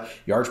 upside.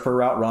 Yards per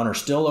route run are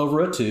still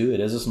over a 2. It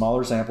is a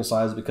smaller sample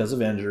size because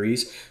of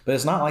injuries, but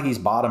it's not like he's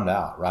bottomed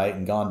out, right,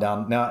 and gone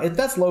down. Now,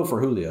 that's low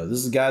for Julio. This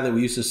is a guy that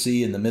we used to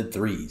see in the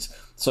mid-3s.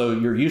 So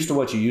you're used to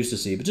what you used to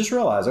see. But just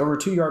realize, over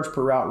 2 yards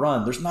per route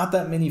run, there's not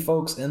that many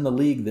folks in the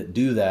league that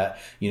do that,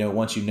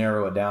 once you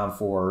narrow it down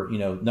for,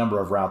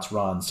 number of routes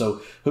run.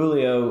 So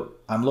Julio,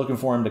 I'm looking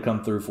for him to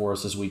come through for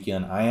us this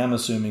weekend. I am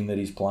assuming that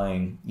he's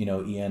playing,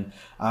 Ian.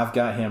 I've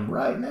got him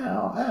right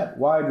now at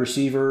wide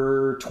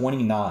receiver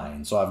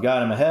 29. So I've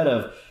got him ahead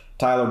of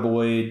Tyler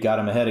Boyd, got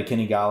him ahead of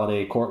Kenny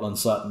Golladay, Cortland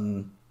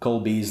Sutton,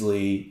 Cole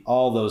Beasley,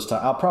 all those.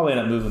 I'll probably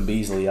end up moving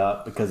Beasley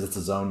up because it's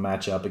a zone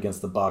matchup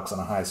against the Bucs in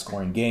a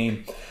high-scoring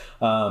game.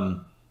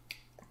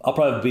 I'll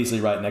probably have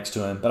Beasley right next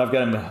to him, but I've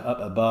got him up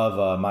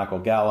above Michael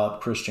Gallup,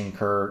 Christian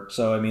Kirk.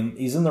 So, I mean,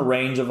 he's in the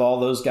range of all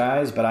those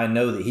guys, but I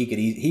know that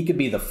he could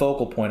be the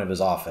focal point of his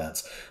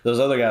offense. Those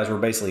other guys were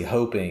basically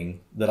hoping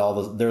that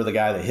they're the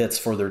guy that hits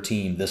for their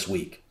team this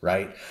week,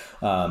 right?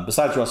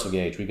 Besides Russell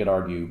Gage, we could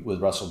argue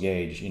with Russell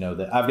Gage,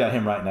 that I've got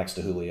him right next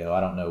to Julio. I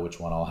don't know which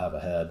one I'll have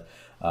ahead.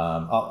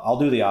 I'll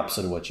do the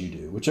opposite of what you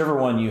do. Whichever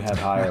one you have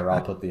higher,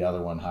 I'll put the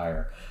other one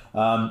higher.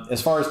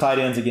 As far as tight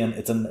ends, again,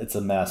 it's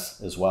a mess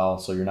as well,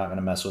 so you're not going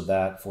to mess with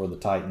that for the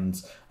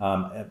Titans.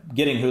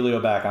 Getting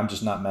Julio back, I'm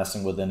just not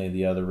messing with any of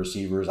the other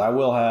receivers. I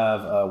will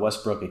have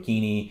Westbrook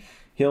Akini.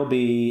 He'll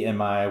be in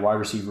my wide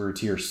receiver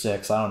tier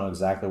 6. I don't know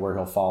exactly where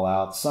he'll fall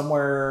out.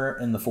 Somewhere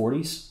in the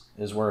 40s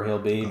is where he'll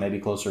be, maybe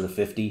closer to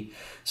 50.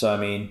 So, I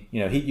mean,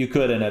 you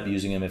could end up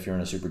using him if you're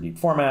in a super deep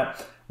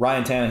format.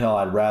 Ryan Tannehill,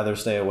 I'd rather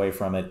stay away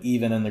from it,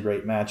 even in the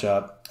great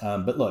matchup.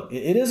 But look,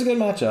 it is a good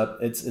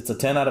matchup. It's a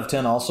 10 out of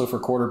 10 also for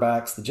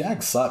quarterbacks. The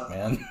Jags suck,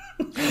 man.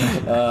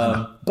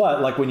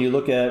 But like when you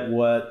look at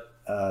what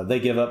they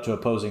give up to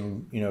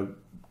opposing,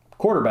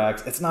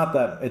 quarterbacks, it's not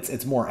that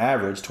it's more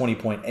average,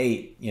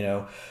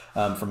 20.8,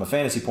 from a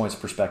fantasy points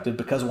perspective.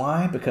 Because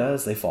why?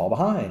 Because they fall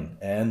behind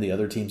and the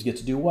other teams get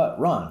to do what?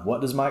 Run.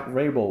 What does Mike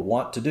Vrabel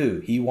want to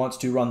do? He wants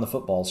to run the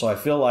football. So I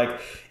feel like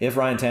if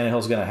Ryan Tannehill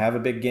is going to have a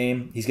big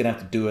game, he's going to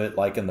have to do it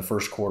like in the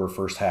first quarter,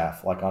 first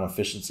half, like on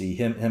efficiency.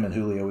 Him and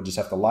Julio would just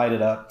have to light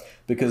it up,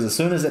 because as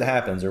soon as it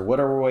happens, or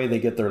whatever way they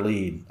get their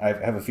lead, I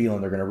have a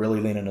feeling they're going to really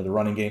lean into the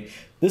running game.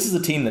 This is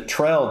a team that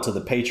trailed to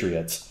the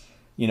Patriots,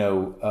 I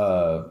don't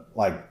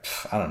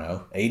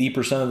know,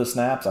 80% of the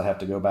snaps. I'd have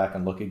to go back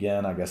and look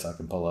again. I guess I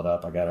can pull it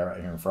up. I got it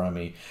right here in front of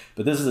me.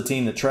 But this is a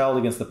team that trailed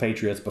against the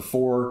Patriots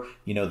before,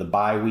 the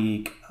bye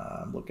week.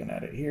 I'm looking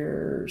at it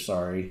here.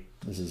 Sorry.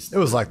 It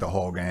was like the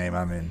whole game.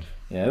 I mean,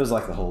 yeah, it was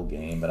like the whole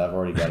game, but I've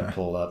already got it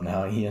pulled up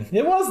now, Ian.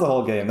 It was the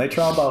whole game. They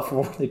trailed by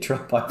 4. They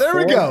trailed by 4. There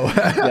we go.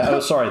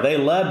 They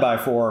led by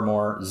 4 or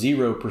more,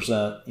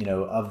 0%,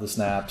 of the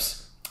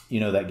snaps,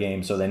 that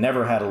game. So they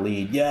never had a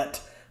lead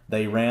yet.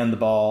 They ran the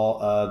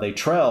ball. They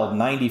trailed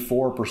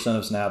 94%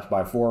 of snaps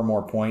by 4 or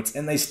more points,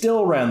 and they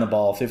still ran the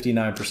ball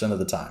 59% of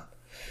the time.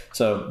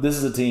 So this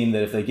is a team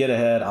that if they get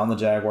ahead on the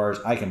Jaguars,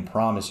 I can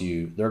promise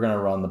you they're going to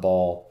run the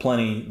ball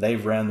plenty.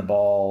 They've ran the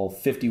ball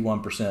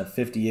 51%,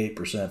 58%,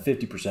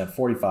 50%,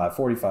 45,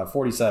 45,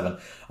 47.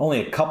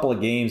 Only a couple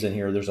of games in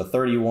here, there's a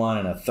 31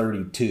 and a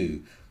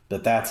 32.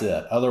 But that's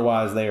it.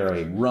 Otherwise, they are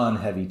a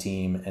run-heavy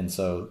team, and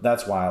so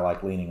that's why I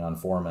like leaning on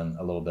Foreman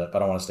a little bit,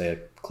 but I want to stay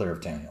clear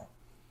of Tannehill.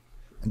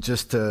 And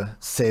just to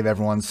save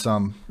everyone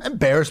some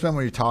embarrassment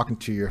when you're talking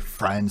to your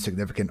friends,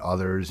 significant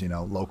others,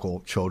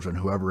 local children,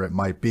 whoever it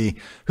might be,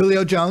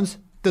 Julio Jones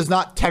does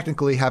not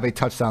technically have a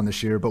touchdown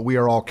this year, but we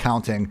are all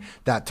counting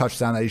that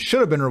touchdown that he should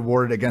have been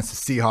rewarded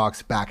against the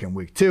Seahawks back in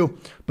week 2.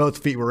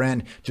 Both feet were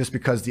in, just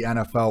because the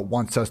NFL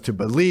wants us to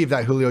believe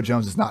that Julio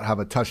Jones does not have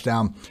a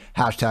touchdown.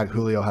 Hashtag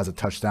Julio has a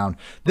touchdown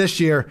this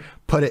year.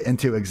 Put it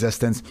into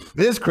existence.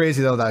 It is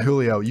crazy, though, that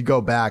Julio, you go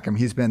back,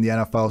 he's been in the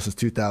NFL since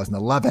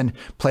 2011,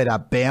 played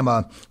at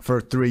Bama for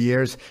 3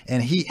 years,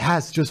 and he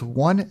has just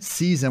one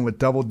season with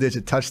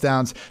double-digit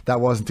touchdowns. That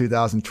was in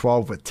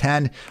 2012 with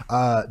 10.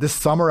 This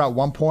summer, at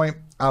one point,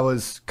 I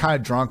was kind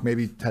of drunk,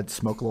 maybe had to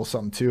smoke a little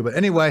something too. But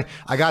anyway,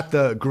 I got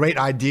the great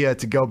idea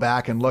to go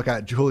back and look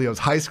at Julio's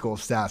high school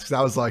stats, because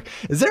I was like,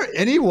 is there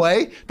any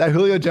way that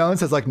Julio Jones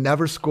has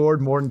never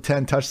scored more than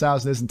 10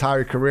 touchdowns in his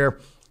entire career?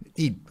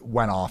 He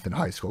went off in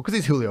high school because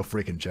he's Julio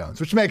freaking Jones,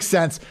 which makes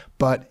sense,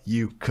 but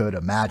you could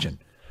imagine.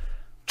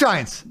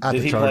 Giants at the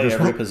Chargers. Did he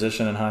play every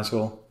position in high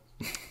school?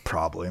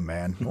 Probably,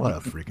 man. What a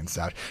freaking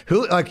savage.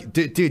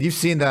 Dude, you've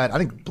seen that. I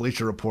think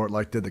Bleacher Report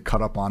did the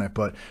cut up on it,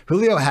 but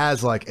Julio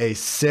has a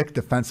sick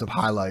defensive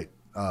highlight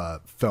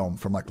film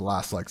from the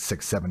last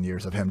 6-7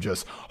 years of him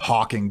just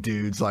hawking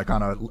dudes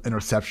on an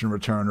interception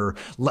return, or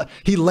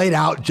he laid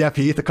out Jeff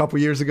Heath a couple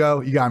years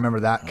ago. You gotta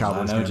remember that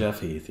Cowboys I know game. Jeff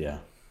Heath, yeah.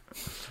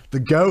 The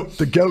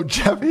GOAT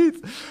Jeff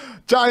Heath.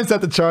 Giants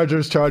at the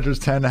Chargers. Chargers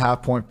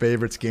 10.5 point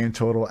favorites. Game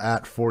total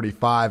at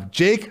 45.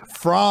 Jake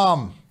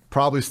Fromm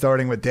probably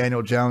starting with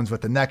Daniel Jones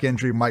with the neck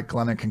injury, Mike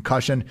Glennon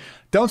concussion.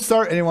 Don't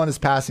start anyone in his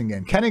passing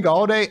game. Kenny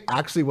Golladay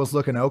actually was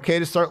looking okay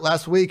to start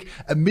last week.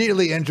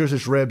 Immediately injures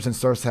his ribs and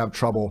starts to have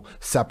trouble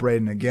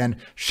separating again.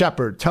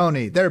 Shepard,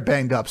 Tony, they're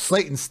banged up.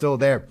 Slayton's still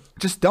there.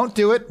 Just don't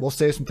do it. We'll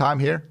save some time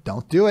here.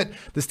 Don't do it.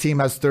 This team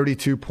has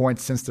 32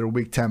 points since their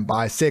Week 10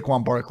 bye.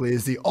 Saquon Barkley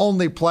is the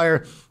only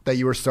player that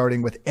you are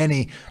starting with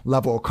any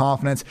level of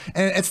confidence.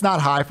 And it's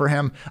not high for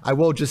him. I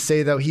will just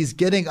say, though, he's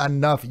getting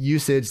enough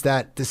usage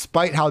that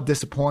despite how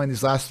disappointing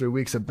these last 3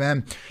 weeks have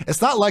been,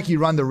 it's not like you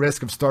run the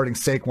risk of starting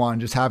Saquon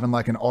and just having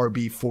an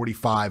RB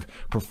 45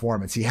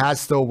 performance. He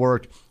has still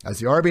worked as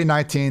the RB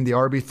 19, the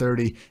RB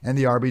 30, and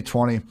the RB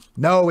 20.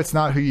 No, it's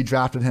not who you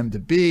drafted him to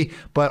be,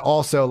 but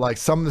also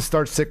some of the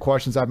start-sit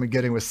questions I've been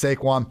getting with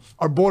Saquon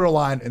are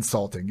borderline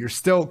insulting. You're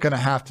still going to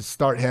have to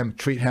start him,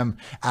 treat him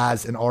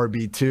as an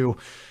RB2.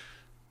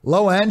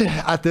 Low end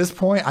at this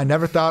point. I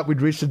never thought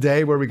we'd reach the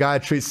day where we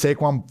got to treat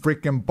Saquon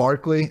freaking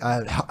Barkley,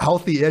 a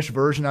healthy-ish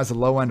version, as a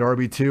low-end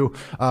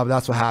RB2.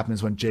 That's what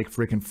happens when Jake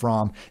freaking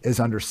Fromm is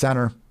under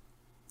center.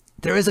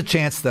 There is a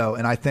chance, though,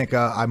 and I think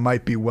I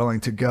might be willing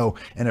to go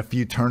in a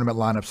few tournament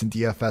lineups in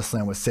DFS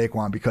land with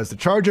Saquon, because the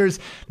Chargers,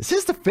 this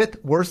is the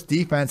 5th worst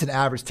defense in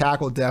average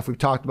tackle depth. We've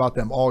talked about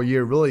them all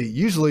year, really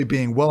usually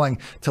being willing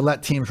to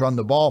let teams run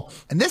the ball.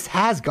 And this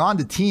has gone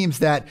to teams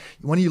that,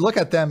 when you look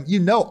at them,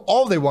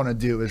 all they want to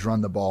do is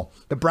run the ball.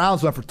 The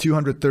Browns went for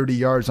 230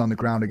 yards on the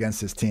ground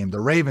against this team.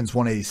 The Ravens,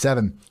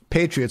 187.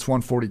 Patriots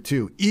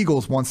 142,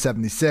 Eagles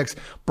 176,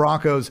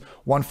 Broncos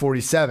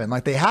 147.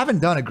 They haven't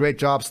done a great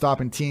job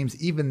stopping teams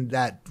even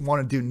that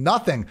want to do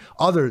nothing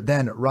other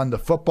than run the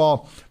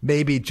football.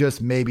 Maybe,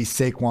 just maybe,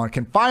 Saquon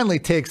can finally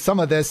take some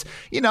of this,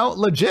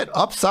 legit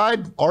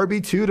upside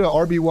RB2 to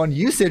RB1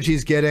 usage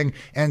he's getting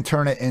and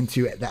turn it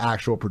into the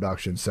actual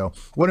production. So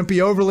wouldn't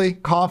be overly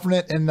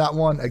confident in that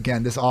one.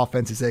 Again, this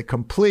offense is a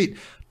complete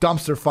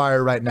dumpster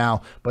fire right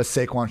now, but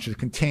Saquon should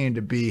continue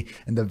to be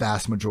in the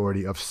vast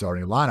majority of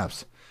starting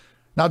lineups.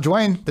 Now,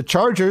 Dwayne, the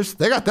Chargers,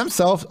 they got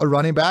themselves a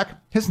running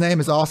back. His name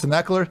is Austin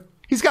Eckler.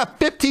 He's got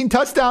 15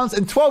 touchdowns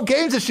in 12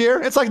 games this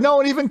year. It's like no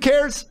one even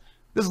cares.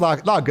 There's a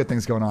lot of good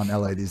things going on in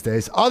LA these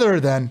days, other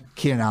than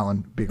Keenan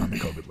Allen being on the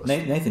COVID list.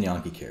 Nathan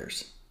Yonke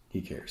cares.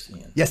 He cares,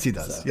 Ian. Yes, he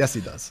does. So, yes,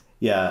 he does.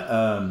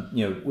 Yeah,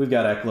 we've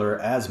got Eckler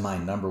as my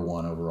number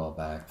one overall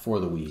back for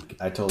the week.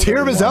 I told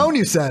tier of his own,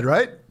 you said,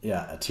 right?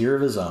 Yeah, a tier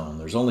of his own.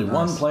 There's only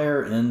one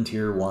player in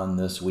tier 1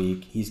 this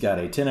week. He's got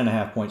a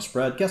 10.5 point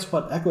spread. Guess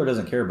what? Eckler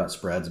doesn't care about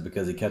spreads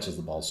because he catches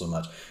the ball so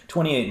much.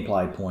 28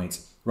 implied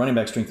points. Running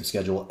back strength of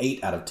schedule,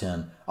 8 out of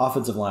 10.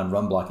 Offensive line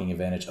run blocking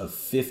advantage of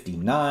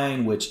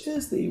 59, which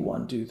is the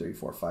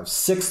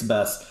 6th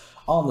best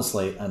on the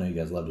slate. I know you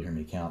guys love to hear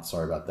me count.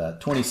 Sorry about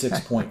that.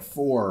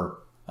 26.4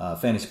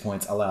 fantasy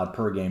points allowed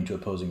per game to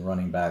opposing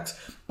running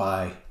backs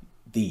by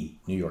the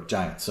New York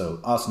Giants. So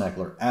Austin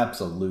Eckler,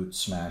 absolute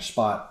smash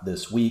spot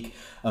this week.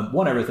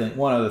 One other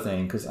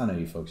thing, because I know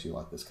you folks, you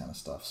like this kind of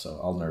stuff, so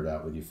I'll nerd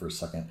out with you for a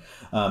second.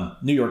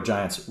 New York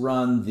Giants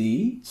run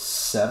the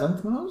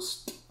 7th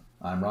most.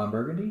 I'm Ron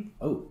Burgundy.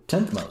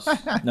 10th most.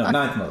 No,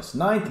 9th most.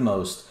 9th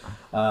most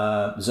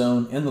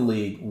zone in the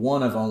league.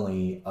 One of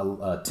only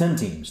 10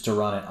 teams to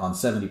run it on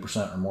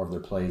 70% or more of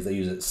their plays. They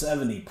use it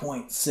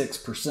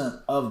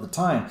 70.6% of the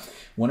time.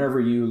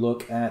 Whenever you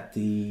look at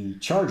the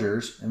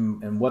Chargers,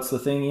 and what's the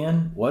thing,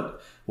 Ian?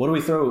 What do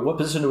we throw? What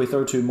position do we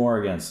throw to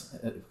more against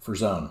for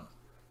zone?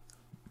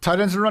 Tight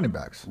ends and running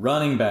backs.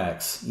 Running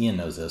backs. Ian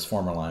knows this.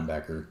 Former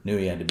linebacker. Knew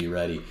he had to be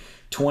ready.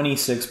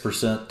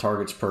 26%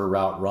 targets per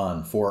route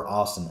run for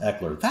Austin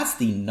Eckler. That's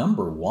the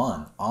number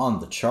 1 on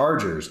the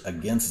Chargers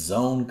against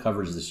zone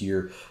coverage this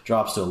year.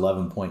 Drops to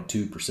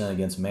 11.2%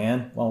 against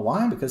man. Well,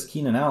 why? Because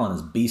Keenan Allen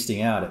is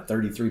beasting out at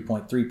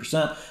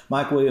 33.3%.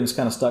 Mike Williams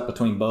kind of stuck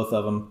between both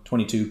of them,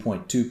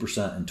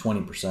 22.2% and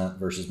 20%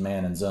 versus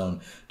man and zone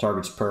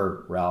targets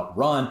per route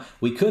run.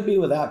 We could be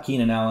without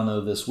Keenan Allen though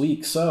this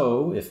week.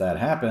 So if that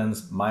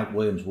happens, Mike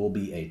Williams will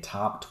be a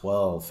top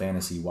 12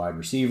 fantasy wide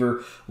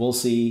receiver. We'll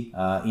see.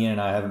 Ian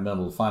and I haven't been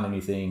able to find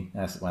anything.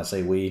 When I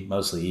say we,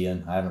 mostly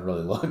Ian. I haven't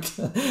really looked.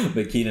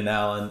 But Keenan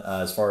Allen,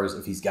 as far as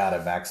if he's got a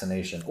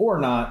vaccination or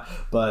not,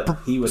 but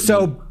he would.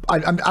 So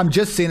I'm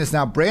just seeing this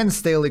now. Brandon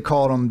Staley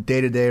called him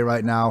day-to-day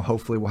right now.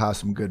 Hopefully we'll have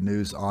some good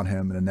news on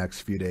him in the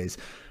next few days.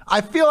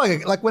 I feel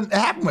like when it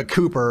happened with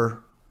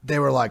Cooper, they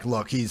were like,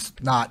 look, he's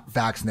not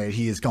vaccinated.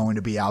 He is going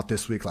to be out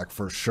this week, like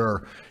for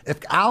sure.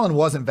 If Allen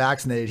wasn't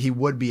vaccinated, he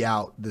would be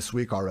out this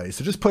week already.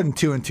 So just putting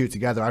 2 and 2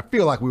 together, I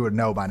feel like we would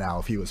know by now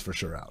if he was for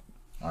sure out.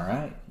 All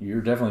right.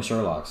 You're definitely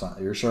Sherlock.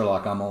 You're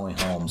Sherlock. I'm only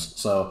Holmes.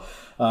 So,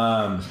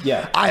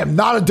 yeah. I am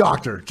not a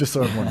doctor, just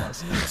so everyone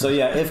knows. So,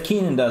 yeah, if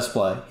Keenan does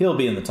play, he'll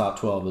be in the top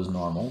 12 as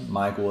normal.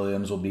 Mike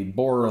Williams will be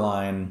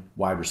borderline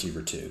wide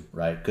receiver 2,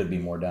 right? Could be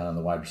more down in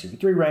the wide receiver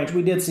 3 range.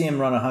 We did see him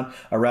run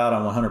a route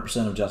on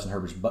 100% of Justin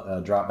Herbert's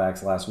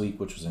dropbacks last week,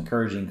 which was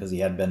encouraging because he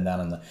had been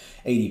down in the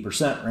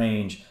 80%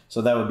 range.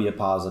 So that would be a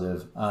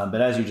positive.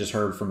 But as you just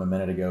heard from a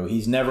minute ago,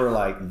 he's never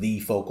like the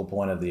focal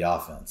point of the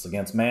offense.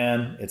 Against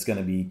man, it's going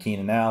to be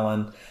Keenan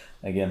Allen.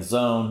 Against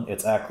zone,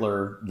 it's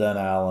Eckler, then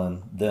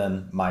Allen,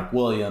 then Mike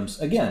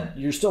Williams. Again,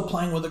 you're still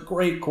playing with a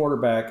great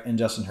quarterback in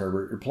Justin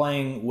Herbert. You're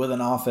playing with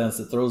an offense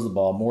that throws the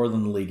ball more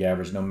than the league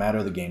average, no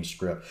matter the game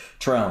script.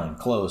 Trailing,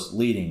 close,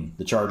 leading.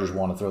 The Chargers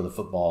want to throw the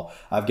football.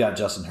 I've got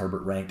Justin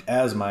Herbert ranked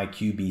as my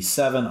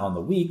QB7 on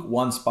the week,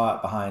 1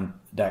 spot behind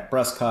Dak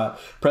Prescott,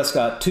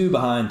 2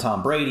 behind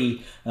Tom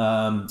Brady.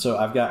 So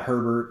I've got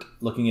Herbert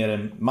looking at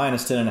him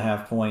minus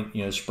 10.5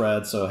 point,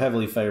 spread. So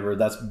heavily favored.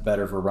 That's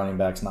better for running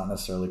backs, not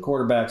necessarily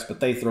quarterbacks, but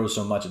they throw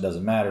so much it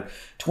doesn't matter.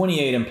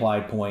 28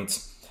 implied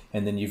points.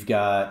 And then you've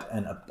got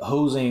an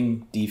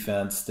opposing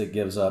defense that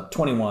gives up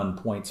 21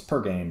 points per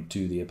game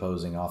to the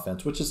opposing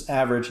offense, which is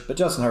average. But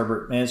Justin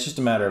Herbert, man, it's just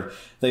a matter of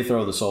they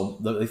throw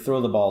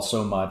the ball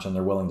so much and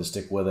they're willing to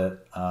stick with it.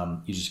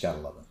 You just got to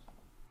love it.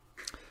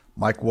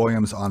 Mike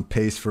Williams on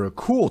pace for a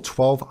cool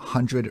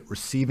 1,200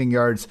 receiving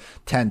yards,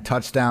 10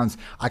 touchdowns.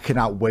 I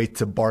cannot wait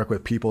to bark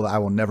with people that I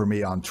will never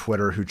meet on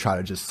Twitter who try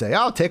to just say,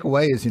 take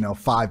away his,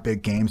 5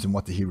 big games and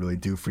what did he really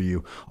do for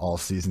you all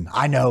season.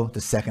 I know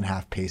the second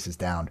half pace is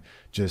down.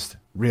 Just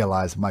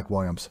realize Mike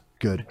Williams,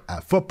 good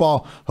at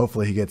football.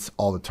 Hopefully he gets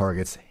all the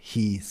targets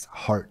his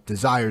heart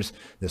desires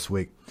this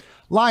week.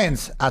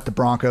 Lions at the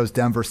Broncos.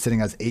 Denver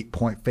sitting as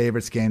 8-point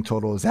favorites. Game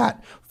total is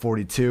at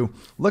 42.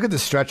 Look at the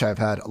stretch I've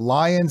had.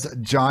 Lions,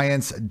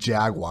 Giants,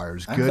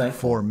 Jaguars. Good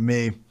for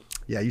me.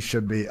 Yeah, you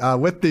should be.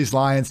 With these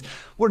Lions,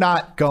 we're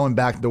not going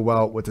back to the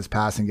well with this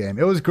passing game.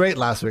 It was great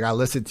last week. I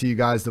listened to you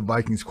guys, the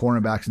Vikings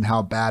cornerbacks, and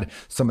how bad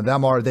some of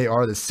them are. They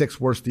are the 6th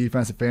worst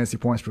defensive fantasy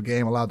points per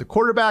game allowed to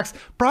quarterbacks.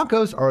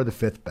 Broncos are the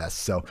 5th best.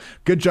 So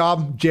good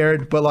job,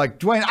 Jared. But like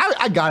Dwayne,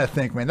 I gotta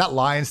think, man, that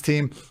Lions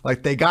team,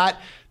 like they got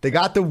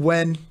the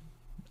win.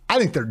 I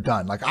think they're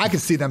done. Like I can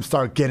see them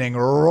start getting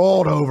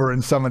rolled over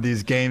in some of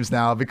these games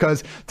now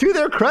because to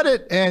their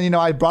credit, and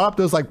I brought up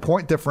those like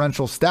point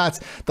differential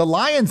stats, the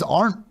Lions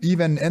aren't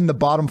even in the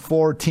bottom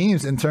 4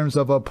 teams in terms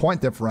of a point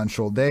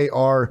differential. They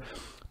are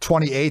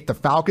 28. The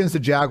Falcons, the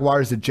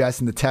Jaguars, the Jets,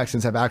 and the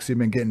Texans have actually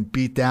been getting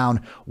beat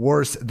down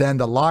worse than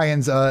the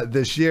Lions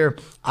this year.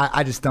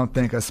 I just don't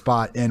think a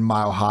spot in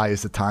Mile High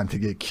is the time to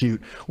get cute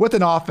with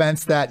an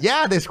offense that,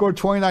 they scored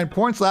 29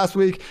 points last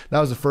week. That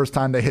was the first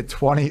time they hit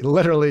 20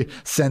 literally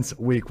since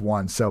week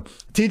 1. So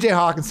TJ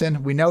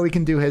Hawkinson, we know he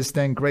can do his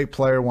thing. Great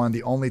player, one of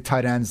the only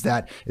tight ends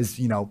that is,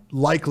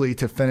 likely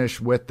to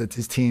finish with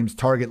his team's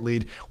target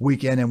lead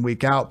week in and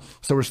week out.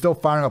 So we're still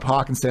firing up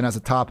Hawkinson as a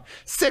top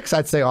 6,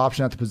 I'd say,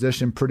 option at the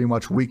position pretty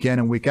much week in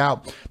and week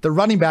out. The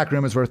running back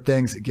room is where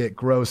things get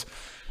gross.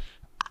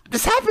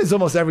 This happens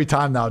almost every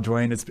time now,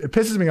 Dwayne. It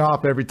pisses me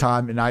off every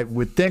time, and I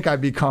would think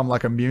I'd become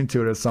like immune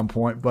to it at some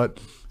point, but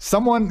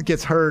someone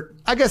gets hurt.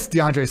 I guess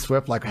DeAndre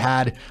Swift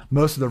had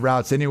most of the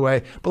routes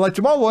anyway, but like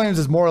Jamal Williams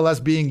is more or less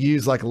being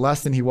used like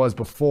less than he was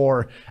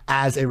before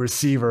as a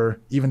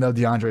receiver, even though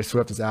DeAndre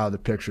Swift is out of the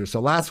picture.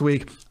 So last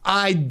week,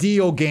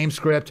 ideal game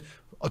script,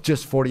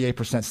 just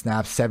 48%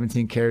 snaps,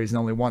 17 carries, and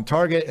only 1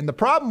 target. And the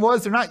problem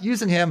was they're not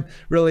using him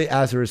really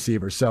as a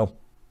receiver. So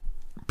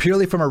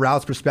purely from a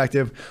routes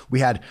perspective, we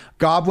had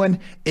Godwin,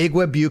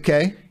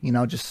 Igwebuike.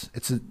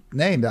 It's a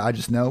name that I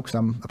just know because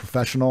I'm a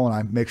professional and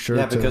I make sure.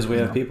 Yeah, because we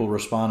have people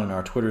respond in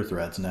our Twitter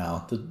threads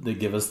now to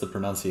give us the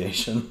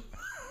pronunciation,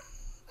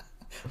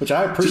 which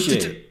I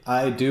appreciate.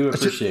 I do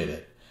appreciate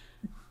it.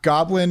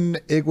 Godwin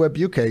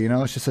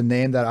Igwebuike, it's just a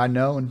name that I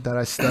know and that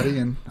I study,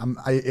 and I'm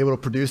able to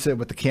produce it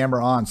with the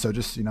camera on. So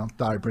just,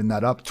 thought I'd bring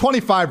that up.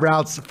 25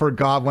 routes for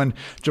Godwin.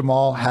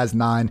 Jamal has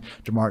 9.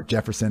 Jamar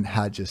Jefferson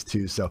had just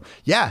 2. So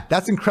yeah,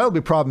 that's incredibly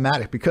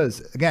problematic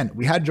because again,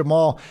 we had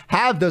Jamal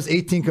have those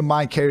 18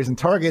 combined carries and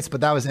targets,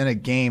 but that was in a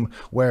game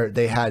where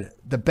they had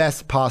the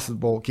best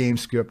possible game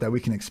script that we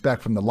can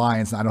expect from the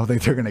Lions. And I don't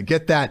think they're going to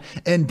get that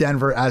in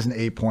Denver as an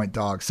 8-point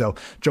dog. So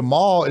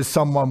Jamal is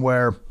someone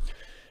where,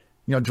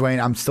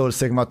 Dwayne, I'm still just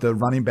thinking about the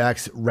running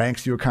backs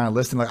ranks you were kind of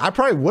listing. Like I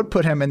probably would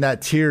put him in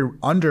that tier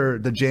under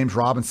the James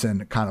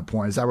Robinson kind of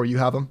point. Is that where you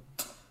have him?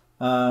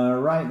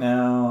 Right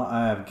now,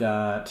 I've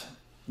got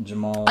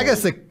Jamal. I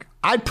guess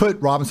I'd put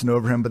Robinson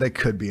over him, but they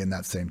could be in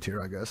that same tier,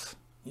 I guess.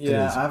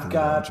 Yeah, I've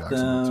got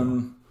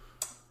them.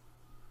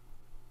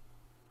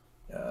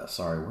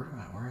 Sorry, where do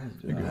I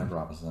have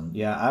Robinson?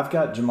 Yeah, I've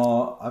got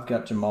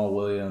Jamal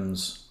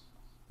Williams.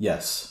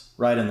 Yes.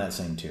 Right in that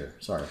same tier.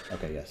 Sorry.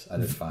 Okay, yes. I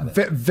did find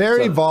it.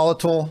 Very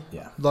volatile.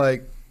 Yeah.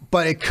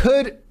 But it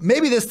could,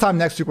 maybe this time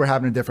next week we're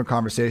having a different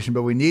conversation,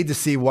 but we need to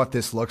see what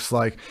this looks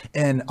like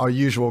in our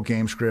usual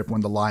game script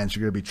when the Lions are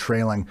going to be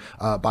trailing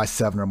by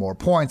 7 or more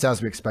points,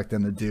 as we expect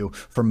them to do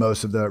for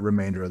most of the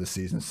remainder of the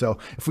season. So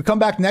if we come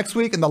back next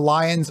week and the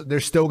Lions,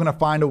 they're still going to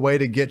find a way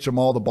to get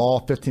Jamal the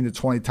ball 15 to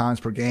 20 times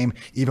per game,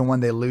 even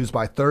when they lose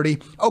by 30,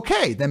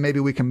 okay, then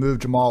maybe we can move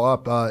Jamal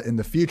up in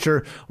the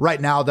future.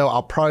 Right now, though,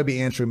 I'll probably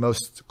be answering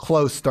most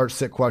close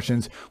start-sit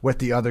questions with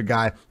the other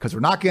guy because we're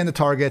not getting the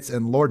targets,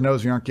 and Lord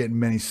knows we aren't getting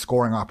many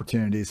scoring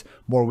opportunities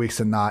more weeks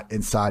than not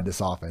inside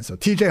this offense. So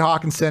TJ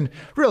Hawkinson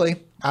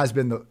really has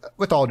been,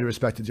 with all due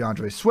respect to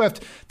DeAndre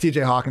Swift,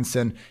 TJ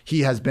Hawkinson,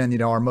 he has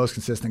been, our most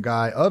consistent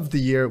guy of the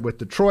year with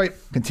Detroit.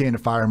 Continue to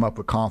fire him up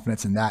with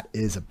confidence, and that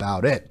is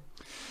about it.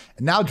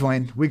 And now,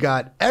 Dwayne, we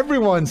got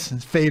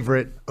everyone's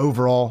favorite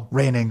overall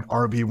reigning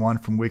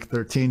RB1 from week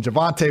 13,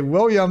 Javonte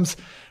Williams,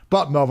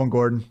 but Melvin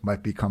Gordon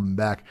might be coming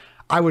back.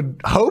 I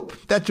would hope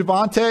that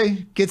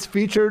Javonte gets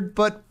featured,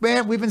 but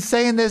man, we've been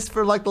saying this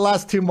for like the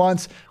last 2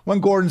 months.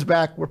 When Gordon's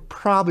back, we're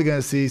probably going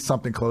to see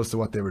something close to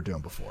what they were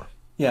doing before.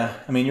 Yeah,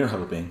 I mean, you're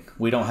hoping.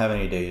 We don't have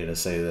any data to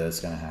say that it's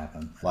going to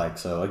happen.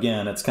 So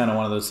again, it's kind of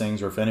one of those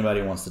things where if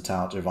anybody wants to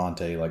tout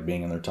Javonte like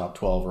being in their top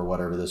 12 or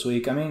whatever this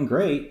week, I mean,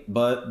 great,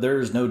 but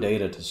there's no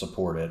data to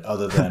support it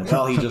other than,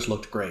 well, he just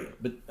looked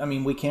great. But I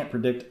mean, we can't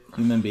predict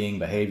human being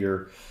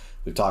behavior.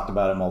 We've talked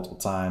about it multiple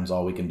times.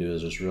 All we can do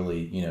is just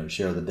really,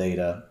 share the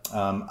data.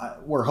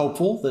 We're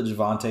hopeful that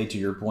Javonte, to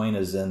your point,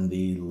 is in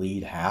the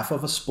lead half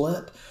of a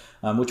split,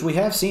 which we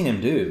have seen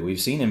him do. We've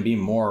seen him be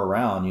more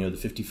around, the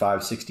 55,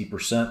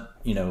 60%,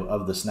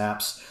 of the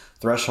snaps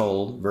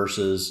threshold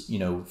versus,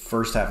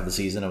 first half of the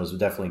season. It was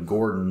definitely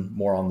Gordon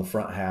more on the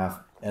front half.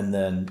 And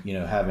then,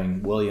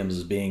 having Williams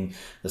as being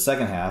the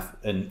second half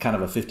in kind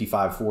of a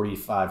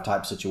 55-45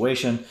 type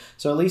situation.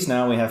 So at least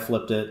now we have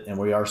flipped it and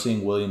we are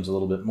seeing Williams a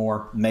little bit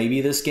more. Maybe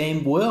this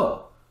game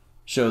will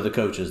show the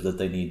coaches that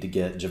they need to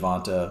get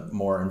Javonte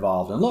more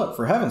involved. And look,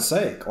 for heaven's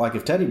sake, like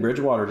if Teddy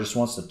Bridgewater just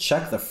wants to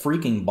check the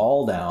freaking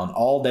ball down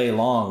all day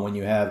long when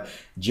you have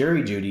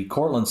Jerry Jeudy,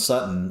 Cortland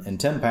Sutton, and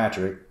Tim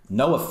Patrick,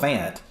 Noah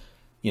Fant,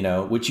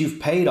 which you've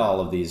paid all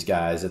of these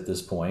guys at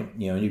this point.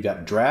 You've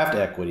got draft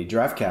equity,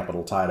 draft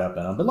capital tied up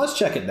in them. But let's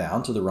check it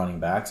down to the running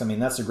backs. I mean,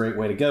 that's a great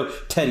way to go.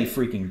 Teddy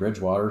freaking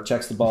Bridgewater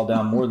checks the ball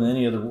down more than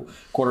any other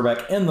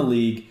quarterback in the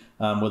league,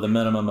 with a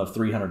minimum of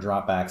 300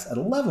 dropbacks at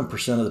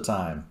 11% of the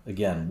time.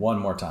 Again, one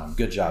more time.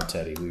 Good job,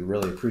 Teddy. We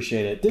really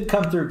appreciate it. Did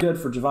come through good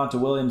for Javonte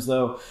Williams,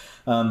 though,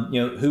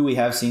 who we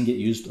have seen get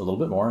used a little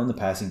bit more in the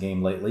passing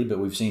game lately, but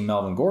we've seen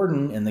Melvin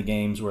Gordon in the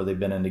games where they've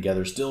been in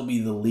together still be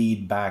the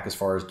lead back as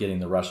far as getting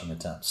the rushing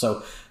attempts.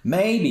 So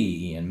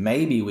maybe, Ian,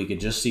 we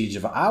could just see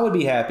I would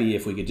be happy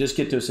if we could just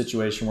get to a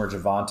situation where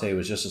Javonte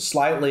was just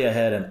slightly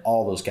ahead in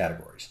all those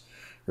categories.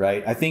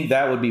 Right? I think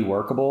that would be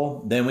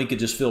workable. Then we could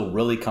just feel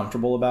really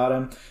comfortable about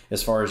him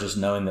as far as just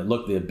knowing that,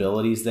 look, the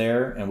ability's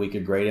there, and we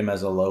could grade him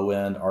as a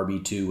low-end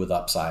RB2 with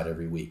upside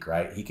every week,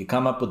 right? He could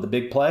come up with the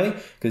big play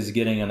because he's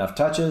getting enough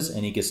touches,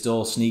 and he could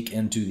still sneak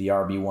into the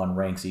RB1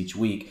 ranks each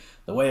week.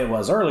 The way it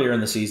was earlier in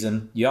the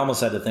season, you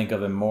almost had to think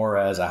of him more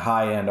as a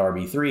high-end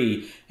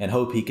RB3 and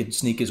hope he could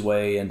sneak his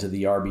way into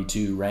the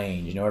RB2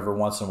 range. Every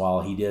once in a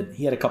while he did.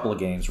 He had a couple of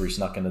games where he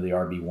snuck into the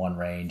RB1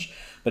 range.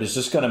 But it's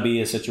just going to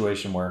be a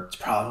situation where it's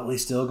probably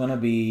still going to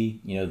be,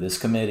 this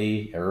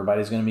committee.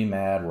 Everybody's going to be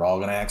mad. We're all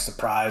going to act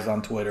surprised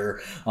on Twitter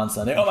on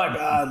Sunday. Oh, my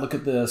God, look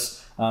at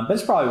this. But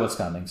it's probably what's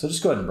coming. So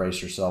just go ahead and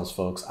brace yourselves,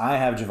 folks. I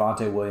have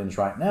Javonte Williams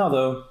right now,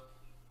 though,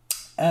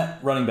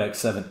 at running back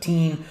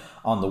 17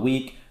 on the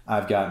week.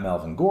 I've got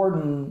Melvin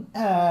Gordon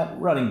at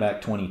running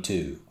back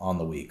 22 on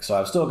the week. So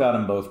I've still got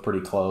them both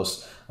pretty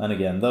close. And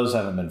again, those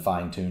haven't been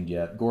fine-tuned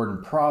yet.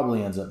 Gordon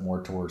probably ends up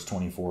more towards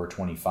 24,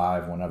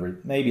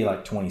 25, maybe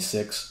like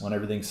 26 when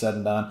everything's said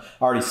and done.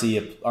 I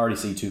already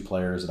see two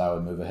players that I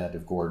would move ahead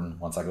of Gordon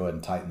once I go ahead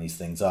and tighten these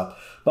things up.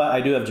 But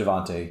I do have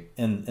Javonte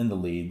in the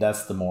lead.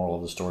 That's the moral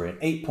of the story. At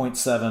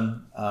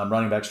 8.7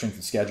 running back strength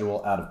of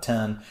schedule out of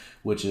 10,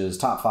 which is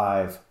top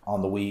 5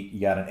 on the week.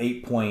 You got an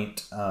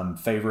 8-point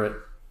favorite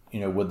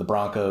with the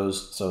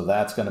Broncos. So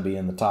that's going to be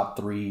in the top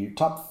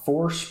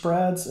 4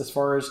 spreads as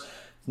far as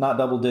not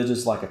double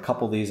digits, like a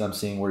couple of these I'm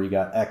seeing where you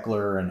got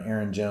Eckler and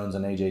Aaron Jones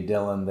and A.J.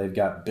 Dillon. They've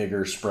got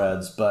bigger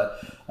spreads,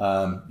 but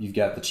you've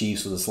got the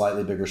Chiefs with a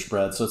slightly bigger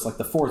spread. So it's like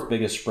the 4th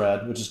biggest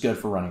spread, which is good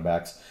for running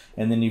backs.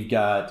 And then you've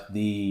got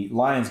the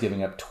Lions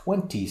giving up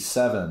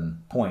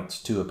 27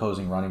 points to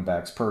opposing running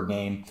backs per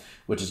game,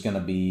 which is going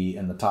to be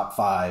in the top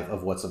 5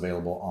 of what's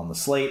available on the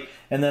slate.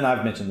 And then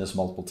I've mentioned this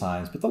multiple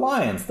times, but the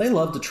Lions, they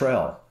love to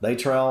trail. They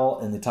trail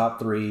in the top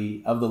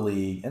 3 of the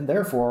league, and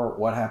therefore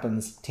what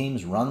happens?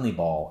 Teams run the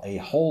ball a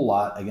whole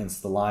lot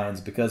against the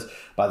Lions because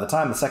by the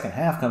time the second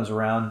half comes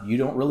around, you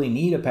don't really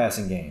need a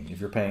passing game if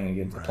you're playing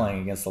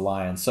against the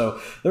Lions.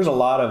 So there's a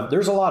lot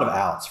of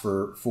outs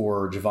for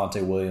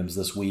Javonte Williams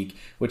this week,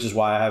 which is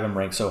why I have him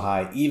ranked so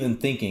high, even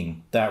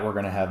thinking that we're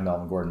going to have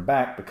Melvin Gordon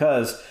back,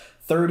 because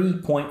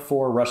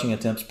 30.4 rushing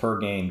attempts per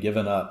game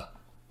given up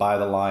by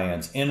the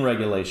Lions in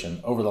regulation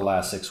over the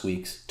last 6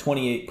 weeks,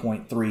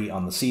 28.3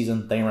 on the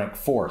season. They rank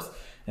 4th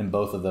in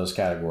both of those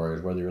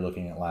categories, whether you're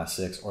looking at last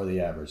 6 or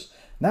the average.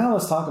 Now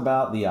let's talk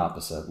about the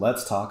opposite.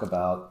 Let's talk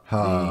about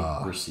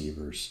the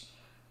receivers.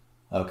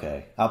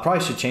 Okay, I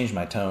probably should change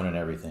my tone and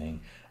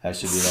everything. I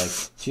should be like,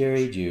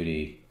 Jerry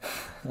Jeudy.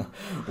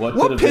 What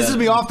pisses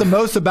me off the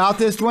most about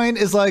this, Dwayne,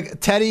 is like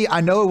Teddy.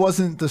 I know it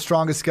wasn't the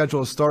strongest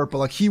schedule to start, but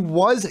like he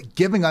was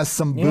giving us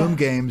some boom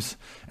games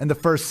in the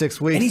first 6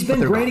 weeks. And he's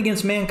been great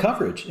against man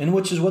coverage, and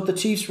which is what the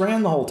Chiefs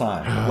ran the whole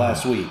time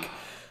last week.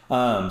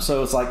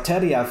 So it's like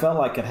Teddy, I felt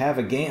like could have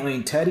a game. I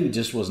mean, Teddy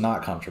just was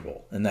not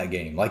comfortable in that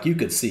game. Like you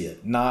could see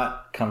it,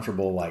 not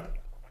comfortable like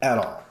at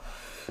all.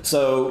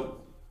 So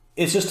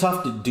it's just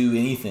tough to do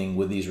anything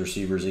with these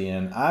receivers,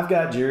 Ian. I've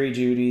got Jerry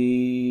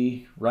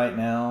Jeudy right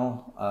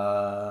now,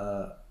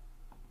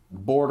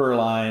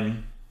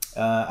 borderline.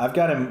 I've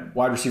got him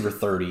wide receiver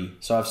 30,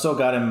 so I've still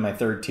got him in my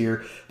 3rd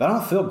tier, but I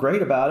don't feel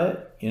great about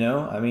it.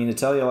 I mean, to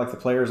tell you like the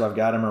players I've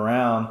got him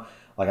around,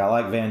 like I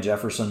like Van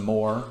Jefferson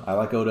more. I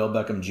like Odell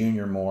Beckham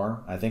Jr.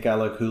 more. I think I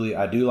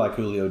do like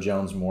Julio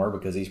Jones more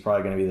because he's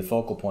probably going to be the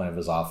focal point of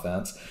his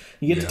offense.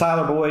 You get to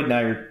Tyler Boyd, now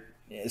you're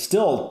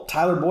still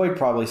Tyler Boyd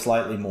probably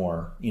slightly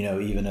more,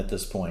 even at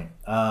this point.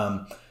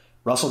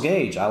 Russell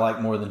Gage, I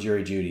like more than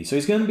Jerry Jeudy. So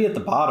he's going to be at the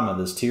bottom of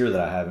this tier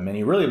that I have him, and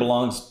he really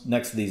belongs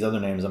next to these other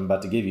names I'm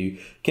about to give you.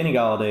 Kenny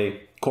Golladay,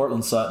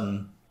 Cortland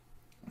Sutton,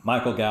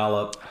 Michael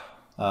Gallup.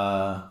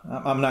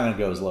 I'm not going to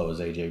go as low as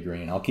AJ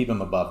Green. I'll keep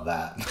him above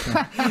that.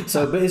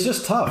 But it's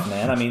just tough,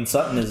 man. I mean,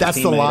 Sutton is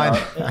that's the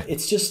line.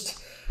 It's just,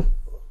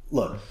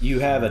 look, you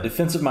have a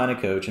defensive-minded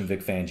coach in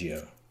Vic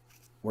Fangio.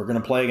 We're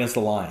going to play against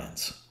the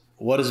Lions.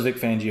 What is Vic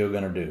Fangio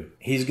going to do?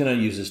 He's going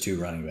to use his 2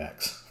 running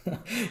backs.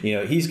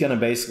 He's going to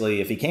basically,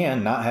 if he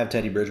can, not have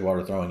Teddy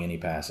Bridgewater throwing any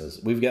passes.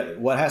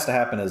 What has to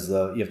happen is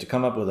you have to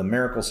come up with a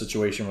miracle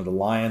situation with the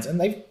Lions, and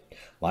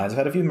Lions have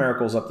had a few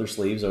miracles up their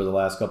sleeves over the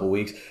last couple of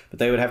weeks, but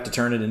they would have to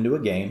turn it into a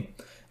game.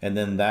 And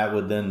then that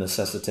would then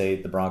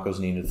necessitate the Broncos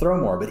needing to throw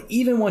more. But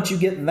even once you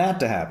get that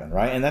to happen,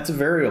 right, and that's a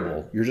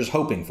variable you're just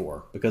hoping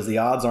for because the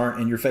odds aren't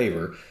in your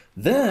favor,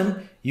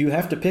 then you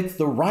have to pick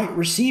the right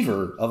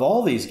receiver of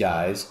all these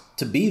guys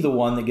to be the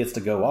one that gets to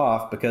go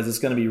off because it's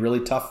going to be really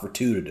tough for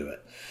two to do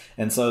it.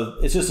 And so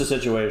it's just a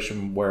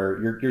situation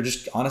where you're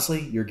just,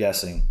 honestly, you're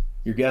guessing.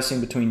 You're guessing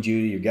between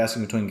Jeudy, you're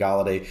guessing between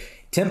Golladay.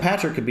 Tim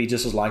Patrick could be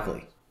just as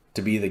likely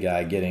to be the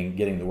guy getting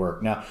the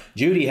work. Now,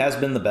 Jeudy has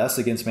been the best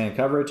against man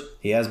coverage.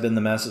 He has been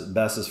the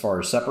best as far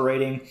as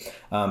separating,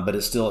 but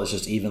it's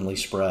just evenly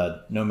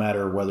spread. No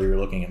matter whether you're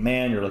looking at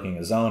man, you're looking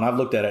at zone. I've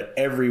looked at it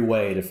every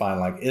way to find,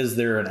 like, is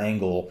there an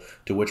angle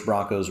to which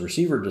Broncos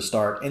receiver to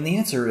start? And the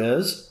answer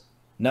is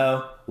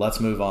no. Let's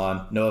move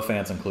on. Noah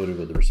Fant's included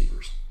with the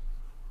receivers.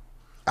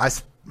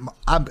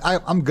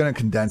 I'm going to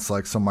condense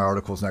like some of my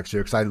articles next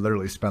year because I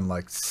literally spend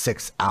like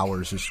 6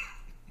 hours just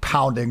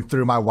pounding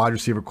through my wide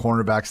receiver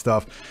cornerback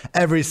stuff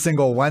every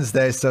single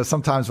Wednesday. So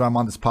sometimes when I'm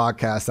on this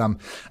podcast, I'm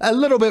a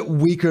little bit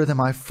weaker than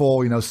my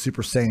full,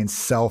 Super Saiyan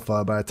self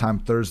by the time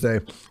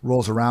Thursday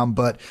rolls around.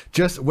 But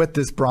just with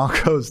this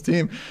Broncos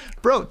team,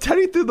 bro,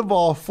 Teddy threw the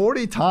ball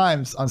 40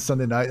 times on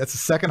Sunday night. That's the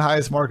second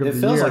highest mark of the year.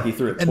 It feels like he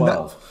threw it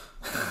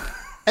 12.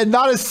 And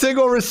not a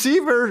single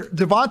receiver.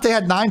 Devontae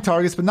had 9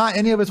 targets, but not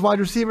any of his wide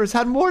receivers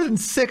had more than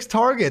 6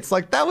 targets.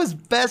 Like, that was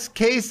best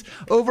case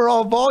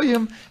overall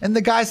volume, and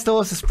the guy still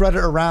has to spread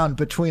it around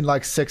between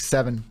like 6,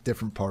 7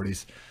 different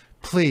parties.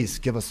 Please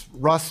give us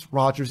Russ,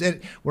 Rodgers.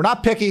 We're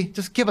not picky.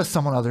 Just give us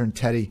someone other than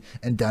Teddy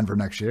in Denver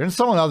next year, and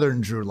someone other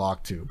than Drew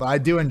Lock too. But I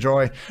do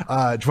enjoy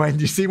Dwayne. Do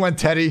you see when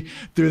Teddy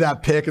threw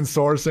that pick and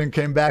Sorensen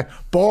came back?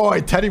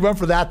 Boy, Teddy went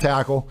for that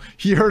tackle.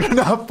 He heard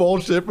enough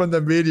bullshit from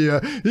the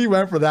media. He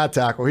went for that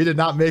tackle. He did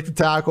not make the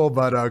tackle,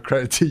 but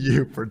credit to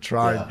you for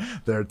trying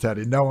there,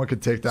 Teddy. No one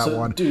could take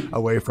that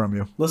away from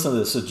you. Listen to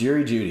this. So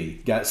Jerry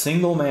Jeudy got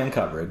single man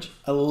coverage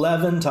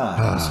 11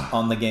 times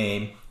on the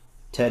game.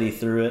 Teddy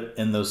threw it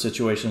in those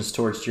situations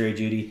towards Jerry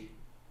Jeudy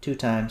 2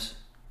 times.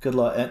 Good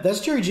luck. That's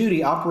Jerry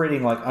Jeudy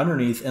operating like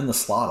underneath in the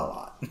slot a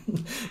lot.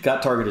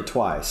 Got targeted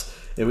twice.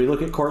 If we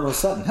look at Courtland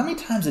Sutton, how many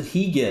times did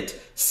he get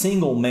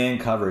single man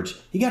coverage?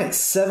 He got it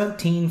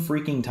 17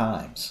 freaking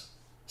times.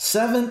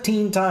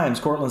 17 times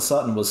Courtland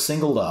Sutton was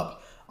singled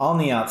up on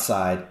the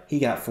outside. He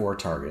got 4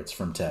 targets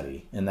from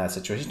Teddy in that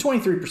situation.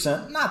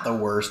 23%, not the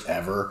worst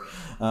ever.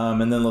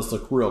 And then let's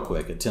look real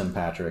quick at Tim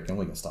Patrick, and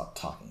we can stop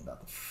talking about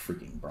the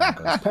freaking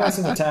Broncos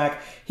passing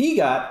attack. He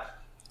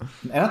got,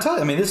 and I'll tell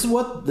you, I mean, this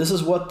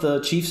is what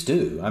the Chiefs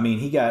do. I mean,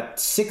 he got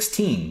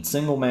 16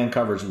 single man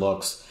coverage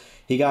looks.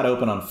 He got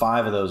open on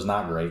 5 of those,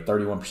 not great,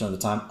 31% of the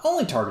time.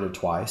 Only targeted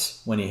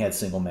twice when he had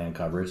single man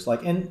coverage.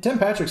 And Tim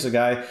Patrick's a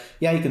guy,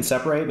 he can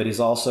separate, but he's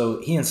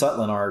also, he and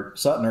Sutton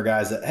are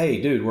guys that,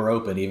 hey, dude, we're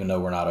open even though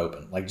we're not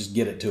open. Like, just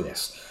get it to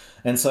us.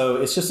 And so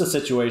it's just a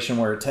situation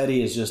where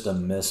Teddy is just a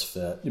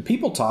misfit.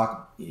 People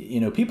talk,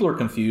 people are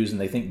confused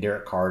and they think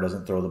Derek Carr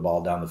doesn't throw the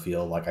ball down the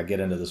field. Like, I get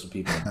into this with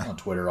people on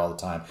Twitter all the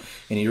time.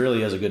 And he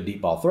really is a good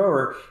deep ball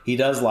thrower. He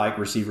does like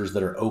receivers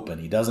that are open.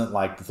 He doesn't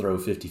like to throw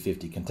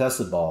 50-50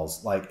 contested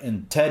balls.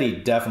 And Teddy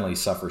definitely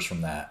suffers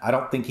from that. I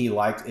don't think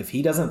if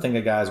he doesn't think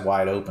a guy's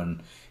wide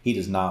open, he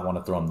does not want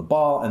to throw him the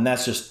ball. And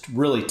that's just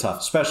really tough,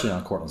 especially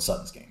on Courtland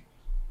Sutton's game.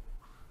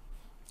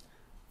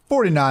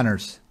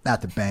 49ers,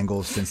 not the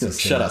Bengals, since this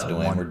shut up,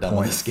 Dwayne. We're done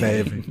with this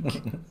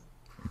game.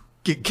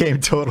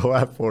 Game total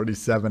at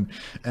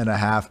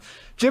 47.5.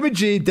 Jimmy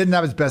G didn't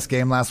have his best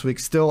game last week.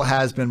 Still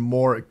has been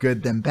more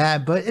good than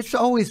bad, but it's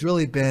always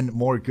really been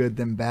more good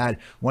than bad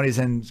when he's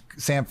in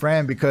San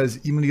Fran, because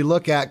when you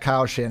look at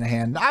Kyle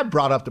Shanahan, I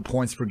brought up the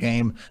points per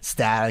game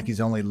stat. Like,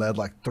 he's only led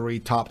like 3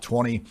 top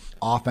 20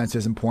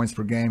 offenses in points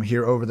per game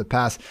here over the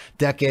past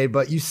decade,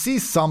 but you see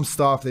some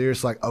stuff that you're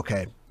just like,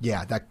 okay,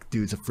 yeah, that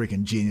dude's a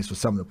freaking genius with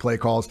some of the play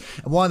calls.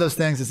 And one of those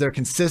things is their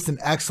consistent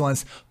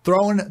excellence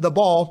throwing the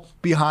ball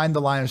behind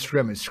the line of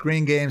scrimmage.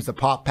 Screen games, the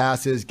pop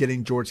passes,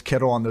 getting George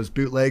Kittle on those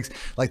bootlegs.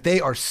 Like, they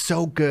are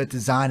so good at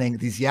designing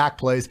these yak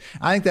plays.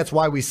 I think that's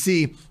why we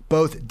see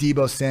both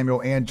Deebo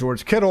Samuel and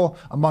George Kittle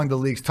among the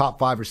league's top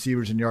 5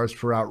 receivers in yards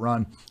per route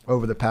run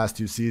over the past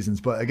 2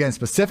 seasons. But again,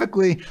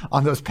 specifically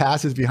on those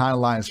passes behind the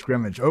line of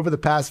scrimmage, over the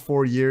past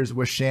 4 years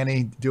with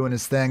Shanny doing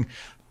his thing,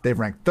 they've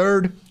ranked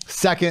 3rd,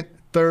 2nd,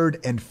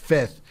 3rd, and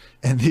 5th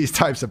in these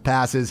types of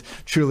passes.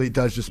 Truly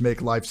does just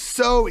make life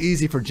so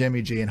easy for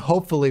Jimmy G, and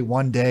hopefully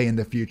one day in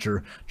the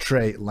future,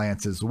 Trey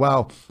Lance as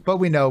well. But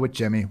we know with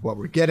Jimmy, what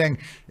we're getting,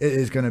 it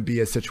is going to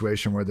be a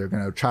situation where they're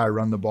going to try to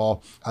run the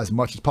ball as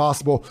much as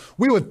possible.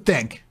 We would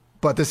think,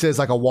 but this is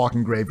like a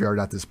walking graveyard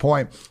at this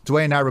point.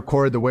 Dwayne and I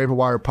recorded the Waiver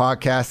Wire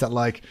podcast at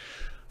like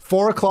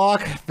 4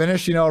 o'clock,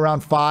 finished, around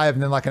 5,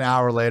 and then like an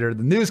hour later,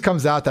 the news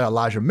comes out that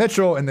Elijah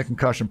Mitchell in the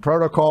concussion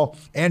protocol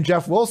and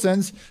Jeff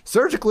Wilson's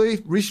surgically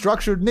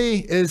restructured knee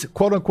is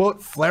quote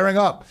unquote flaring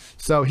up.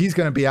 So he's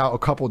going to be out a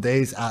couple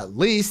days at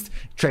least.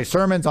 Trey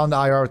Sermon's on the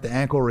IR with the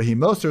ankle, Raheem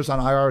Mostert's on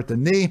IR with the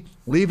knee,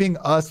 leaving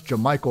us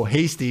JaMycal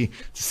Hasty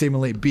to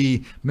seemingly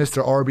be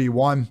Mr.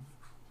 RB1.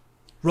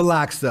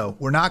 Relax, though.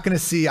 We're not going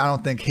to see, I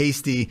don't think,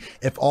 Hasty,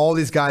 if all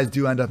these guys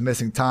do end up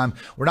missing time,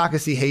 we're not going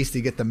to see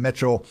Hasty get the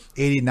Mitchell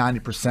 80,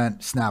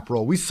 90% snap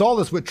roll. We saw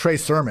this with Trey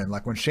Sermon.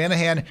 Like when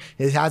Shanahan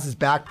has his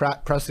back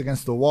pressed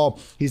against the wall,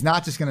 he's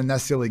not just going to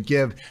necessarily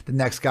give the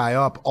next guy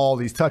up all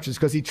these touches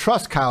because he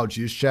trusts Kyle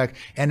Juszczyk.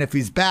 And if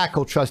he's back,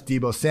 he'll trust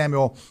Deebo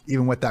Samuel,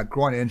 even with that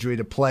groin injury,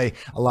 to play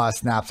a lot of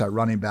snaps at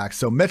running back.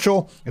 So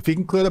Mitchell, if he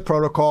can clear the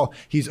protocol,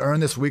 he's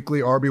earned this weekly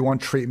RB1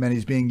 treatment.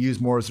 He's being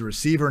used more as a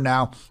receiver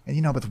now.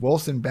 And, with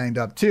Wilson banged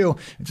up too,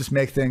 and just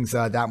make things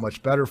that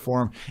much better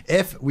for him.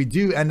 If we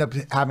do end up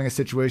having a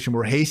situation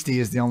where Hasty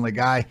is the only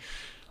guy,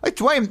 like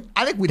Dwayne,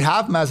 I think we'd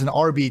have him as an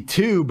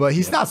RB2, but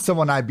he's not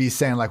someone I'd be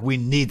saying like we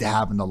need to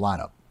have in the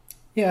lineup.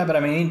 Yeah, but I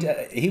mean,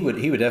 he would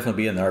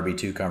definitely be in the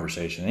RB2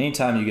 conversation.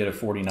 Anytime you get a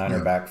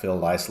 49er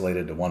backfield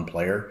isolated to one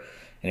player,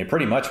 and it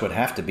pretty much would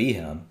have to be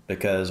him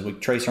because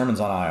Trey Sermon's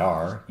on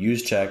IR,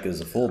 Juszczyk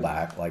is a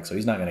fullback, so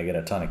he's not going to get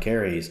a ton of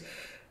carries.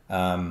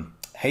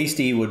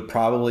 Hasty would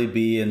probably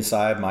be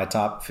inside my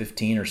top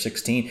 15 or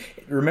 16.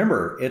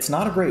 Remember, it's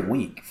not a great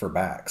week for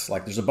backs.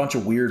 There's a bunch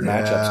of weird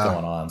matchups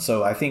going on.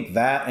 So I think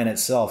that in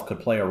itself could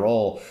play a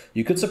role.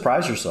 You could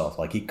surprise yourself.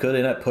 He could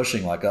end up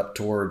pushing up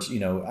towards,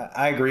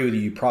 I agree with you.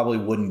 You probably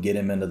wouldn't get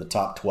him into the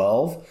top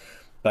 12,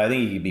 but I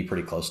think he could be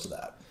pretty close to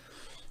that.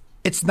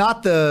 It's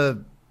not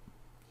the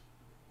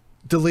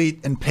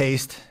delete and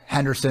paste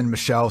Henderson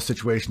Michelle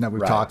situation that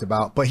we've talked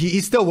about, but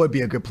he still would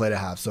be a good play to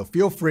have. So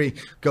feel free,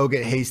 go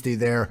get Hasty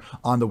there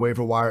on the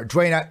waiver wire.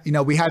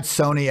 Dwayne, we had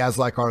Sony as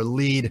our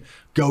lead,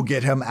 go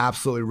get him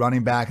absolutely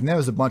running back, and there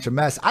was a bunch of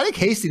mess. I think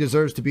Hasty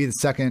deserves to be the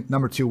second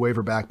number 2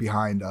 waiver back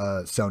behind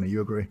Sony.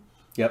 You agree?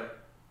 Yep.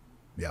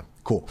 Yeah,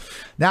 cool.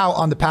 Now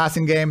on the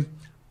passing game,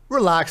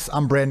 relax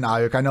on Brandon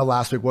Ayuk. I know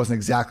last week wasn't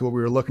exactly what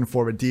we were looking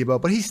for with Deebo,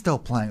 but he's still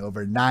playing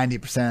over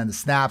 90% of the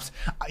snaps.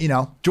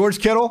 George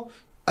Kittle,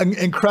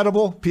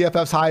 incredible,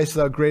 PFF's highest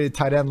graded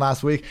tight end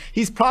last week.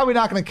 He's probably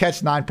not going to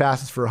catch 9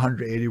 passes for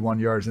 181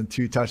 yards and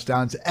 2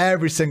 touchdowns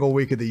every single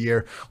week of the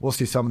year. We'll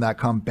see some of that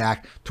come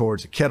back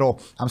towards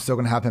Kittle. I'm still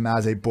going to have him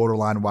as a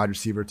borderline wide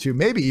receiver too,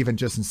 maybe even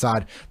just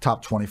inside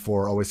top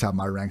 24. Always have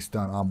my ranks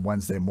done on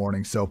Wednesday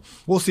morning. So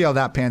we'll see how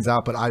that pans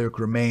out, but Ayuk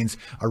remains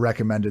a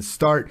recommended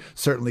start,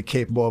 certainly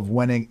capable of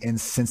winning in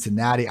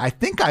Cincinnati. I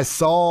think I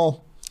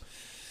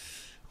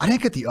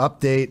didn't get the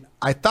update.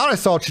 I thought I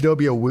saw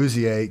Chidobe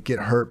Awuzie get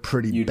hurt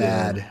pretty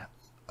bad. Okay,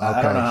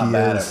 I don't know how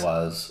bad it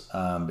was,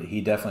 but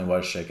he definitely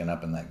was shaken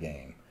up in that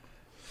game.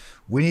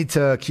 We need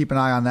to keep an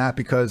eye on that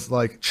because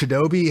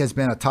Chidobe has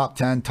been a top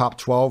 10, top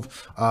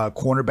 12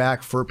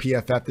 cornerback for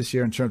PFF this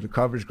year in terms of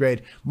coverage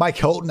grade. Mike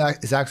Hilton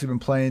has actually been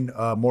playing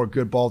more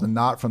good ball than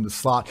not from the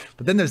slot.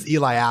 But then there's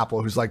Eli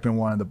Apple, who's been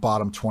one of the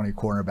bottom 20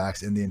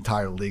 cornerbacks in the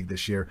entire league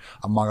this year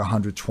among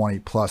 120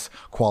 plus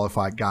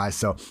qualified guys.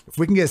 So if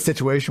we can get a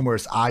situation where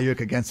it's Ayuk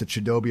against a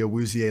Chidobe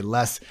Awuzie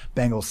less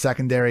Bengals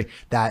secondary,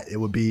 that it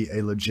would be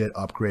a legit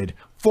upgrade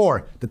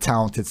for the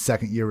talented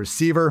second-year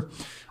receiver.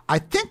 I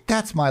think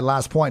that's my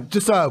last point.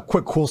 Just a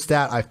quick cool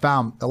stat I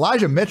found.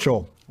 Elijah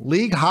Mitchell,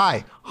 league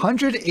high,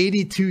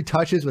 182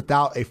 touches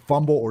without a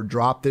fumble or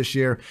drop this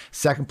year.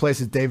 Second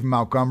place is David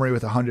Montgomery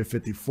with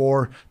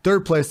 154.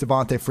 Third place,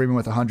 Devontae Freeman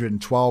with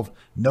 112.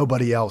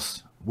 Nobody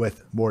else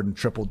with more than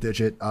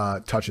triple-digit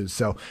touches.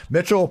 So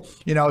Mitchell,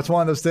 it's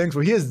one of those things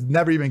where he has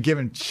never even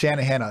given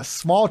Shanahan a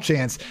small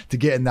chance to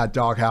get in that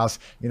doghouse.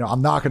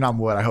 I'm knocking on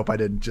wood. I hope I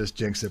didn't just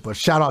jinx it. But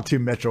shout out to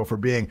Mitchell for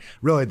being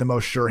really the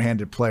most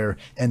sure-handed player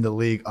in the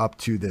league up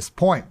to this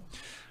point.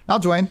 Now,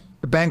 Dwayne,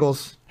 the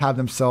Bengals have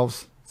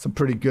themselves some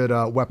pretty good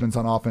weapons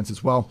on offense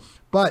as well.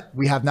 But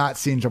we have not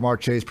seen Ja'Marr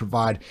Chase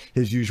provide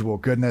his usual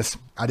goodness.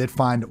 I did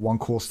find one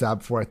cool stat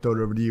before I throw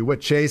it over to you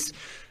with Chase.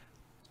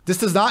 This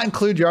does not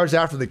include yards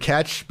after the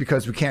catch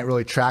because we can't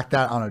really track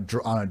that on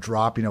a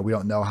drop. We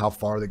don't know how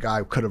far the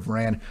guy could have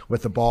ran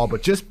with the ball.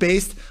 But just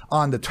based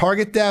on the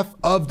target depth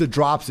of the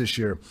drops this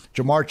year,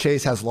 Ja'Marr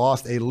Chase has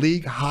lost a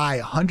league high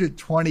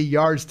 120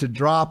 yards to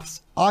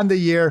drops on the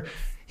year.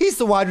 He's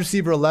the wide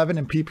receiver 11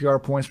 in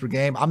PPR points per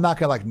game. I'm not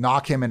going to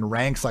knock him in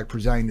ranks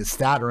presenting the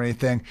stat or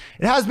anything.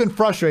 It has been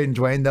frustrating,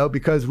 Dwayne, though,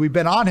 because we've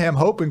been on him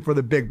hoping for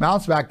the big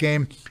bounce back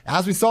game.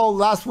 As we saw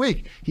last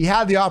week, he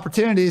had the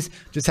opportunities,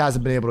 just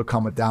hasn't been able to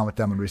come down with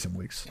them in recent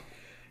weeks.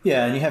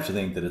 Yeah, and you have to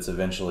think that it's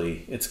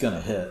going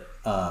to hit.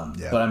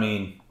 But I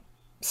mean,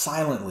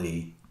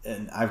 silently,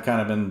 and I've kind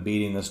of been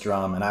beating this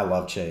drum, and I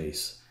love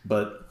Chase,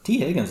 but T.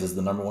 Higgins is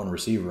the number 1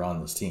 receiver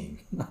on this team.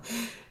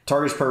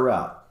 Targets per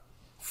route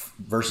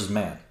versus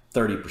man,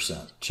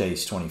 30%,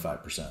 Chase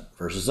 25%,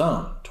 versus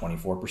zone,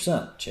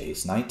 24%,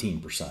 Chase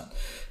 19%.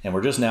 And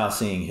we're just now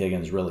seeing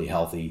Higgins really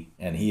healthy,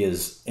 and he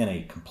is in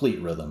a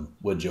complete rhythm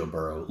with Joe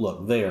Burrow.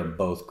 Look, they are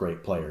both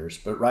great players,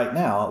 but right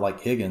now,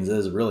 Higgins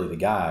is really the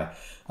guy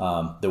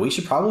that we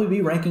should probably be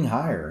ranking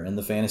higher in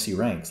the fantasy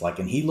ranks.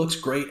 And he looks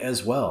great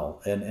as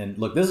well. And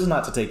look, this is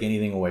not to take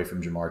anything away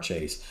from Ja'Marr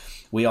Chase.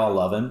 We all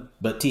love him,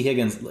 but T.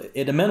 Higgins,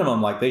 at a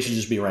minimum, they should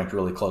just be ranked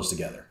really close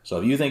together. So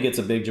if you think it's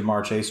a big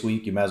Ja'Marr Chase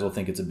week, you might as well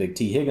think it's a big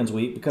T. Higgins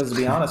week because, to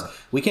be honest,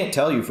 we can't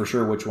tell you for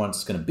sure which one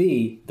it's going to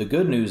be. The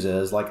good news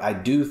is, I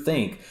do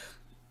think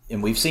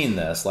and we've seen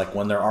this, like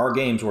when there are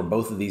games where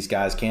both of these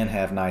guys can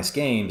have nice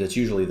games, it's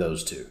usually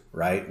those two,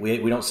 right?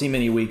 We don't see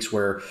many weeks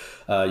where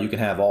you can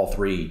have all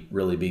three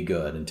really be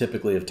good. And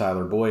typically if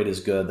Tyler Boyd is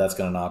good, that's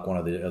going to knock one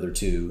of the other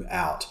two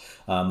out.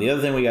 The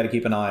other thing we got to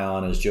keep an eye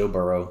on is Joe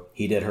Burrow.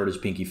 He did hurt his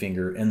pinky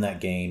finger in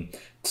that game,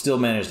 still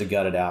managed to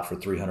gut it out for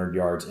 300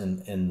 yards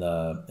in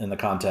the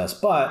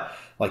contest. But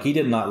like he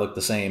did not look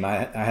the same.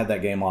 I had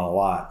that game on a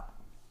lot.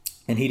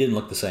 And he didn't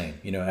look the same,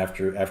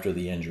 after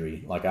the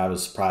injury. Like I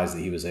was surprised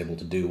that he was able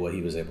to do what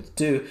he was able to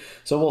do.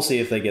 So we'll see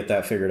if they get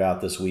that figured out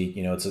this week.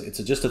 It's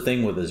just a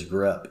thing with his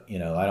grip.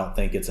 I don't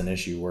think it's an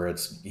issue where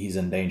he's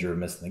in danger of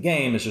missing the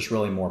game. It's just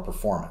really more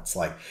performance.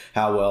 Like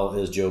how well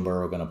is Joe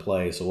Burrow going to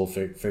play? So we'll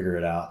figure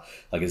it out.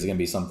 Like is it going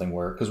to be something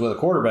where, because with a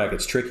quarterback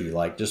it's tricky.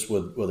 Like just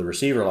with a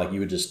receiver, like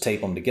you would just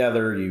tape them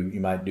together. You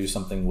might do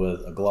something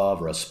with a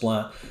glove or a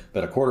splint.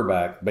 But a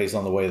quarterback, based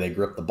on the way they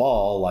grip the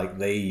ball, like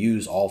they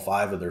use all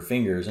 5 of their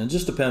fingers, and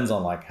just depends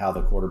on like how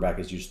the quarterback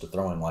is used to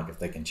throwing, like if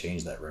they can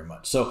change that very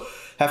much. So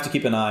have to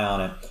keep an eye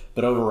on it.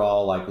 But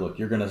overall, like look,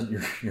 you're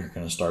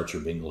gonna start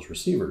your Bengals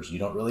receivers. You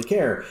don't really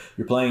care.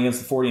 You're playing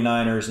against the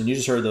 49ers, and you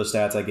just heard those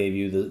stats I gave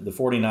you. The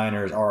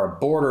 49ers are a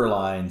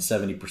borderline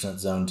 70%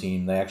 zone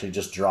team. They actually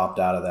just dropped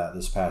out of that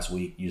this past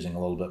week using a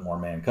little bit more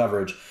man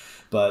coverage.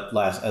 But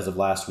as of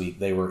last week,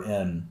 they were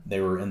in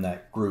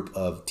that group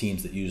of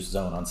teams that use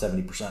zone on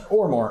 70%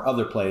 or more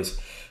other plays.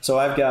 So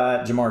I've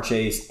got Jamar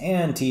Chase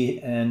and T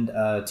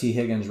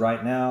Higgins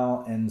right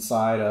now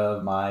inside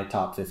of my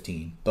top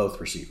 15, both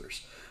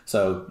receivers.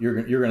 So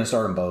you're going to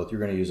start them both.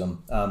 You're going to use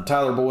them.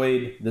 Tyler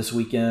Boyd this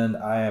weekend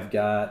I have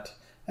got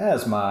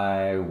as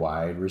my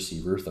wide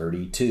receiver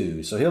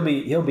 32. So he'll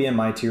be in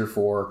my tier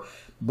 4.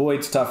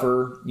 Boyd's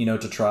tougher,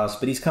 to trust,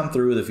 but he's come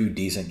through with a few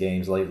decent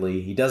games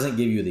lately. He doesn't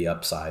give you the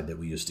upside that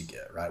we used to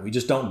get, right? We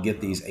just don't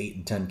get these 8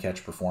 and 10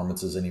 catch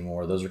performances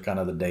anymore. Those are kind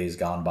of the days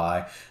gone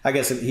by. I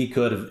guess he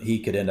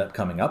could end up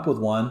coming up with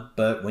one,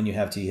 but when you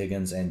have T.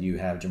 Higgins and you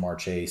have Jamar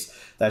Chase,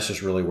 that's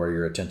just really where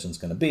your attention's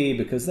going to be,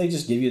 because they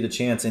just give you the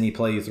chance any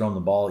play you throw them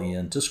the ball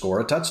in to score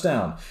a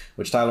touchdown,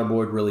 which Tyler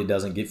Boyd really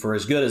doesn't get. For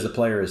as good as the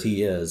player as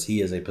he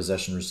is a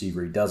possession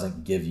receiver. He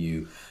doesn't give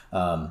you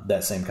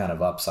that same kind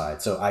of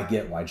upside. So I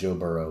get why Joe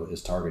Burrow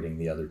is targeting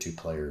the other two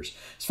players.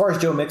 As far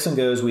as Joe Mixon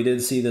goes, we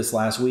did see this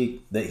last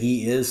week that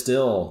he is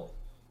still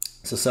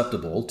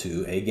susceptible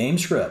to a game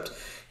script.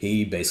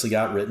 He basically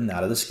got written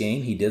out of this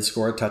game. He did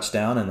score a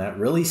touchdown, and that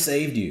really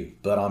saved you.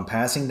 But on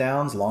passing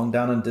downs, long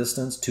down and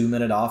distance,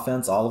 2-minute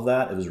offense, all of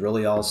that, it was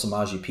really all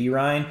Samaje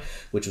Perine,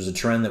 which was a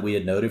trend that we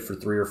had noted for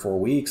 3 or 4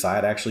 weeks. I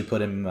had actually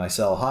put him in my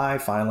sell high.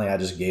 Finally, I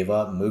just gave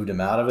up and moved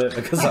him out of it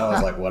because I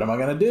was like, what am I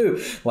going to do?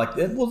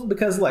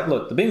 Because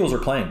look, the Bengals are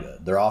playing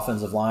good. Their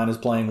offensive line is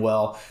playing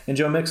well, and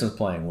Joe Mixon's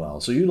playing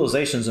well. So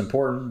utilization is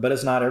important, but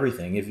it's not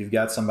everything. If you've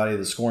got somebody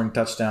that's scoring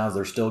touchdowns,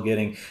 they're still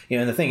getting,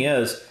 and the thing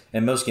is,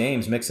 in most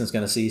games, Mixon's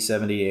going to see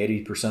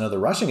 70-80% of the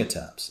rushing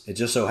attempts. It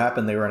just so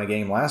happened they were in a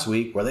game last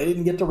week where they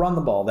didn't get to run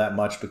the ball that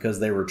much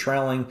because they were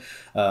trailing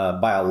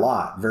by a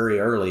lot very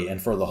early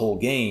and for the whole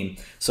game.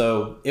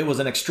 So it was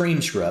an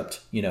extreme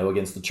script,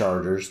 against the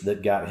Chargers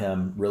that got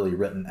him really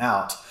written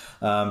out.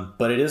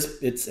 But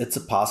it's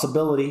a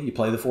possibility. You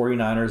play the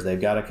 49ers. They've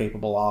got a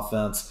capable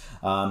offense.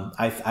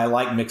 I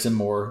like Mixon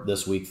more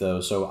this week, though.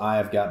 So I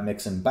have got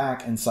Mixon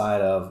back inside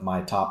of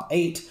my top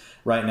 8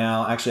 right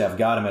now. Actually, I've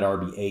got him at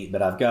RB8,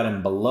 but I've got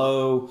him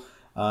below.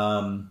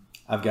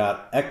 I've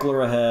got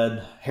Eckler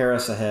ahead,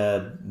 Harris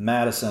ahead,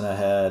 Madison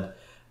ahead,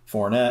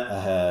 Fournette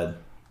ahead,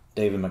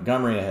 David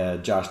Montgomery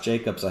ahead, Josh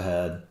Jacobs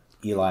ahead,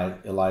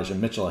 Elijah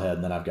Mitchell ahead,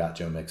 and then I've got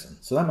Joe Mixon.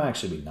 So that might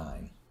actually be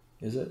 9.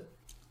 Is it?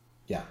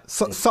 Yeah,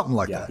 something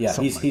like that. Yeah,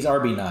 he's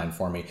RB9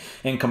 for me,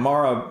 and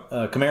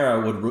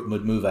Kamara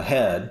would move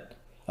ahead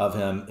of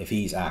him if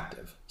he's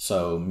active.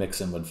 So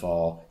Mixon would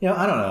fall.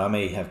 I don't know. I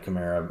may have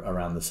Kamara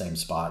around the same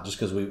spot just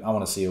because I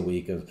want to see a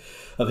week of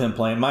him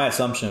playing. My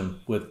assumption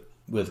with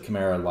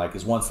Kamara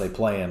is once they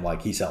play him,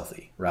 he's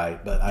healthy,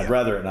 right? But I'd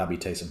rather it not be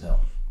Taysom Hill.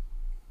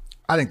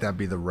 I think that'd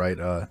be the right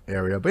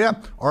area. But yeah,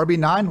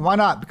 RB9, why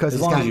not? Because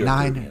he's got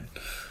 9.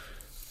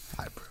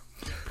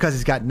 Because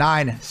he's got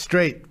 9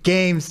 straight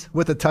games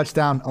with a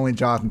touchdown. Only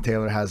Jonathan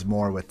Taylor has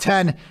more with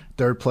 10.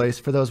 Third place,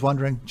 for those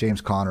wondering,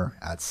 James Conner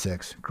at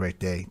 6. Great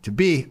day to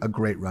be a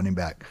great running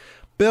back.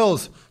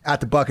 Bills at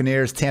the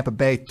Buccaneers. Tampa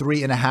Bay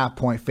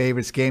 3.5-point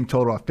favorites. Game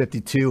total of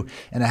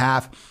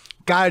 52.5.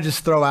 Gotta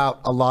just throw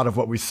out a lot of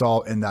what we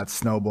saw in that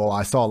snowball.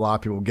 I saw a lot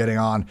of people getting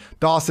on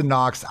Dawson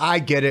Knox. I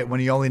get it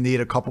when you only need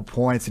a couple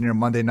points in your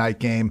Monday night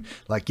game.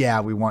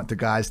 We want the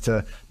guys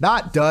to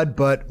not dud,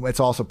 but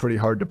it's also pretty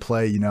hard to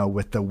play,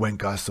 with the wind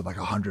gusts of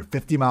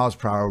 150 miles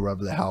per hour,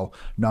 whatever the hell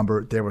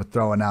number they were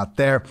throwing out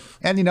there.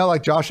 And,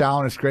 Josh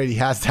Allen is great. He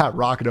has that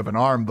rocket of an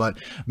arm, but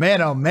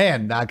man, oh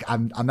man,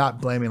 I'm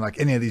not blaming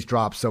any of these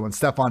drops. So when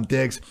Stephon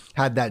Diggs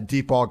had that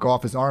deep ball go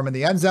off his arm in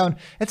the end zone,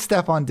 it's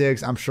Stephon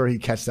Diggs. I'm sure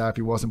he'd catch that if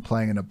he wasn't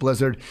playing in a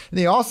blizzard. And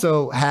he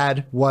also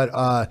had what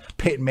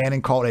Peyton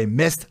Manning called a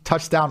missed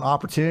touchdown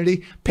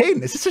opportunity.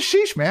 Peyton, it's just a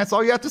sheesh, man. That's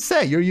all you have to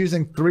say. You're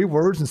using 3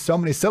 words and so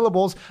many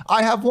syllables.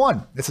 I have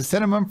one. It's a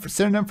synonym for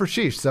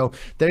sheesh. So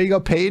there you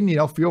go, Peyton.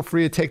 Feel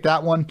free to take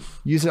that one,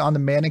 use it on the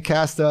Manning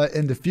cast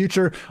in the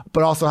future,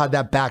 but also had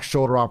that back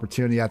shoulder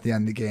opportunity at the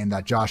end of the game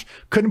that Josh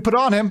couldn't put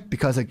on him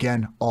because,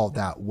 again, all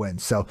that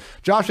wins. So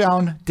Josh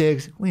Allen,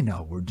 Diggs, we know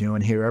what we're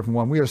doing here,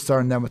 everyone. We are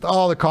starting them with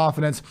all the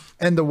confidence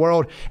in the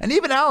world. And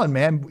even Allen,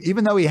 man,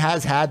 even though he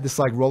has had this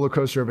like roller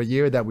coaster of a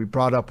year that we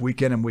brought up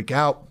week in and week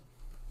out,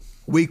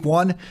 Week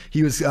 1,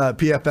 he was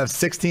PFF's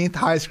 16th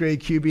highest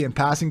grade QB in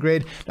passing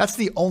grade. That's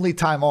the only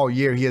time all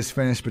year he has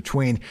finished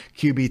between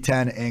QB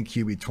 10 and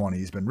QB 20.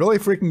 He's been really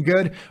freaking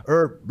good,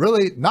 or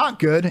really not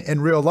good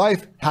in real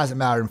life. Hasn't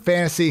mattered in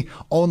fantasy.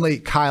 Only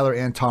Kyler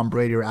and Tom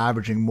Brady are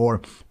averaging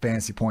more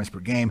fantasy points per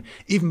game.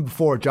 Even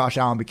before Josh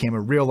Allen became a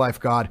real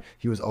life god,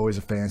 he was always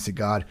a fantasy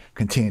god.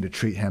 Continue to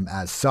treat him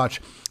as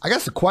such. I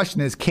guess the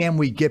question is, can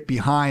we get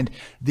behind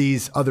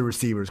these other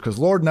receivers? Because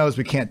Lord knows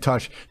we can't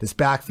touch this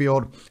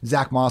backfield.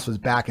 Zach Moss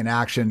was back in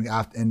action,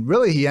 and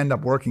really he ended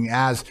up working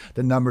as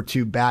the number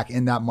 2 back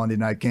in that Monday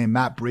night game.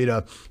 Matt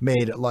Breida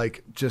made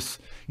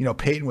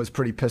Peyton was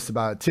pretty pissed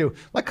about it too.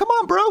 Like, come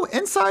on, bro,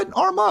 inside,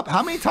 arm up.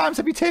 How many times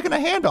have you taken a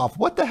handoff?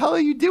 What the hell are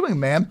you doing,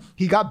 man?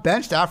 He got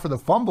benched after the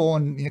fumble,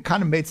 and it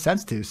kind of made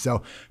sense to.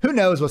 So who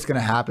knows what's going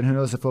to happen? Who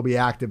knows if he'll be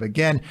active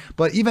again?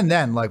 But even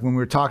then, like when we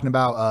were talking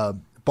about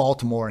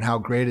Baltimore and how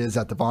great it is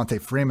that Devontae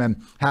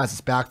Freeman has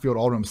his backfield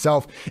all to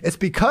himself. It's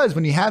because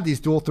when you have these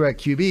dual threat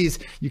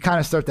QBs, you kind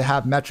of start to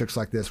have metrics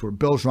like this, where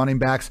Bills running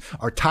backs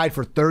are tied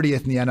for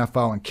 30th in the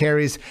NFL in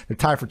carries. They're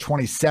tied for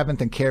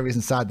 27th in carries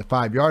inside the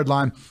 5-yard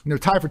line. And they're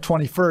tied for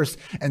 21st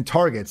in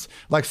targets.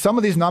 Like some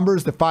of these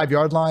numbers, the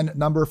 5-yard line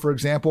number, for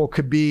example,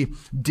 could be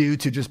due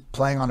to just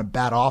playing on a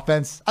bad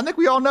offense. I think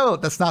we all know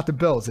that's not the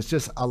Bills. It's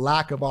just a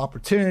lack of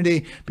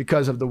opportunity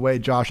because of the way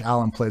Josh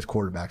Allen plays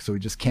quarterback. So we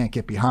just can't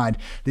get behind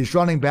these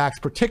running backs,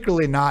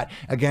 particularly not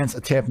against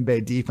a Tampa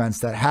Bay defense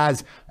that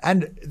has,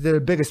 and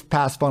the biggest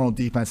pass funnel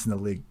defense in the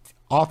league.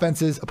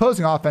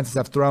 Opposing offenses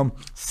have thrown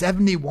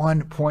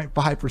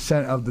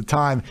 71.5% of the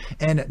time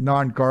in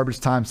non-garbage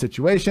time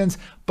situations.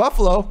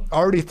 Buffalo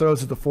already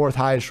throws at the 4th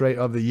highest rate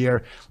of the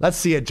year. Let's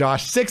see it,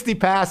 Josh. 60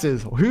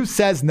 passes. Who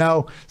says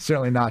no?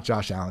 Certainly not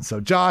Josh Allen. So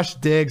Josh,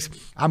 Diggs,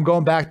 I'm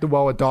going back to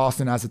with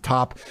Dawson as a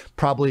top,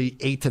 probably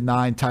 8 to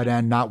 9 tight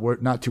end.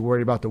 Not too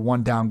worried about the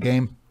 1-down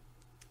game.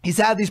 He's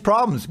had these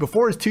problems.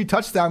 Before his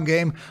 2-touchdown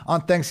game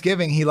on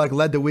Thanksgiving, he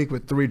led the week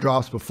with 3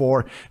 drops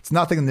before. It's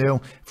nothing new.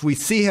 If we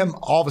see him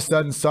all of a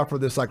sudden suffer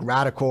this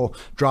radical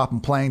drop in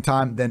playing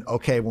time, then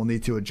okay, we'll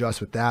need to adjust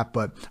with that.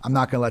 But I'm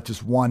not going to let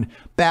just one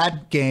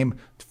bad game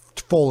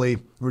fully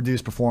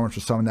reduce performance for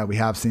someone that we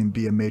have seen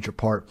be a major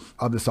part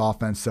of this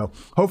offense. So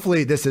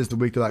hopefully this is the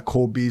week to let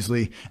Cole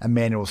Beasley and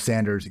Emmanuel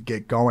Sanders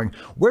get going.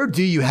 Where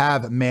do you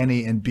have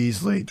Manny and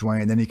Beasley,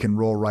 Dwayne? Then he can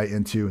roll right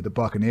into the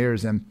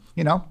Buccaneers and,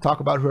 talk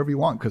about whoever you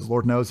want, because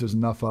Lord knows there's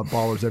enough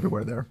ballers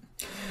everywhere there.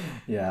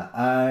 Yeah,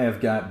 I have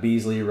got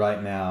Beasley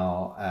right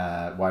now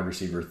at wide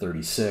receiver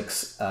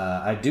 36.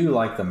 I do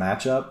like the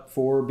matchup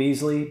for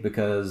Beasley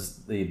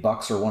because the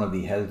Bucs are one of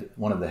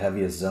the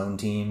heaviest zone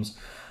teams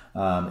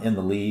in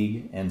the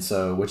league, and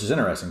so, which is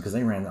interesting because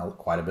they ran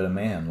quite a bit of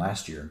man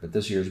last year, but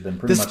this year's been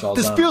pretty much all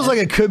zone. This feels like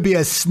it could be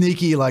a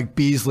sneaky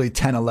Beasley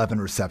 10-11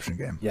 reception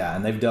game. Yeah,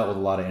 and they've dealt with a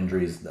lot of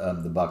injuries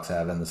the Bucs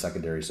have in the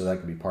secondary, so that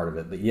could be part of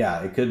it. But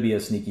yeah, it could be a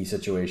sneaky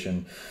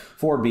situation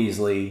for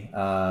Beasley.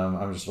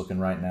 I'm just looking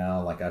right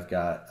now. I've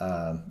got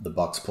the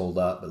Bucs pulled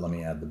up, but let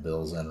me add the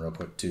Bills in real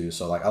quick too.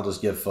 So I'll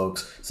just give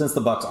folks, since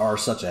the Bucs are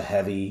such a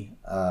heavy,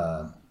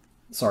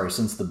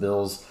 since the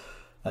Bills.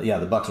 The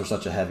Bucs are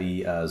such a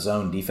heavy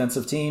zone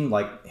defensive team.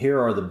 Here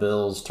are the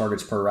Bills'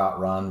 targets per route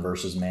run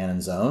versus man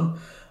and zone.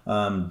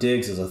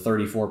 Diggs is a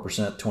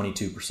 34%,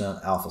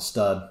 22% alpha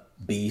stud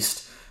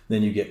beast.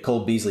 Then you get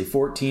Cole Beasley,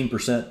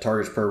 14%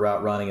 targets per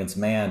route run against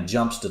man,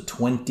 jumps to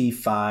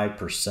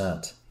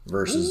 25%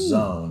 versus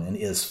zone, and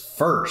is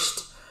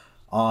first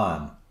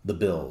on the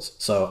Bills.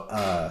 So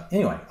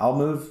anyway, I'll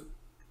move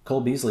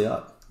Cole Beasley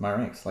up my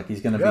ranks.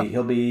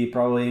 He'll be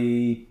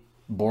probably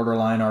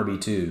borderline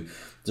RB2.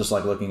 Just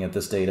looking at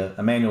this data,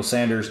 Emmanuel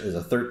Sanders is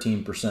a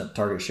 13%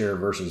 target share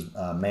versus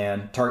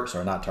targets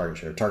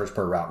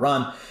per route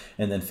run,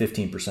 and then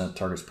 15%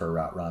 targets per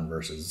route run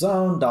versus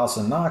zone.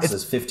 Dawson Knox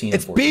is 15.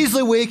 It's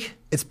Beasley week.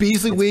 It's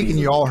Beasley week, and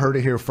you all heard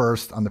it here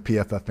first on the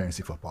PFF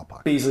Fantasy Football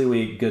Podcast. Beasley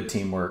week, good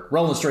teamwork.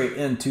 Rolling straight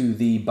into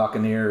the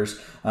Buccaneers.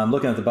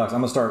 Looking at the Bucs,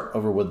 I'm going to start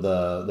over with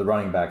the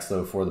running backs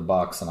though for the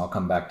Bucs, and I'll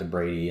come back to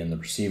Brady and the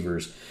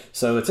receivers.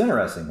 So it's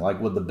interesting,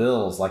 with the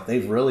Bills,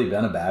 they've really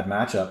been a bad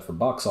matchup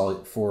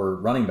for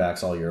running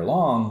backs all year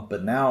long,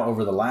 but now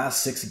over the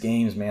last 6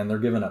 games, man, they're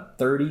giving up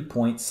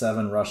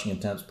 30.7 rushing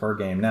attempts per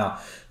game. Now,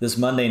 this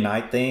Monday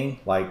night thing,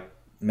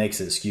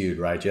 makes it skewed,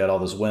 right? You had all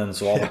this wins,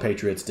 so all the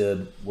Patriots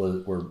did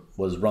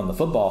was run the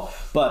football.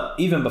 But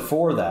even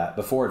before that,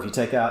 if you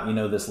take out,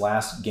 this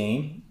last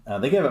game,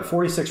 They gave up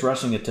 46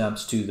 rushing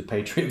attempts to the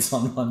Patriots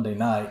on Monday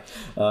night,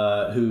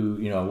 who,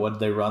 what did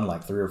they run,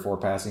 like 3 or 4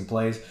 passing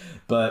plays?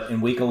 But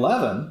in week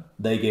 11,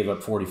 they gave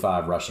up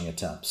 45 rushing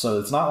attempts. So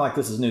it's not like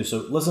this is new. So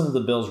listen to the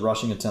Bills'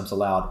 rushing attempts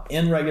allowed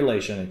in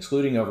regulation,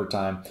 excluding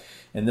overtime.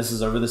 And this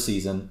is over the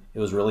season. It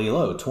was really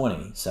low: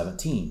 20,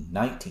 17,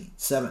 19,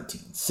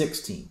 17,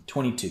 16,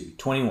 22,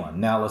 21.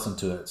 Now listen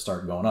to it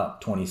start going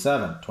up: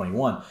 27,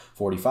 21,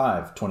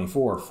 45,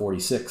 24,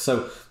 46.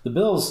 So the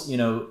Bills,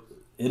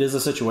 it is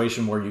a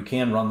situation where you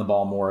can run the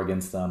ball more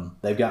against them.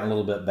 They've gotten a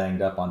little bit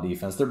banged up on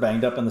defense. They're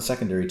banged up in the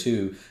secondary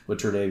too, with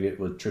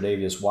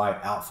Tre'Davious White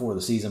out for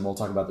the season. We'll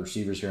talk about the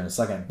receivers here in a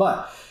second.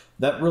 But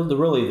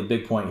the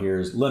big point here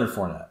is Leonard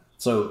Fournette.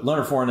 So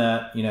Leonard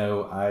Fournette,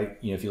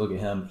 if you look at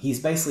him, he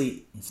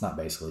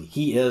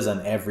is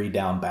an every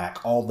down back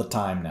all the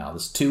time now.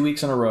 This 2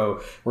 weeks in a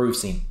row where we've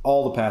seen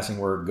all the passing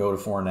work go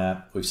to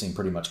Fournette. We've seen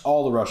pretty much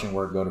all the rushing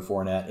work go to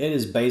Fournette. It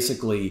is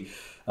basically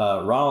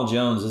Ronald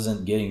Jones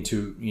isn't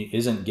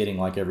getting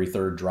like every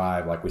third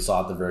drive like we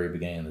saw at the very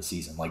beginning of the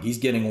season. Like he's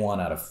getting 1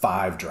 out of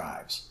 5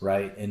 drives,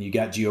 right? And you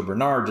got Gio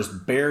Bernard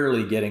just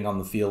barely getting on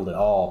the field at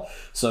all.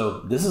 So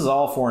this is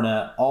all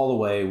Fournette all the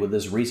way with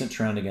this recent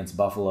trend against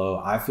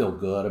Buffalo. I feel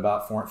good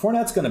about Fournette.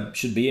 Fournette's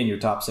should be in your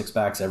top 6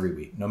 backs every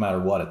week, no matter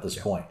what at this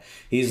point.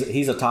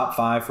 He's a top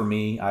 5 for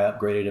me. I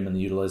upgraded him in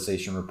the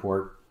utilization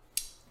report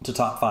to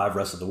top 5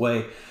 rest of the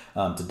way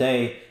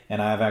today,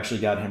 and I've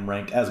actually got him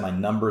ranked as my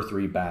number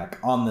 3 back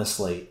on this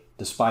slate,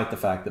 despite the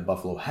fact that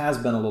Buffalo has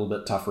been a little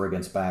bit tougher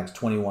against backs,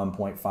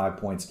 21.5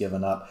 points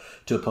given up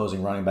to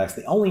opposing running backs.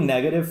 The only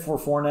negative for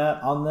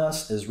Fournette on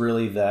this is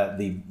really that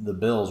the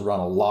Bills run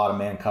a lot of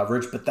man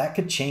coverage, but that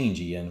could change,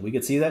 Ian. We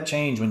could see that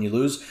change when you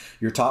lose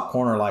your top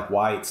corner like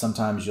White.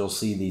 Sometimes you'll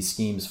see these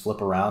schemes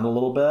flip around a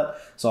little bit,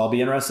 so I'll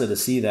be interested to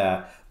see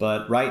that.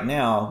 But right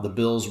now, the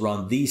Bills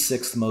run the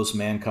 6th most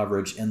man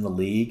coverage in the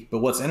league. But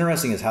what's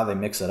interesting is how they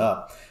mix it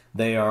up.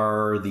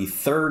 They're the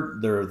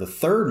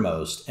third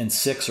most in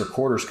 6 or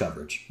quarters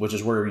coverage, which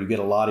is where you get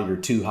a lot of your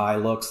too high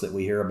looks that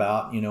we hear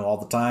about, all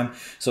the time.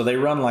 So they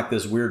run like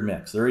this weird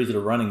mix. They're either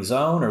running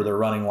zone or they're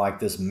running like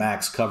this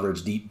max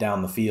coverage deep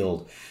down the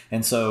field.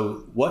 And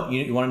so what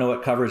you want to know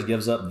what coverage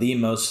gives up the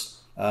most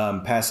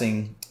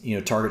passing,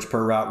 targets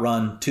per route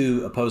run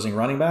to opposing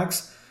running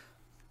backs?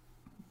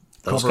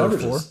 Those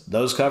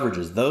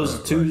coverages,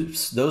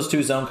 those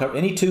two zone cover,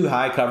 any too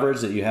high coverage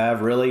that you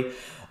have really,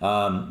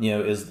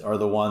 are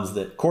the ones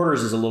that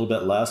quarters is a little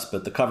bit less,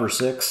 but the cover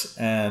 6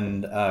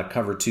 and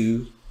cover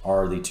 2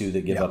 are the 2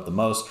 that give up the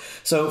most.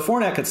 So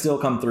Fournette could still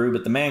come through,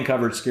 but the man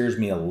coverage scares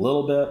me a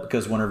little bit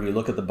because whenever you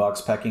look at the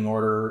Bucs pecking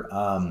order,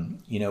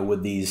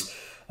 with these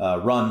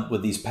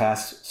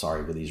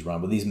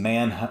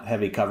man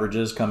heavy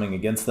coverages coming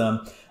against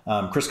them.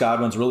 Chris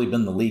Godwin's really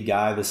been the lead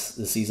guy this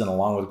season,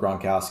 along with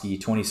Gronkowski.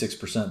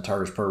 26%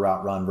 targets per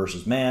route run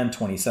versus man,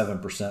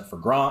 27% for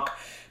Gronk.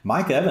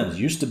 Mike Evans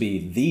used to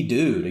be the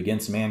dude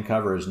against man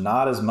coverage,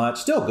 not as much,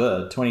 still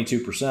good,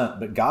 22%,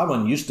 but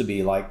Godwin used to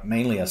be like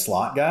mainly a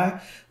slot guy,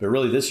 but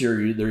really this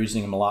year they're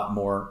using him a lot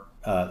more.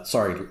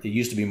 It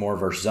used to be more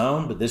versus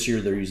zone, but this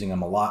year they're using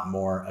him a lot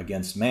more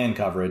against man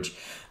coverage.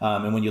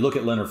 And when you look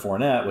at Leonard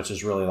Fournette, which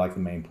is really like the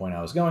main point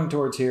I was going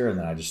towards here, and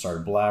then I just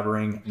started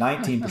blabbering,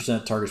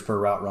 19% targets per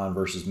route run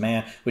versus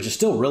man, which is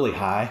still really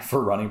high for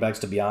running backs,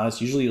 to be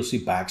honest. Usually you'll see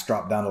backs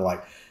drop down to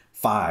like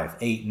 5,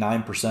 8,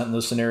 9% in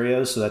those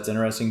scenarios, so that's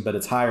interesting, but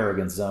it's higher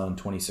against zone,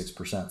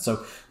 26%.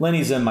 So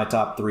Lenny's in my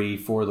top 3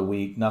 for the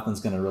week.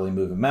 Nothing's going to really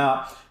move him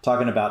out.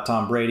 Talking about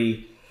Tom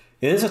Brady,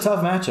 it is a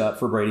tough matchup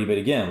for Brady, but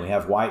again, we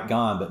have White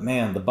gone. But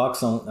man, the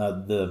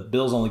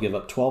Bills only give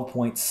up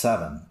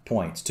 12.7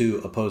 points to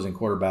opposing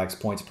quarterbacks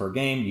points per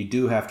game. You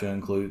do have to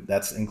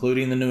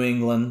including the New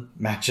England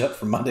matchup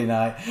from Monday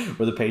night,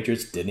 where the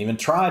Patriots didn't even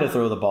try to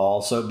throw the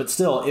ball. But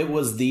still, it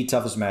was the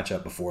toughest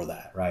matchup before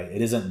that, right?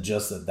 It isn't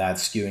just that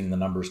that's skewing the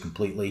numbers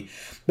completely,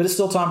 but it's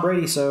still Tom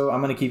Brady. So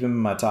I'm going to keep him in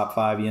my top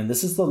 5. Ian,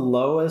 this is the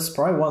lowest,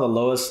 probably one of the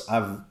lowest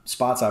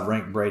spots I've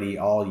ranked Brady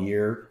all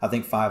year. I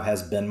think 5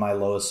 has been my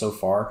lowest so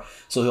far.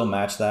 So he'll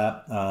match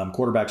that.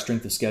 Quarterback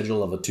strength of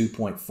schedule of a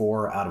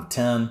 2.4 out of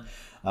 10.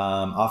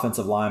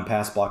 Offensive line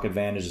pass block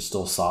advantage is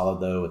still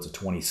solid, though. It's a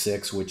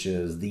 26, which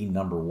is the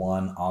number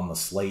 1 on the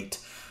slate.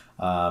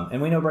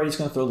 And we know Brady's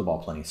going to throw the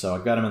ball plenty. So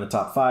I've got him in the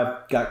top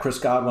 5. Got Chris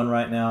Godwin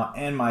right now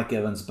and Mike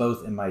Evans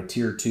both in my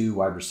tier 2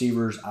 wide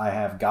receivers. I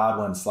have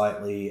Godwin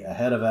slightly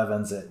ahead of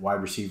Evans at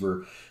wide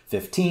receiver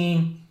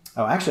 15.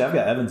 Oh, actually, I've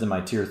got Evans in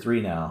my tier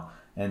 3 now.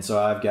 And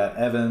so I've got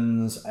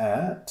Evans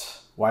at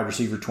wide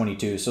receiver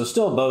 22. So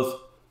still both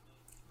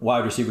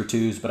wide receiver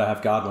 2s, but I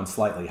have Godwin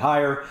slightly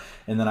higher.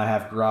 And then I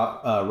have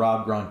Grog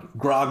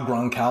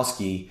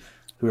Gronkowski,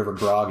 whoever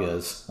Grog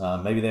is.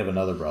 Maybe they have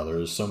another brother.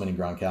 There's so many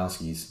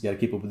Gronkowskis. You got to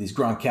keep up with these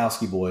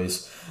Gronkowski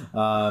boys.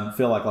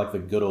 Feel like the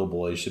good old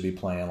boys should be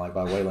playing like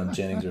by Waylon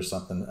Jennings or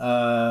something.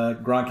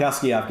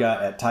 Gronkowski I've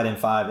got at tight end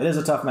 5. It is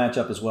a tough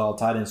matchup as well.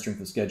 Tight end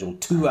strength of schedule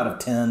 2 out of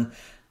 10.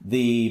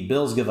 The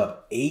Bills give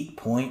up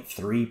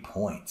 8.3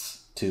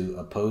 points to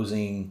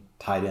opposing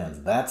tight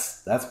ends.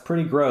 That's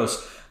pretty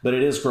gross, but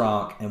it is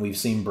Gronk, and we've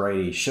seen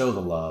Brady show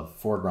the love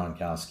for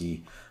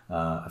Gronkowski.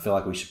 I feel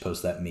like we should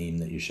post that meme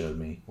that you showed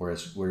me, where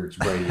it's Brady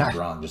and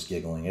Gronk just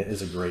giggling. It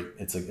is a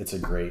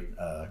great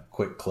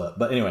quick clip.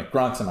 But anyway,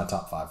 Gronk's in my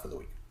top 5 for the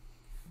week.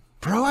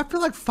 Bro, I feel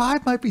like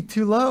 5 might be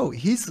too low.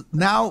 He's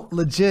now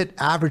legit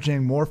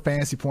averaging more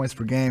fantasy points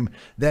per game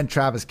than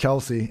Travis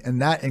Kelce, and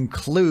that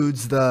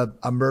includes the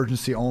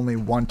emergency only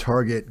 1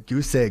 target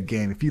goose egg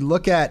game. If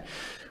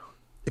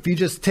you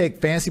just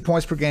take fantasy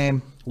points per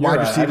game,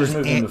 wide receivers. I just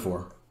moved him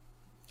before.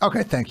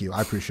 Okay, thank you.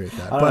 I appreciate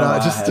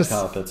that. Just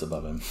Kyle Pitts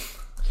above him.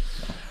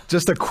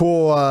 Just a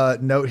cool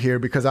note here,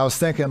 because I was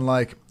thinking,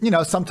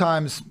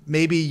 sometimes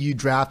maybe you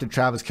drafted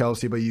Travis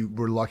Kelce, but you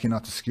were lucky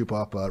enough to scoop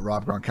up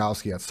Rob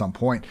Gronkowski at some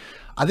point.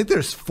 I think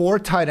there's 4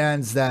 tight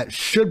ends that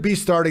should be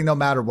starting no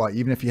matter what.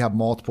 Even if you have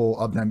multiple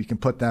of them, you can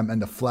put them in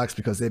the flex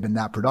because they've been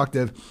that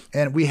productive.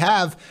 And we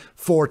have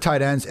 4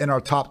 tight ends in our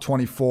top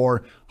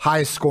 24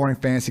 highest scoring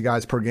fantasy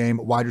guys per game,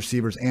 wide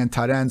receivers and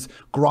tight ends.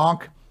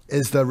 Gronk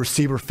is the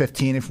receiver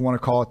 15, if you want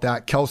to call it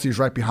that. Kelsey's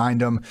right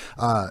behind him,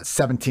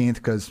 17th,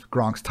 because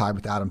Gronk's tied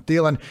with Adam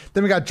Thielen.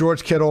 Then we got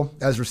George Kittle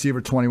as receiver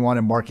 21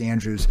 and Mark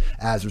Andrews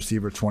as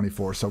receiver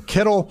 24. So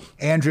Kittle,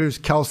 Andrews,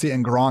 Kelsey,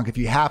 and Gronk, if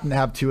you happen to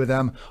have 2 of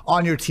them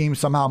on your team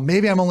somehow,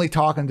 maybe I'm only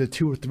talking to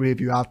 2 or 3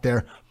 of you out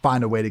there,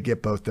 find a way to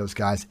get both those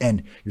guys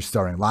in your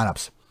starting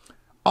lineups.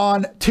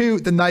 On to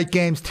the night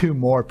games, 2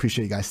 more.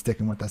 Appreciate you guys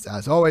sticking with us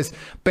as always.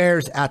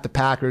 Bears at the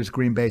Packers.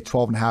 Green Bay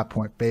 12.5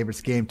 point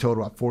favorites. Game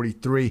total at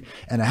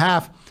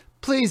 43.5.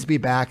 Please be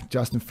back,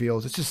 Justin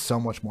Fields. It's just so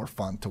much more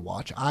fun to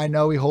watch. I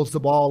know he holds the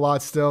ball a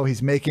lot still.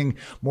 He's making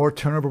more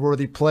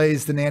turnover-worthy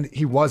plays than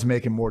He was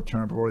making more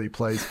turnover-worthy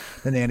plays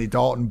than Andy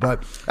Dalton.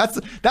 But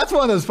that's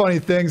one of those funny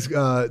things,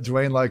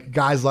 Dwayne. Like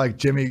guys like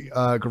Jimmy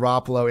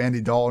Garoppolo,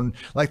 Andy Dalton,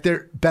 like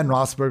they're Ben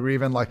Roethlisberger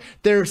even. Like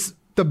there's.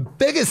 The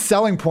biggest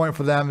selling point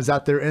for them is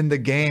that they're in the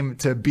game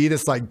to be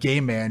this like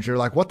game manager.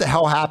 Like what the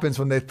hell happens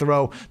when they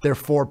throw their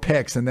 4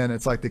 picks and then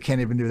it's like they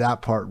can't even do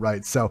that part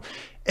right. So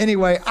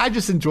anyway, I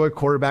just enjoy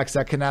quarterbacks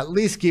that can at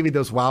least give you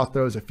those wild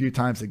throws a few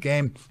times a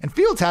game. And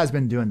Fields has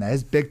been doing that.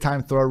 His big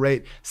time throw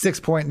rate,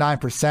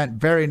 6.9%.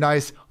 Very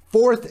nice.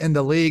 4th in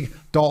the league.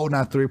 Dalton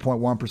at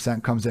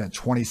 3.1% comes in at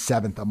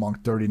 27th among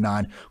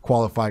 39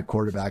 qualified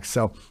quarterbacks.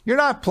 So you're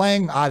not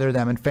playing either of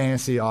them in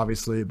fantasy,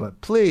 obviously,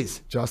 but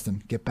please,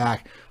 Justin, get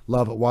back.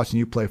 Love watching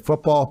you play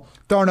football.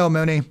 Darnell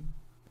Mooney.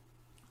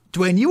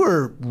 Dwayne, you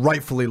were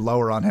rightfully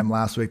lower on him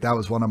last week. That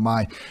was one of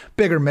my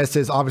bigger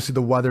misses. Obviously, the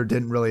weather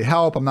didn't really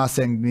help. I'm not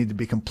saying you need to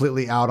be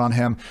completely out on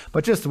him,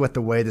 but just with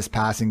the way this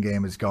passing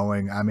game is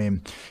going, I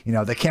mean,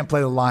 they can't play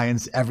the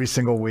Lions every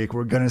single week.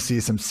 We're going to see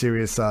some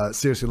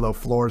seriously low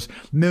floors.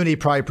 Mooney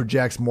probably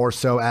projects more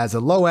so as a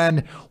low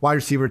end wide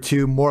receiver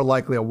 2, more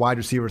likely a wide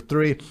receiver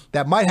 3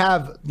 that might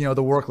have, the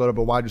workload of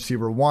a wide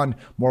receiver 1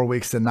 more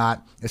weeks than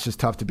not. It's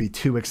just tough to be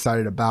too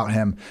excited about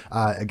him.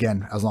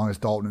 Again, as long as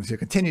Dalton is here,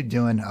 continue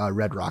doing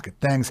Red Rocket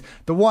things.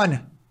 The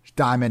one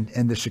diamond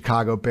in the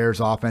Chicago Bears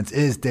offense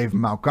is David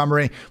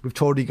Montgomery. We've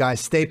told you guys,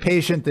 stay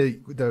patient.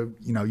 The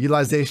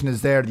utilization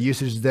is there, the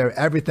usage is there,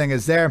 everything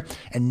is there,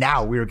 and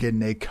now we're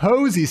getting a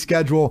cozy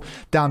schedule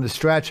down the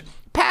stretch.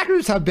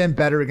 Packers have been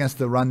better against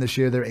the run this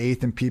year. They're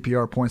 8th in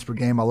PPR points per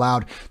game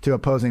allowed to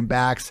opposing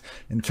backs.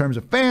 In terms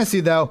of fantasy,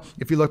 though,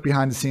 if you look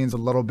behind the scenes a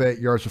little bit,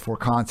 yards before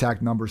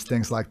contact numbers,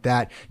 things like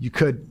that, you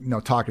could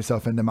talk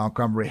yourself into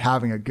Montgomery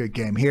having a good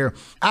game here.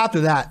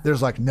 After that,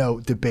 there's like no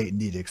debate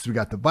needed because we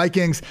got the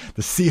Vikings,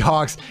 the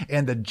Seahawks,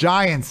 and the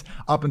Giants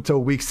up until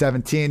week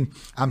 17.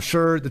 I'm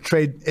sure the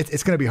trade,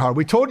 it's going to be hard.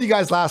 We told you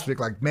guys last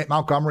week, like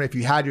Montgomery, if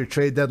you had your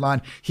trade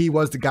deadline, he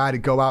was the guy to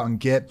go out and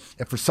get.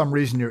 If for some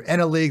reason you're in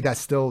a league that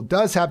still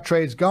does have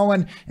trades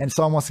going and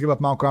someone wants to give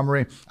up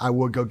Montgomery, I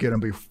would go get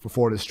him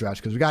before this stretch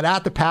because we got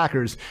at the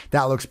Packers.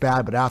 That looks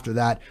bad, but after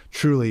that,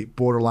 truly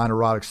borderline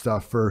erotic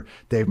stuff for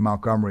Dave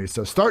Montgomery.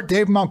 So start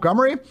Dave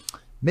Montgomery,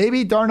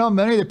 maybe Darnell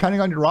Mooney,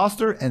 depending on your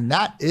roster, and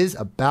that is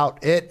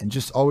about it. And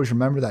just always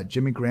remember that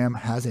Jimmy Graham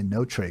has a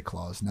no-trade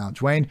clause. Now,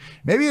 Dwayne,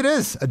 maybe it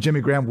is a Jimmy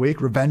Graham week,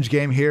 revenge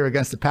game here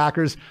against the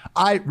Packers.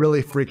 I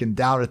really freaking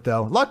doubt it,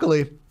 though.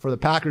 Luckily for the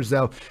Packers,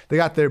 though, they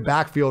got their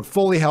backfield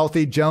fully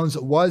healthy. Jones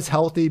was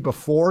healthy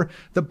before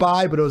the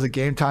bye, but it was a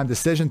game-time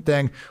decision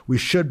thing. We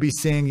should be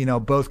seeing,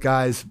 both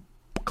guys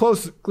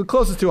closest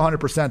to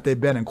 100%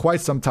 they've been in quite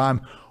some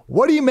time.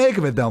 What do you make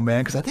of it, though,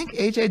 man? Because I think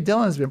A.J.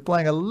 Dillon has been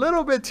playing a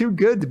little bit too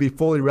good to be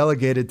fully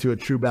relegated to a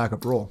true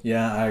backup role.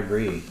 Yeah, I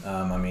agree.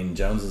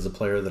 Jones is a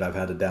player that I've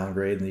had to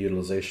downgrade in the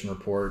utilization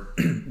report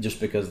just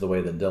because of the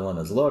way that Dillon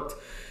has looked.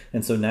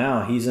 And so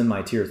now he's in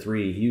my tier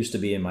 3. He used to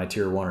be in my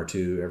tier 1 or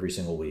 2 every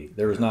single week.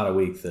 There was not a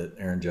week that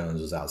Aaron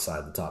Jones was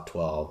outside the top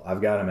 12.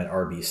 I've got him at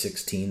RB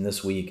 16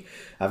 this week.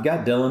 I've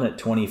got Dillon at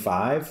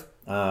 25.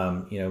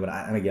 But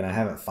I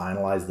haven't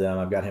finalized them.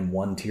 I've got him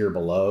 1 tier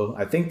below.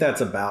 I think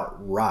that's about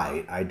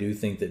right. I do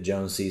think that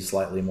Jones sees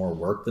slightly more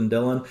work than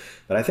Dillon,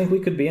 but I think we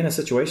could be in a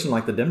situation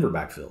like the Denver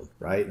backfield,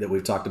 right? That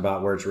we've talked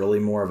about where it's really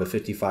more of a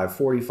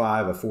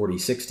 55-45, a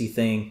 40-60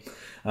 thing.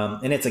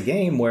 And it's a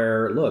game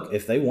where, look,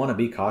 if they want to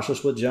be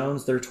cautious with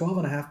Jones, they're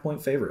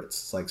 12.5-point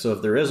favorites. It's like, so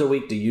if there is a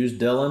week to use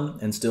Dillon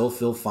and still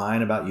feel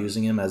fine about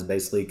using him as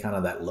basically kind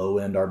of that low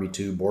end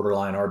RB2,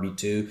 borderline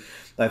RB2,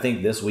 I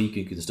think this week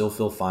you can still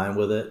feel fine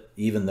with it,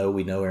 even though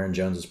we know Aaron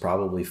Jones is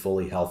probably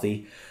fully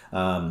healthy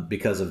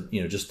because of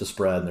just the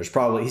spread. And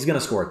he's going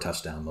to score a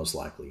touchdown most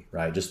likely,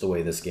 right? Just the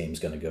way this game's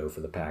going to go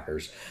for the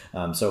Packers.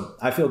 So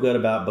I feel good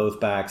about both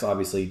backs.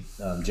 Obviously,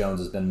 Jones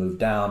has been moved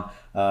down.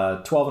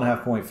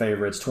 12.5-point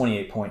favorites,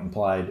 28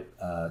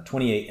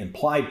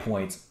 implied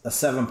points, a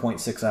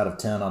 7.6 out of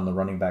 10 on the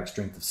running back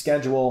strength of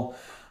schedule.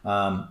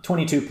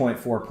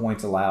 22.4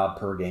 points allowed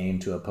per game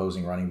to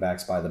opposing running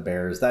backs by the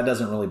Bears. That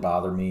doesn't really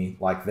bother me.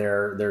 Like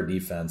their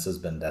defense has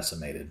been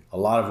decimated. A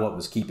lot of what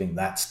was keeping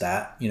that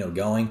stat,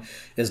 going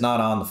is not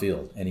on the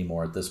field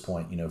anymore at this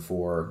point,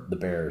 for the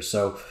Bears.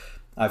 So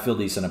I feel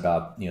decent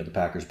about, the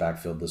Packers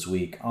backfield this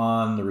week.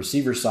 On the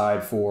receiver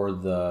side for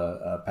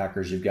the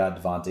Packers, you've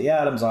got Devontae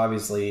Adams,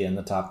 obviously, in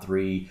the top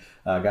three.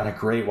 Got a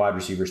great wide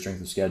receiver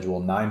strength of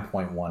schedule,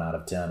 9.1 out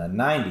of 10, a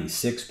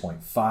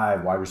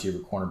 96.5 wide receiver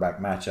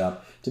cornerback matchup.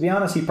 To be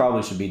honest, he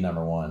probably should be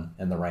number one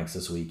in the ranks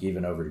this week,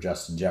 even over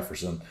Justin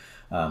Jefferson.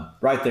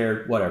 Right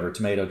there, whatever,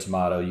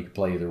 tomato. You could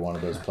play either one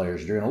of those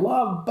players. You're going to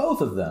love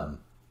both of them.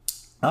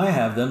 I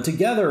have them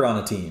together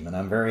on a team, and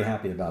I'm very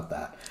happy about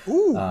that.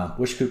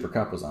 Wish Cooper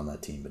Kupp was on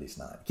that team, but he's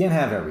not. Can't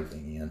have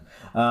everything, Ian.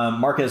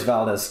 Marquez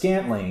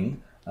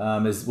Valdes-Scantling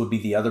would be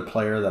the other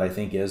player that I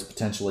think is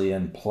potentially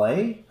in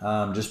play,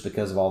 just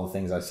because of all the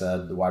things I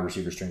said. The wide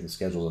receiver strength of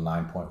schedule is a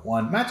 9.1.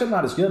 Matchup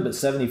not as good, but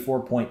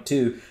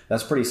 74.2.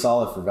 That's pretty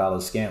solid for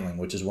Valdes-Scantling,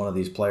 which is one of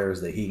these players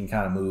that he can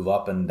kind of move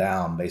up and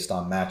down based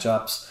on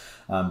matchups.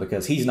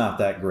 Because he's not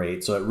that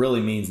great. So it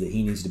really means that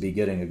he needs to be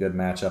getting a good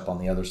matchup on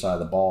the other side of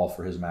the ball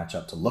for his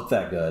matchup to look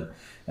that good.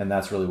 And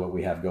that's really what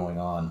we have going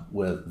on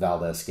with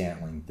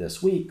Valdes-Scantling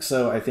this week.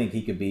 So I think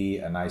he could be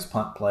a nice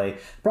punt play.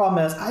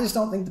 Problem is, I just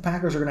don't think the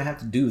Packers are going to have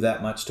to do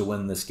that much to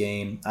win this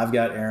game. I've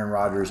got Aaron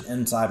Rodgers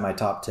inside my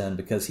top 10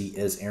 because he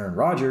is Aaron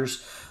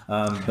Rodgers.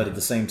 But at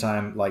the same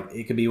time,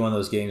 it could be one of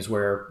those games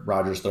where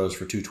Rodgers throws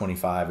for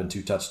 225 and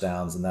 2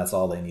 touchdowns, and that's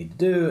all they need to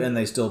do, and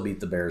they still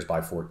beat the Bears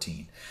by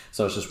 14.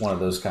 So it's just one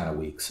of those kind of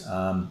weeks.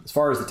 As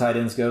far as the tight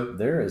ends go,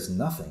 there is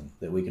nothing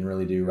that we can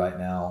really do right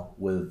now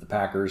with the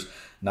Packers.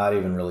 Not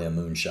even really a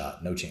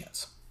moonshot. No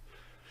chance.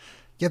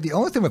 Yeah, the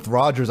only thing with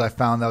Rodgers I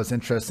found that was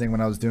interesting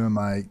when I was doing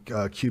my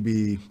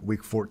QB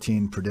Week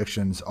 14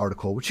 predictions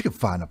article, which you can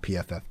find on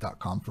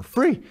pff.com for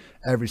free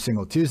every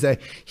single Tuesday.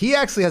 He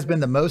actually has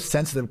been the most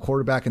sensitive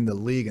quarterback in the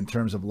league in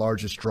terms of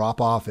largest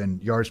drop-off and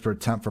yards per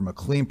attempt from a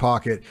clean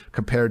pocket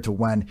compared to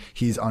when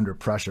he's under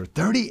pressure.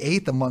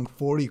 38th among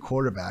 40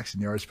 quarterbacks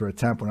in yards per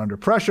attempt when under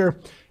pressure.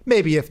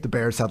 Maybe if the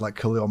Bears had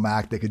Khalil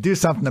Mack, they could do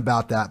something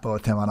about that, but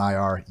with him on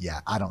IR,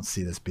 I don't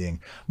see this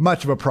being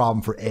much of a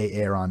problem for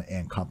Aaron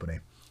and company.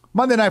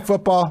 Monday Night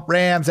Football,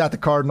 Rams at the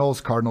Cardinals.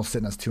 Cardinals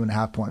sitting as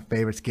 2.5-point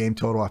favorites. Game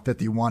total at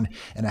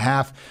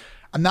 51.5.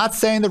 I'm not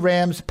saying the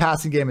Rams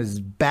passing game is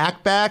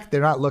back.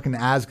 They're not looking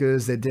as good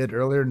as they did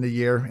earlier in the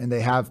year, and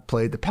they have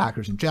played the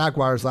Packers and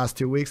Jaguars last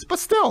 2 weeks. But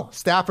still,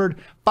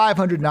 Stafford,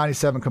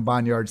 597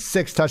 combined yards,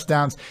 6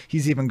 touchdowns.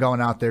 He's even going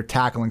out there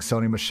tackling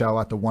Sony Michel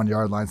at the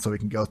 1-yard line so he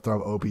can go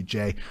throw OBJ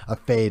a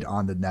fade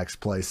on the next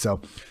play. So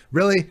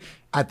really,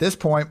 at this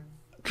point,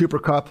 Cooper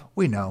Kupp,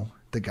 we know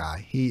the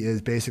guy. He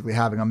is basically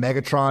having a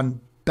Megatron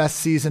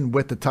best season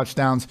with the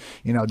touchdowns.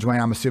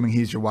 Dwayne, I'm assuming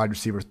he's your wide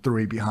receiver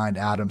 3 behind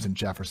Adams and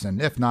Jefferson.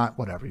 If not,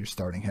 whatever, you're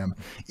starting him.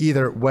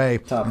 Either way,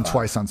 and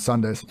twice on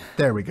Sundays.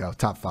 There we go.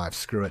 Top 5.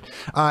 Screw it.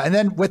 And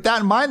then with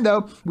that in mind,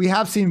 though, we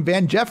have seen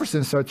Van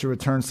Jefferson start to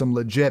return some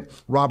legit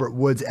Robert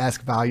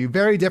Woods-esque value.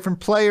 Very different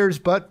players,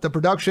 but the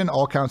production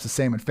all counts the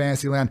same in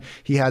Fantasyland.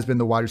 He has been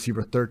the wide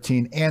receiver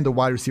 13 and the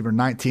wide receiver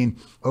 19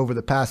 over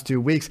the past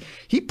 2 weeks.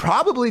 He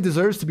probably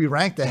deserves to be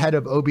ranked ahead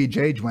of OBJ,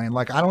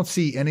 Dwayne. I don't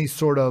see any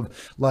sort of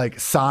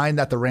sign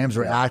that the Rams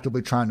are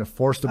actively trying to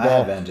force the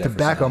ball to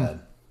Beckham.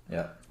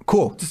 Yeah.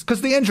 Cool. Just because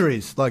the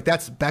injuries,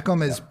 that's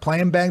Beckham is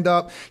playing banged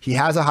up. He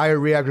has a higher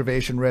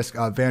re-aggravation risk.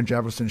 Van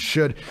Jefferson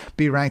should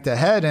be ranked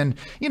ahead. And,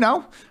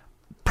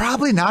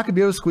 probably not going to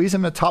be able to squeeze him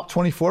in the top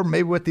 24,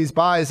 maybe with these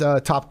buys,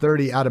 top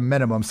 30 at a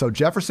minimum. So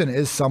Jefferson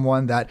is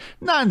someone that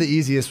not in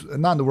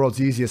the world's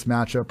easiest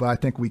matchup, but I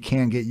think we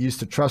can get used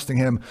to trusting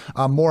him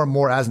more and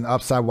more as an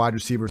upside wide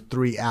receiver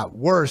 3 at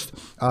worst,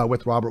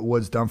 with Robert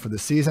Woods done for the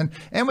season.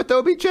 And with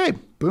OBJ,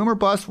 boom or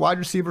bust, wide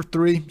receiver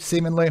 3,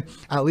 seemingly.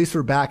 At least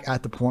we're back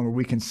at the point where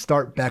we can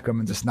start Beckham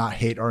and just not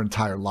hate our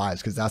entire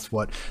lives, because that's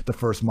what the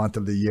first month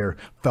of the year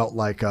felt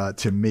like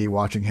to me,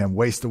 watching him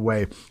waste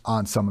away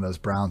on some of those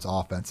Browns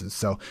offenses.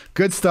 So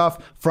good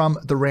stuff from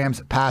the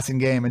Rams passing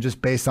game, and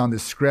just based on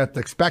this script,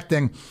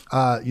 expecting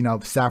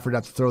Stafford to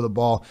have to throw the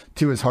ball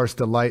to his heart's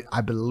delight.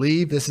 I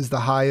believe this is the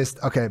highest.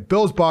 Okay,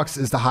 Bills Bucks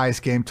is the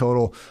highest game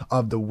total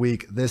of the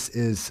week. This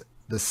is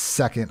the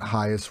second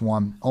highest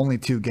one, only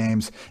 2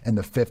 games in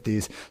the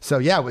 50s. So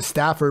yeah, with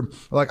Stafford,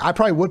 like I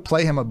probably would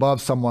play him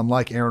above someone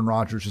like Aaron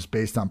Rodgers just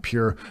based on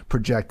pure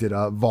projected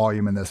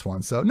volume in this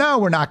one. So no,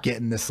 we're not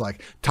getting this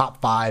like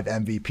top 5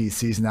 MVP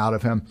season out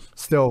of him.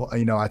 Still,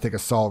 I think a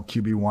solid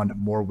QB1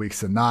 more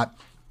weeks than not.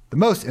 The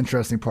most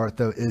interesting part,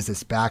 though, is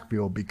this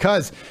backfield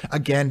because,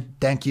 again,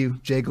 thank you,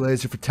 Jay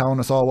Glazer, for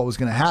telling us all what was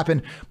going to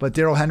happen. But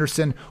Darrell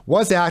Henderson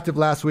was active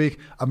last week,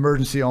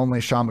 emergency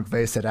only. Sean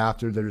McVay said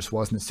after there just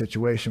wasn't a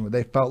situation where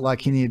they felt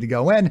like he needed to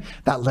go in.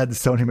 That led to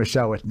Sony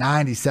Michel with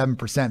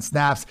 97%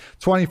 snaps,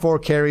 24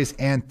 carries,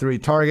 and 3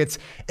 targets.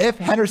 If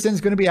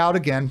Henderson's going to be out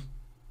again,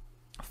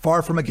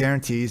 far from a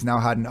guarantee. He's now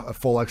had a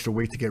full extra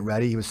week to get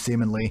ready. He was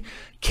seemingly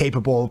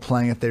capable of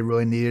playing if they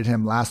really needed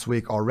him last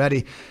week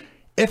already.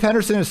 If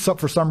Henderson is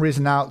for some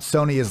reason out,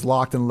 Sony is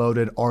locked and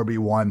loaded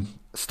RB1.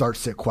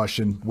 Start-sit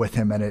question with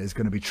him in it is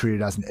going to be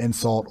treated as an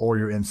insult, or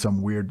you're in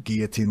some weird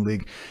guillotine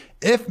league.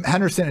 If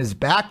Henderson is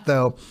back,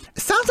 though,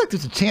 it sounds like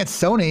there's a chance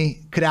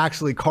Sony could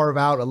actually carve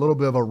out a little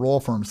bit of a role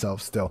for himself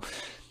still.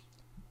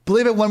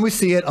 Believe it when we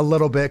see it a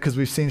little bit, because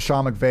we've seen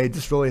Sean McVay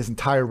just really his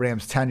entire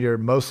Rams tenure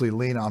mostly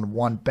lean on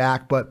one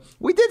back. But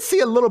we did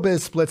see a little bit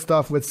of split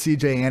stuff with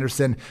C.J.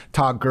 Anderson,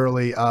 Todd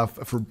Gurley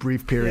for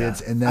brief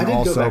periods. Yeah. And then I did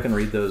also go back and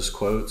read those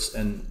quotes,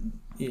 and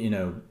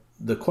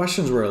the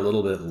questions were a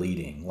little bit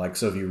leading. Like,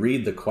 so if you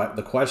read the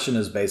question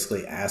is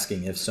basically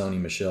asking if Sony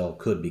Michel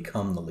could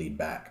become the lead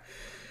back.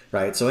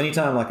 Right. So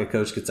anytime like a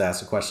coach gets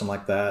asked a question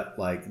like that,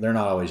 like they're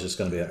not always just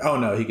going to be like, oh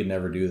no, he could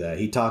never do that.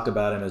 He talked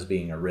about him as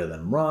being a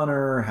rhythm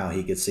runner, how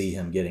he could see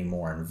him getting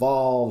more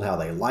involved, how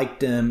they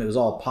liked him. It was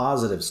all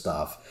positive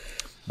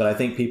stuff. But I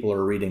think people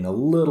are reading a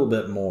little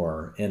bit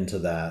more into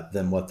that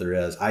than what there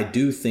is. I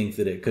do think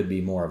that it could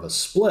be more of a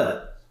split.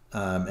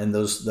 And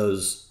those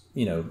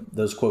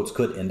quotes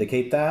could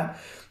indicate that.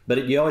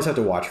 But you always have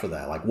to watch for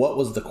that. Like, what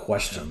was the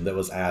question that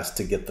was asked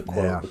to get the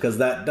quote? Yeah. Because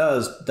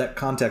that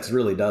context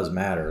really does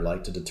matter,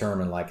 like to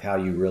determine like how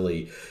you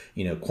really,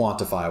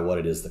 quantify what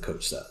it is the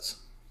coach says.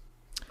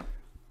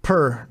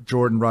 Per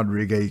Jordan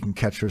Rodriguez, you can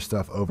catch her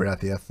stuff over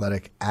at The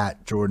Athletic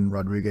at Jordan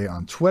Rodriguez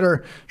on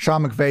Twitter.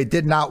 Sean McVay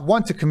did not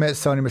want to commit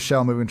Sony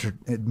Michel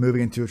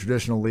moving into a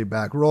traditional lead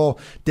back role.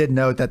 Did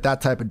note that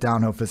type of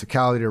downhill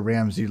physicality the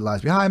Rams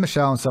utilize behind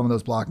Michel and some of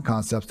those blocking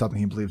concepts, something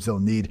he believes they'll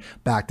need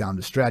back down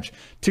the stretch.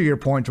 To your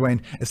point,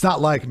 Dwayne, it's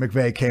not like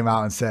McVay came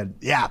out and said,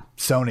 yeah,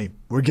 Sony,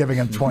 we're giving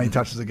him 20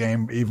 touches a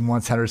game even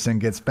once Henderson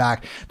gets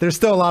back. There's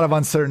still a lot of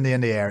uncertainty in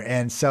the air.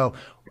 And so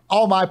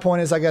all my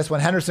point is, I guess,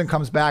 when Henderson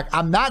comes back,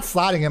 I'm not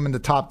sliding him in the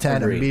top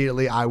 10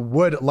 immediately. I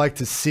would like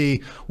to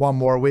see one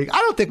more week. I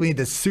don't think we need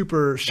to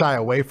super shy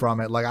away from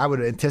it. Like, I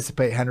would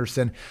anticipate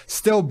Henderson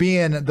still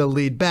being the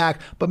lead back,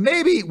 but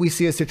maybe we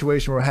see a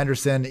situation where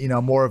Henderson,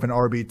 more of an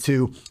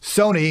RB2.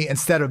 Sony,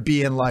 instead of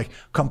being like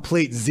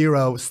complete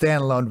zero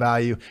standalone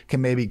value, can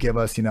maybe give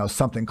us,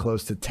 something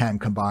close to 10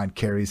 combined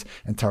carries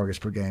and targets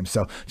per game.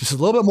 So just a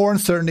little bit more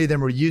uncertainty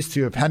than we're used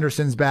to. If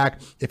Henderson's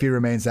back, if he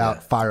remains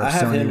out, fire up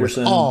Sony with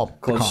all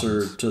closer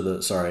to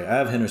the I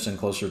have Henderson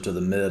closer to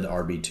the mid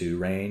RB2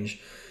 range,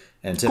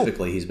 and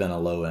typically he's been a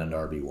low end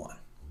RB1.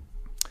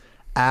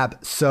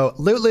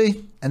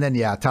 Absolutely. And then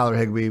Tyler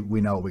Higbee, we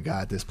know what we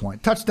got at this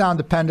point. Touchdown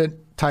dependent,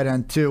 tight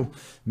end 2.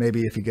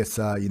 Maybe if he gets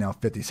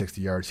 50,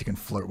 60 yards, he can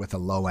flirt with a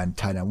low end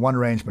tight end 1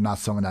 range, but not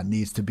someone that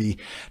needs to be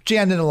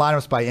jammed into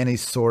lineups by any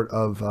sort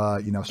of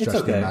stretch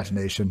of the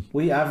imagination.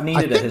 I've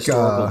needed a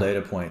historical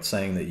data point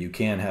saying that you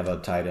can have a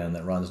tight end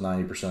that runs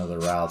 90% of the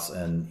routes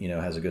and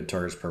has a good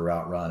targets per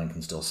route run and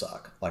can still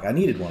suck. Like, I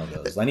needed one of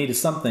those. I needed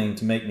something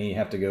to make me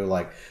have to go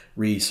like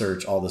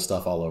research all this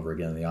stuff all over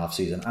again in the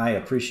offseason. I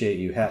appreciate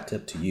you. Hat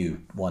tip to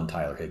you, one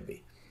Tyler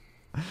Higbee.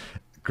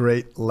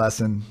 Great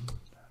lesson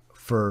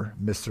for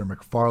Mr.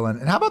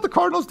 McFarland. And how about the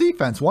Cardinals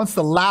defense? Once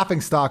the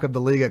laughingstock of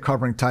the league at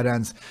covering tight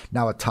ends,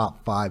 now a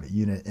top 5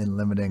 unit in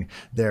limiting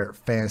their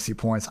fantasy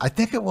points. I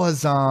think it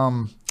was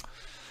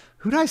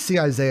who did I see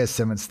Isaiah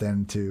Simmons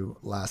stand to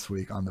last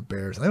week on the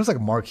Bears? I think it was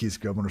like Marquise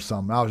Goodwin or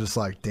something. I was just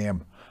like,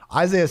 damn,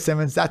 Isaiah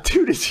Simmons, that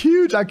dude is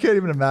huge. I can't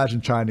even imagine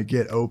trying to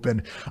get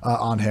open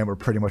on him or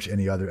pretty much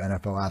any other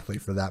NFL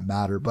athlete for that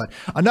matter. But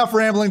enough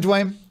rambling,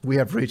 Dwayne. We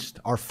have reached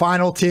our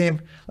final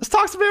team. Let's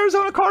talk some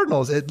Arizona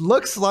Cardinals. It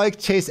looks like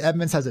Chase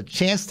Edmonds has a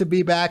chance to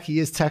be back. He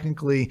is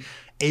technically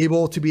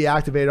able to be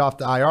activated off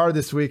the IR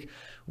this week.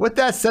 With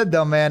that said,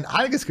 though, man,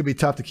 I think it's going to be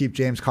tough to keep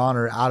James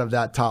Conner out of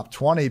that top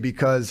 20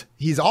 because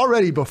he's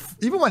already,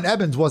 even when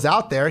Evans was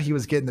out there, he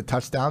was getting the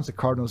touchdowns. The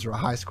Cardinals are a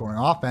high-scoring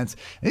offense,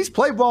 and he's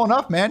played well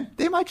enough, man.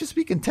 They might just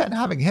be content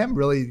having him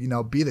really,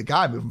 be the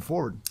guy moving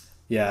forward.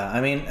 Yeah,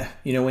 I mean,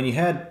 when you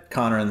had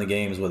Conner in the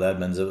games with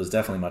Edmonds, it was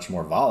definitely much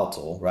more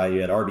volatile, right? You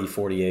had RB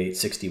 48,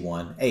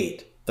 61,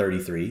 8,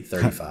 33,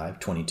 35,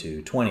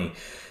 22, 20.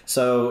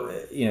 So,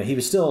 he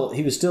was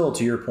still,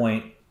 to your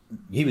point,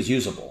 he was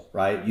usable,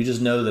 right? You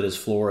just know that his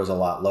floor is a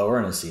lot lower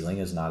and his ceiling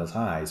is not as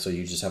high. So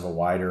you just have a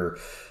wider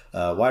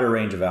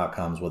range of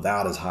outcomes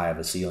without as high of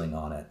a ceiling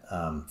on it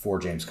for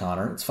James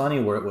Conner. It's funny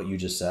what you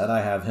just said.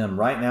 I have him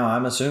right now.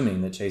 I'm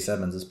assuming that Chase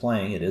Edmonds is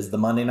playing. It is the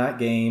Monday night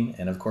game.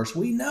 And of course,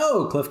 we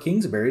know Cliff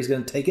Kingsbury is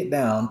going to take it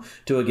down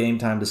to a game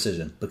time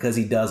decision because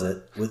he does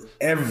it with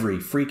every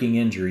freaking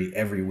injury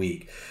every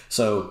week.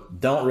 So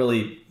don't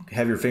really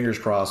have your fingers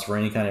crossed for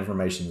any kind of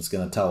information that's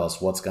going to tell us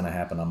what's going to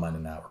happen on Monday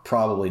night. We're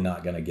probably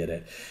not going to get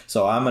it.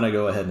 So I'm going to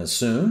go ahead and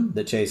assume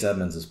that Chase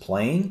Edmonds is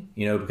playing,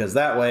 because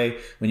that way,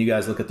 when you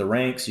guys look at the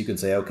ranks, you can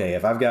say, okay,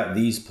 if I've got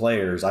these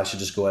players, I should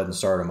just go ahead and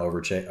start them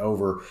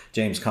over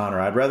James Conner.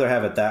 I'd rather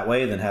have it that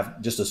way than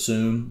have just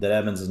assume that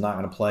Edmonds is not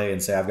going to play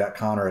and say I've got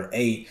Conner at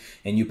 8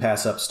 and you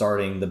pass up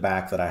starting the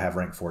back that I have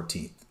ranked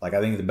 14th. Like, I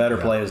think the better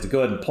play is to go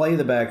ahead and play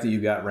the back that you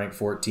got ranked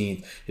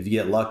 14th. If you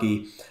get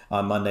lucky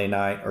on Monday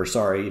night,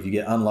 if you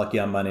get unlucky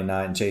on Monday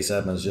night and Chase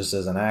Edmonds just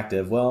isn't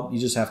active, well, you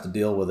just have to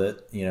deal with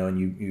it,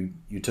 and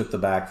you took the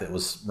back that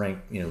was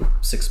ranked,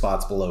 6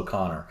 spots below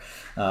Conner.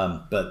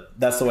 But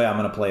that's the way I'm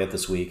going to play it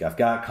this week. I've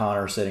got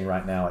Conner sitting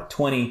right now at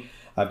 20.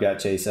 I've got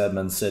Chase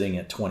Edmonds sitting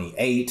at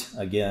 28.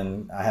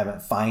 Again, I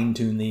haven't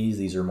fine-tuned these.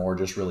 These are more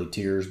just really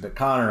tiers. But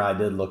Conner, I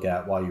did look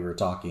at while you were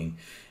talking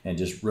and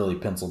just really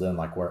penciled in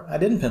like where I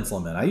didn't pencil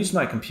him in. I used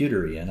my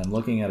computer and I'm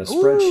looking at a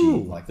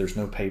spreadsheet. Like there's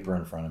no paper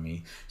in front of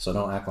me. So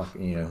don't act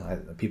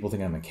like, people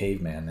think I'm a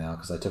caveman now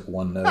because I took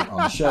one note on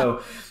the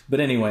show. But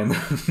anyway,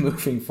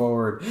 moving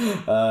forward,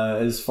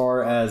 as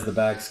far as the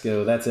backs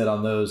go, that's it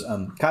on those.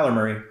 Kyler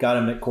Murray, got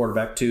him at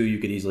quarterback 2. You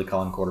could easily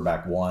call him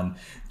quarterback 1.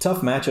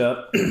 Tough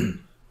matchup.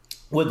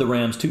 With the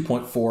Rams,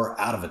 2.4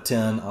 out of a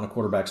 10 on a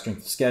quarterback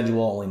strength of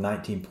schedule, only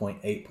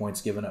 19.8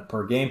 points given up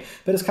per game.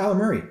 But it's Kyler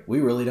Murray. We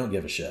really don't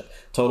give a shit.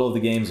 Total of the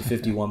games of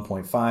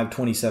 51.5,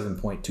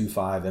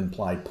 27.25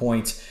 implied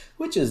points,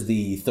 which is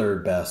the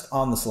third best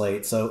on the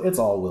slate. So it's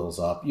all wheels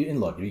up.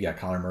 And look, if you got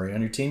Kyler Murray on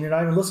your team, you're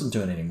not even listening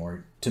to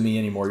me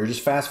anymore. You're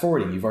just fast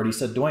forwarding. You've already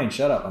said, Dwayne,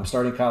 shut up. I'm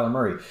starting Kyler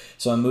Murray.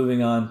 So I'm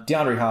moving on.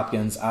 DeAndre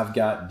Hopkins, I've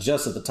got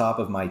just at the top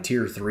of my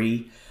tier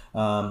 3.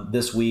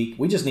 This week.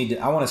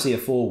 I want to see a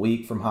full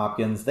week from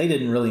Hopkins. They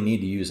didn't really need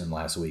to use him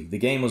last week. The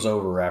game was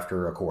over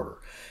after a quarter.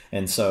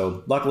 And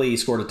so luckily he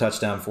scored a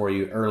touchdown for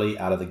you early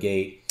out of the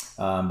gate.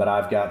 But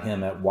I've got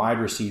him at wide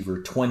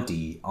receiver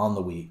 20 on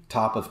the week,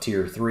 top of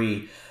tier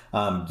 3.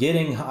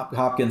 Getting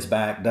Hopkins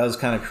back does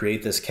kind of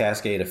create this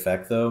cascade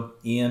effect, though,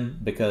 Ian,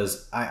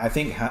 because I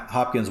think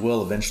Hopkins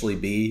will eventually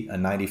be a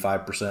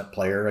 95%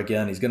 player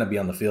again. He's going to be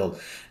on the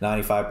field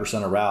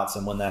 95% of routes.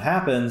 And when that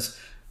happens,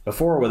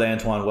 before with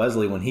Antoine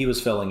Wesley, when he was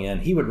filling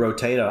in, he would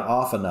rotate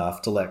off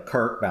enough to let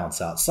Kirk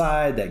bounce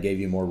outside. That gave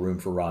you more room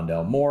for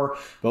Rondale Moore.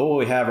 But what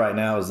we have right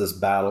now is this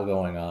battle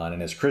going on,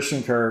 and it's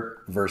Christian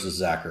Kirk versus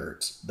Zach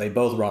Ertz. They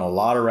both run a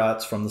lot of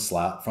routes from the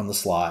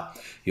slot.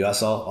 You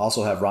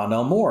also have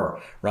Rondale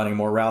Moore running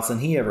more routes than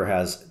he ever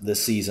has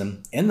this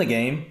season in the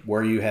game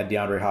where you had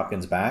DeAndre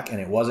Hopkins back, and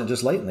it wasn't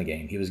just late in the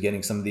game. He was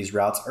getting some of these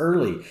routes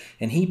early,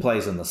 and he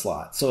plays in the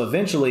slot. So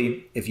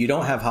eventually, if you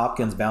don't have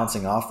Hopkins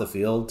bouncing off the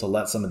field to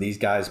let some of these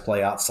guys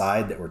play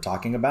outside that we're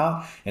talking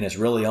about, and it's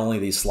really only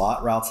these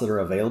slot routes that are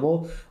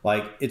available,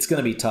 like it's going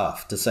to be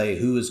tough to say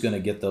who is going to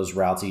get those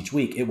routes each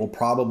week. It will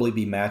probably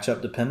be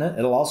matchup dependent.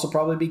 It'll also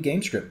probably be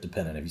game script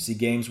dependent. If you see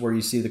games where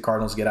you see the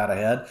Cardinals get out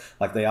ahead,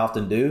 like they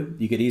often do,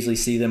 you could easily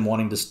see them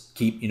wanting to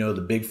keep,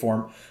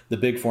 the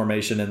big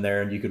formation in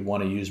there, and you could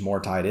want to use more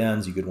tight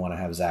ends. You could want to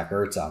have Zach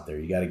Ertz out there.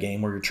 You got a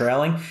game where you're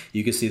trailing,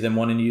 you could see them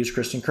wanting to use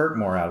Christian Kirk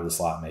more out of the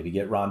slot, maybe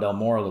get Rondale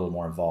Moore a little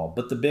more involved.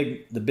 But the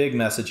big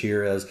message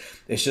here is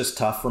it's just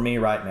tough for me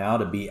right now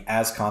to be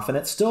as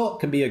confident. Still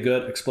can be a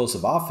good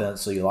explosive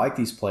offense, so you like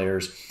these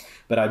players,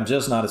 but I'm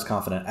just not as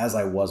confident as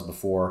I was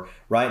before.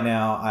 Right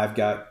now, I've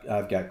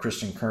got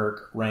Christian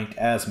Kirk ranked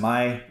as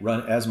my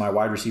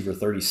wide receiver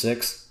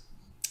 36.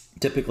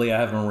 Typically, I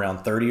have him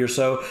around 30 or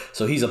so.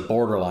 So he's a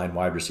borderline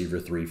wide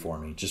receiver 3 for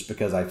me, just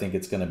because I think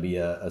it's going to be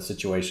a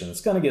situation that's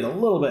going to get a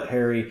little bit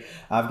hairy.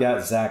 I've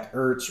got Zach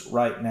Ertz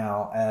right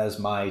now as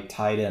my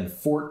tight end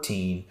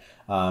 14.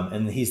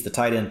 And he's the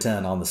tight end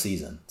 10 on the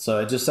season. So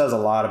it just says a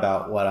lot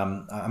about what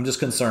I'm just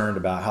concerned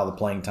about how the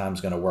playing time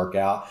is going to work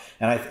out.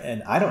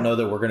 And I don't know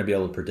that we're going to be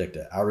able to predict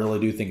it. I really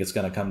do think it's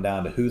going to come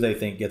down to who they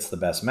think gets the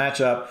best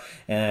matchup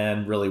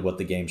and really what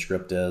the game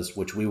script is,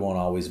 which we won't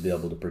always be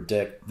able to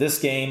predict. This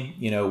game,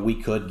 we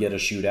could get a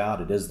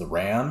shootout. It is the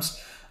Rams.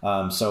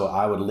 So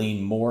I would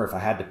lean more if I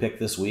had to pick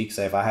this week.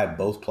 Say if I had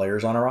both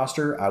players on a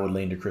roster, I would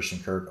lean to Christian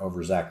Kirk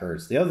over Zach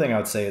Ertz. The other thing I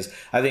would say is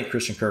I think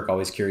Christian Kirk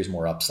always carries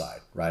more upside,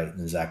 right,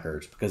 than Zach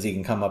Ertz because he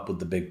can come up with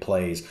the big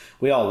plays.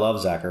 We all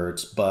love Zach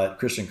Ertz, but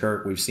Christian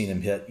Kirk, we've seen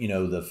him hit,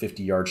 the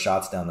 50-yard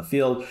shots down the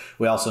field.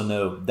 We also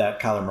know that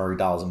Kyler Murray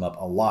dials him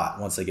up a lot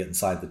once they get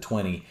inside the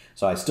 20.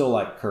 So I still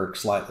like Kirk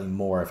slightly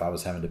more if I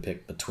was having to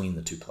pick between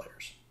the two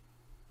players.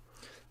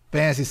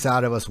 Fantasy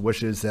side of us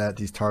wishes that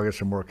these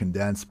targets are more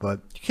condensed,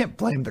 but you can't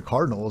blame the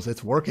Cardinals.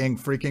 It's working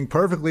freaking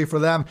perfectly for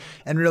them.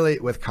 And really,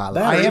 with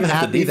Kyler, I am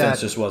happy the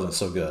defense just wasn't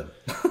so good.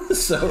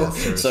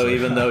 So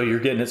even though you're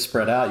getting it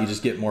spread out, you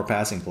just get more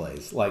passing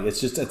plays. Like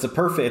it's a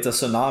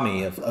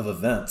tsunami of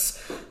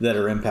events that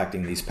are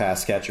impacting these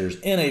pass catchers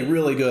in a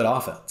really good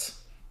offense.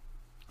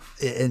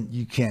 And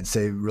you can't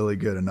say really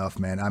good enough,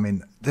 man. I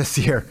mean, this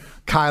year,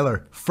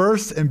 Kyler,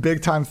 first in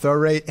big-time throw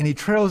rate, and he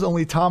trails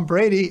only Tom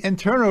Brady in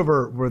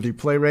turnover-worthy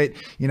play rate.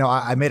 You know,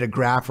 I made a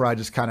graph where I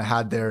just kind of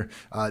had their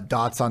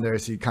dots on there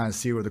so you kind of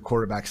see where the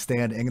quarterbacks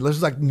stand. And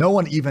there's like no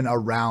one even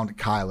around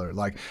Kyler.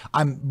 Like,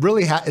 I'm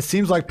really it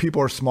seems like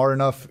people are smart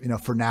enough, you know,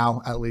 for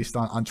now, at least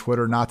on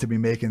Twitter, not to be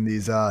making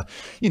these,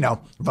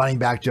 running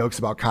back jokes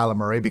about Kyler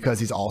Murray because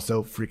he's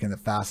also freaking the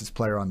fastest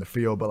player on the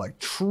field. But, like,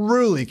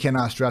 truly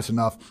cannot stress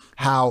enough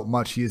how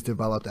much he has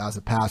developed as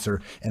a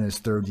passer in his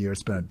third year.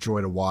 It's been a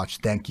joy to watch.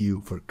 Thank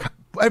you for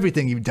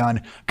everything you've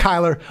done,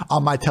 Kyler,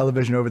 on my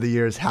television over the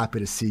years. Happy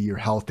to see you're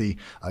healthy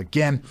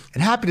again,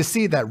 and happy to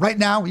see that right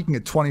now you can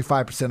get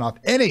 25% off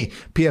any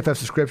PFF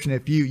subscription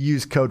if you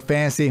use code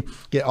FANTASY.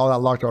 Get all that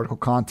locked article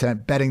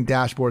content, betting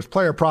dashboards,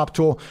 player prop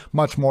tool,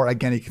 much more.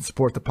 Again, you can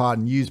support the pod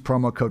and use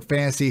promo code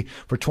FANTASY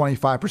for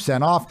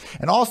 25% off.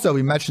 And also,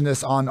 we mentioned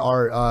this on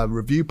our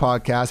review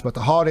podcast, but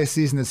the holiday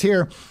season is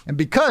here, and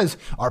because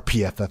our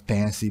PFF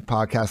Fantasy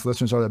podcast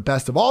listeners are the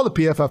best of all the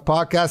PFF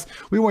podcasts,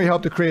 we want your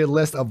help to create a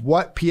list of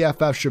what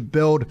PFF should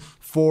build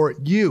for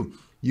you.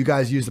 You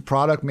guys use the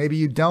product. Maybe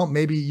you don't.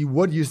 Maybe you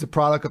would use the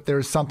product if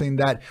there's something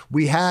that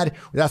we had.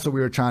 That's what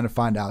we were trying to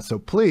find out. So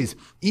please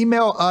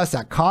email us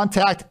at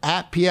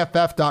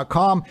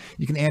contact@pff.com.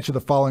 You can answer the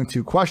following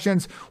 2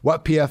 questions.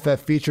 What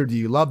PFF feature do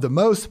you love the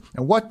most?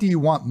 And what do you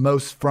want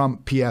most from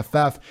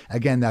PFF?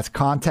 Again, that's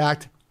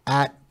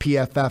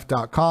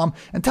contact@pff.com,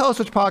 and tell us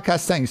which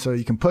podcast sent you so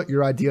you can put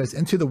your ideas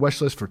into the wish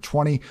list for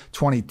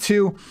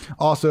 2022.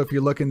 Also, if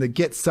you're looking to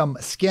get some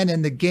skin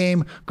in the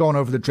game, going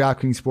over the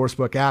DraftKings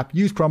Sportsbook app,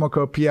 use promo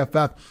code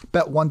PFF,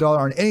 bet $1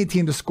 on any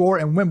team to score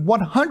and win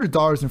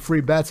 $100 in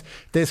free bets.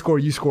 If they score,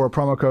 you score.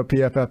 Promo code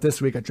PFF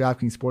this week at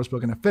DraftKings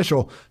Sportsbook, an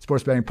official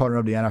sports betting partner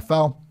of the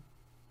NFL.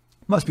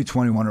 Must be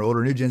 21 or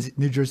older. New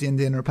Jersey,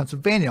 Indiana, or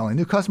Pennsylvania only.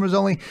 New customers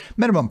only.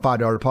 Minimum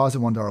 $5 deposit,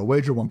 $1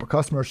 wager, 1 per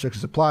customer.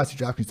 Restrictions apply. See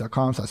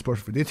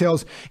DraftKings.com/sports for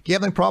details.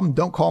 Gambling problem?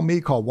 Don't call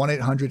me. Call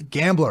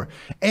 1-800-GAMBLER.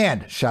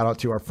 And shout out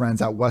to our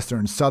friends at Western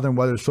and Southern.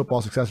 Whether it's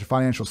football success or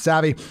financial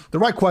savvy, the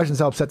right questions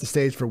help set the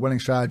stage for winning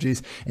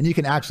strategies. And you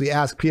can actually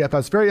ask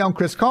PFF's very own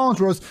Chris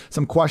Collinsworth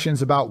some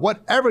questions about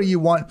whatever you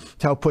want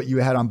to help put you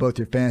ahead on both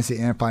your fantasy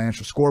and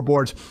financial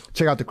scoreboards.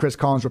 Check out the Chris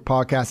Collinsworth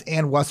podcast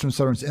and Western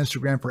Southern's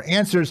Instagram for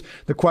answers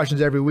the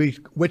questions every week,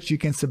 which you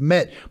can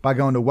submit by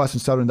going to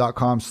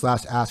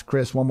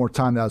westernsouthern.com/askchris. One more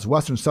time, that is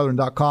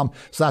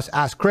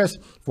westernsouthern.com/askchris.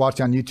 If you're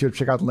watching on YouTube,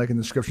 check out the link in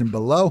the description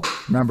below.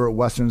 Remember, at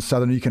Western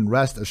Southern, you can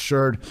rest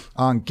assured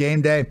on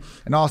game day.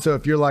 And also,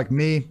 if you're like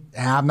me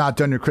and have not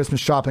done your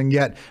Christmas shopping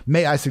yet,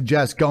 may I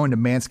suggest going to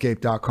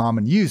manscaped.com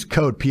and use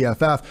code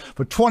PFF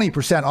for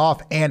 20% off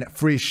and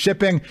free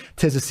shipping.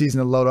 'Tis the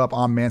season to load up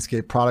on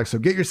Manscaped products. So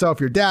get yourself,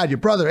 your dad, your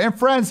brother, and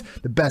friends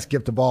the best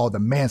gift of all, the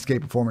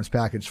Manscaped Performance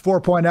Package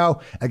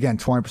 4.0. Again,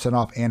 20%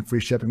 off and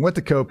free shipping with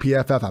the code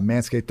PFF at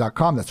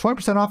manscaped.com. That's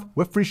 20% off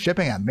with free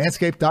shipping at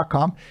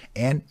manscaped.com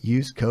and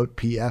use code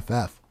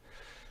PFF.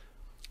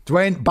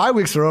 Dwayne, bye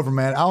weeks are over,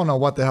 man. I don't know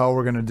what the hell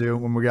we're going to do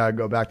when we got to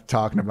go back to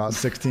talking about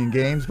 16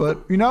 games,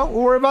 but, we'll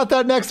worry about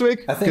that next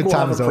week. I think we'll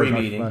have a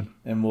pre-meeting,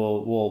 and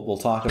we'll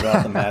talk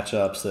about the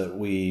matchups that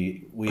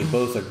we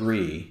both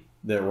agree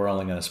that we're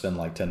only going to spend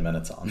like 10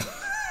 minutes on.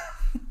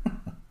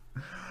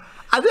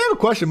 I did have a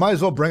question. Might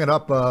as well bring it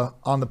up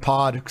on the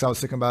pod because I was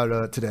thinking about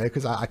it today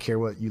because I care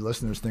what you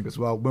listeners think as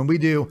well. When we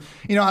do,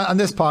 on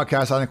this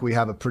podcast, I think we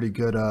have a pretty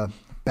good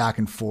back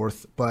and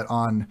forth. But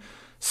on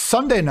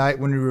Sunday night,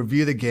 when we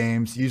review the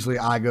games, usually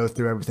I go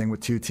through everything with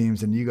 2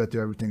 teams and you go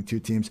through everything with 2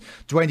 teams.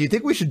 Dwayne, do you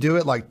think we should do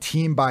it like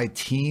team by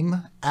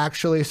team,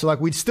 actually? So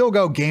like we'd still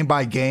go game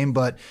by game,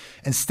 but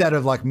instead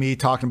of like me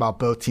talking about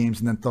both teams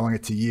and then throwing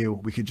it to you,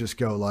 we could just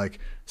go like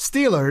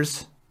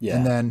Steelers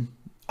and then...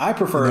 I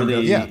prefer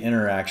the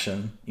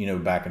interaction,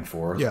 back and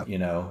forth. Yeah.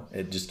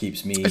 It just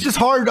keeps me. It's just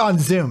hard on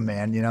Zoom,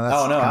 man.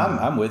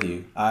 I'm with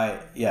you. I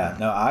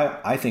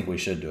think we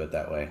should do it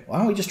that way. Why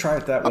don't we just try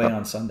it that way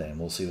on Sunday and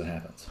we'll see what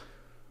happens.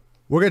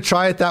 We're gonna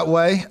try it that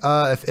way.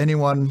 If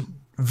anyone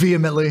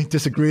vehemently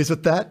disagrees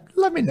with that,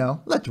 let me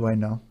know. Let Dwayne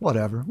know.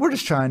 Whatever. We're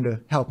just trying to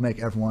help make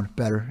everyone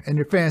better in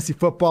your fantasy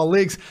football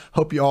leagues.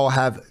 Hope you all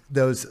have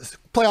those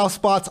playoff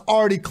spots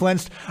already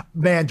clinched.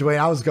 Man, Dwayne,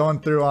 I was going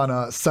through on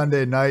a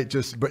Sunday night,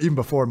 but even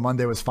before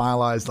Monday was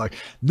finalized, like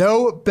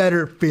no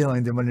better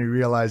feeling than when you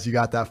realize you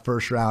got that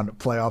first round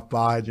playoff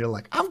bye. And you're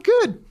like, I'm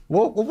good.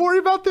 We'll worry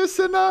about this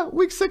in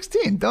week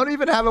 16. Don't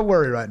even have a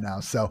worry right now.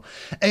 So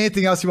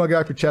anything else you want to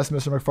get off your chest,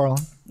 Mr.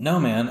 McFarland? No,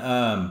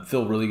 man.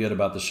 Feel really good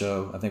about the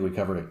show. I think we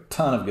covered a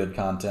ton of good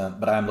content,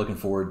 but I'm looking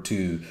forward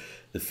to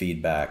the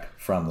feedback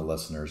from the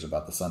listeners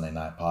about the Sunday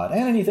night pod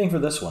and anything for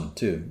this one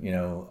too.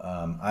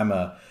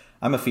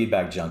 I'm a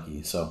feedback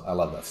junkie, so I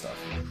love that stuff.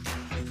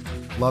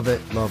 Love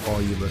it. Love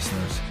all you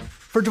listeners.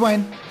 For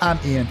Dwayne, I'm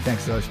Ian.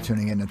 Thanks so much for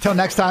tuning in. Until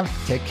next time,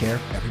 take care,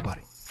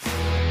 everybody.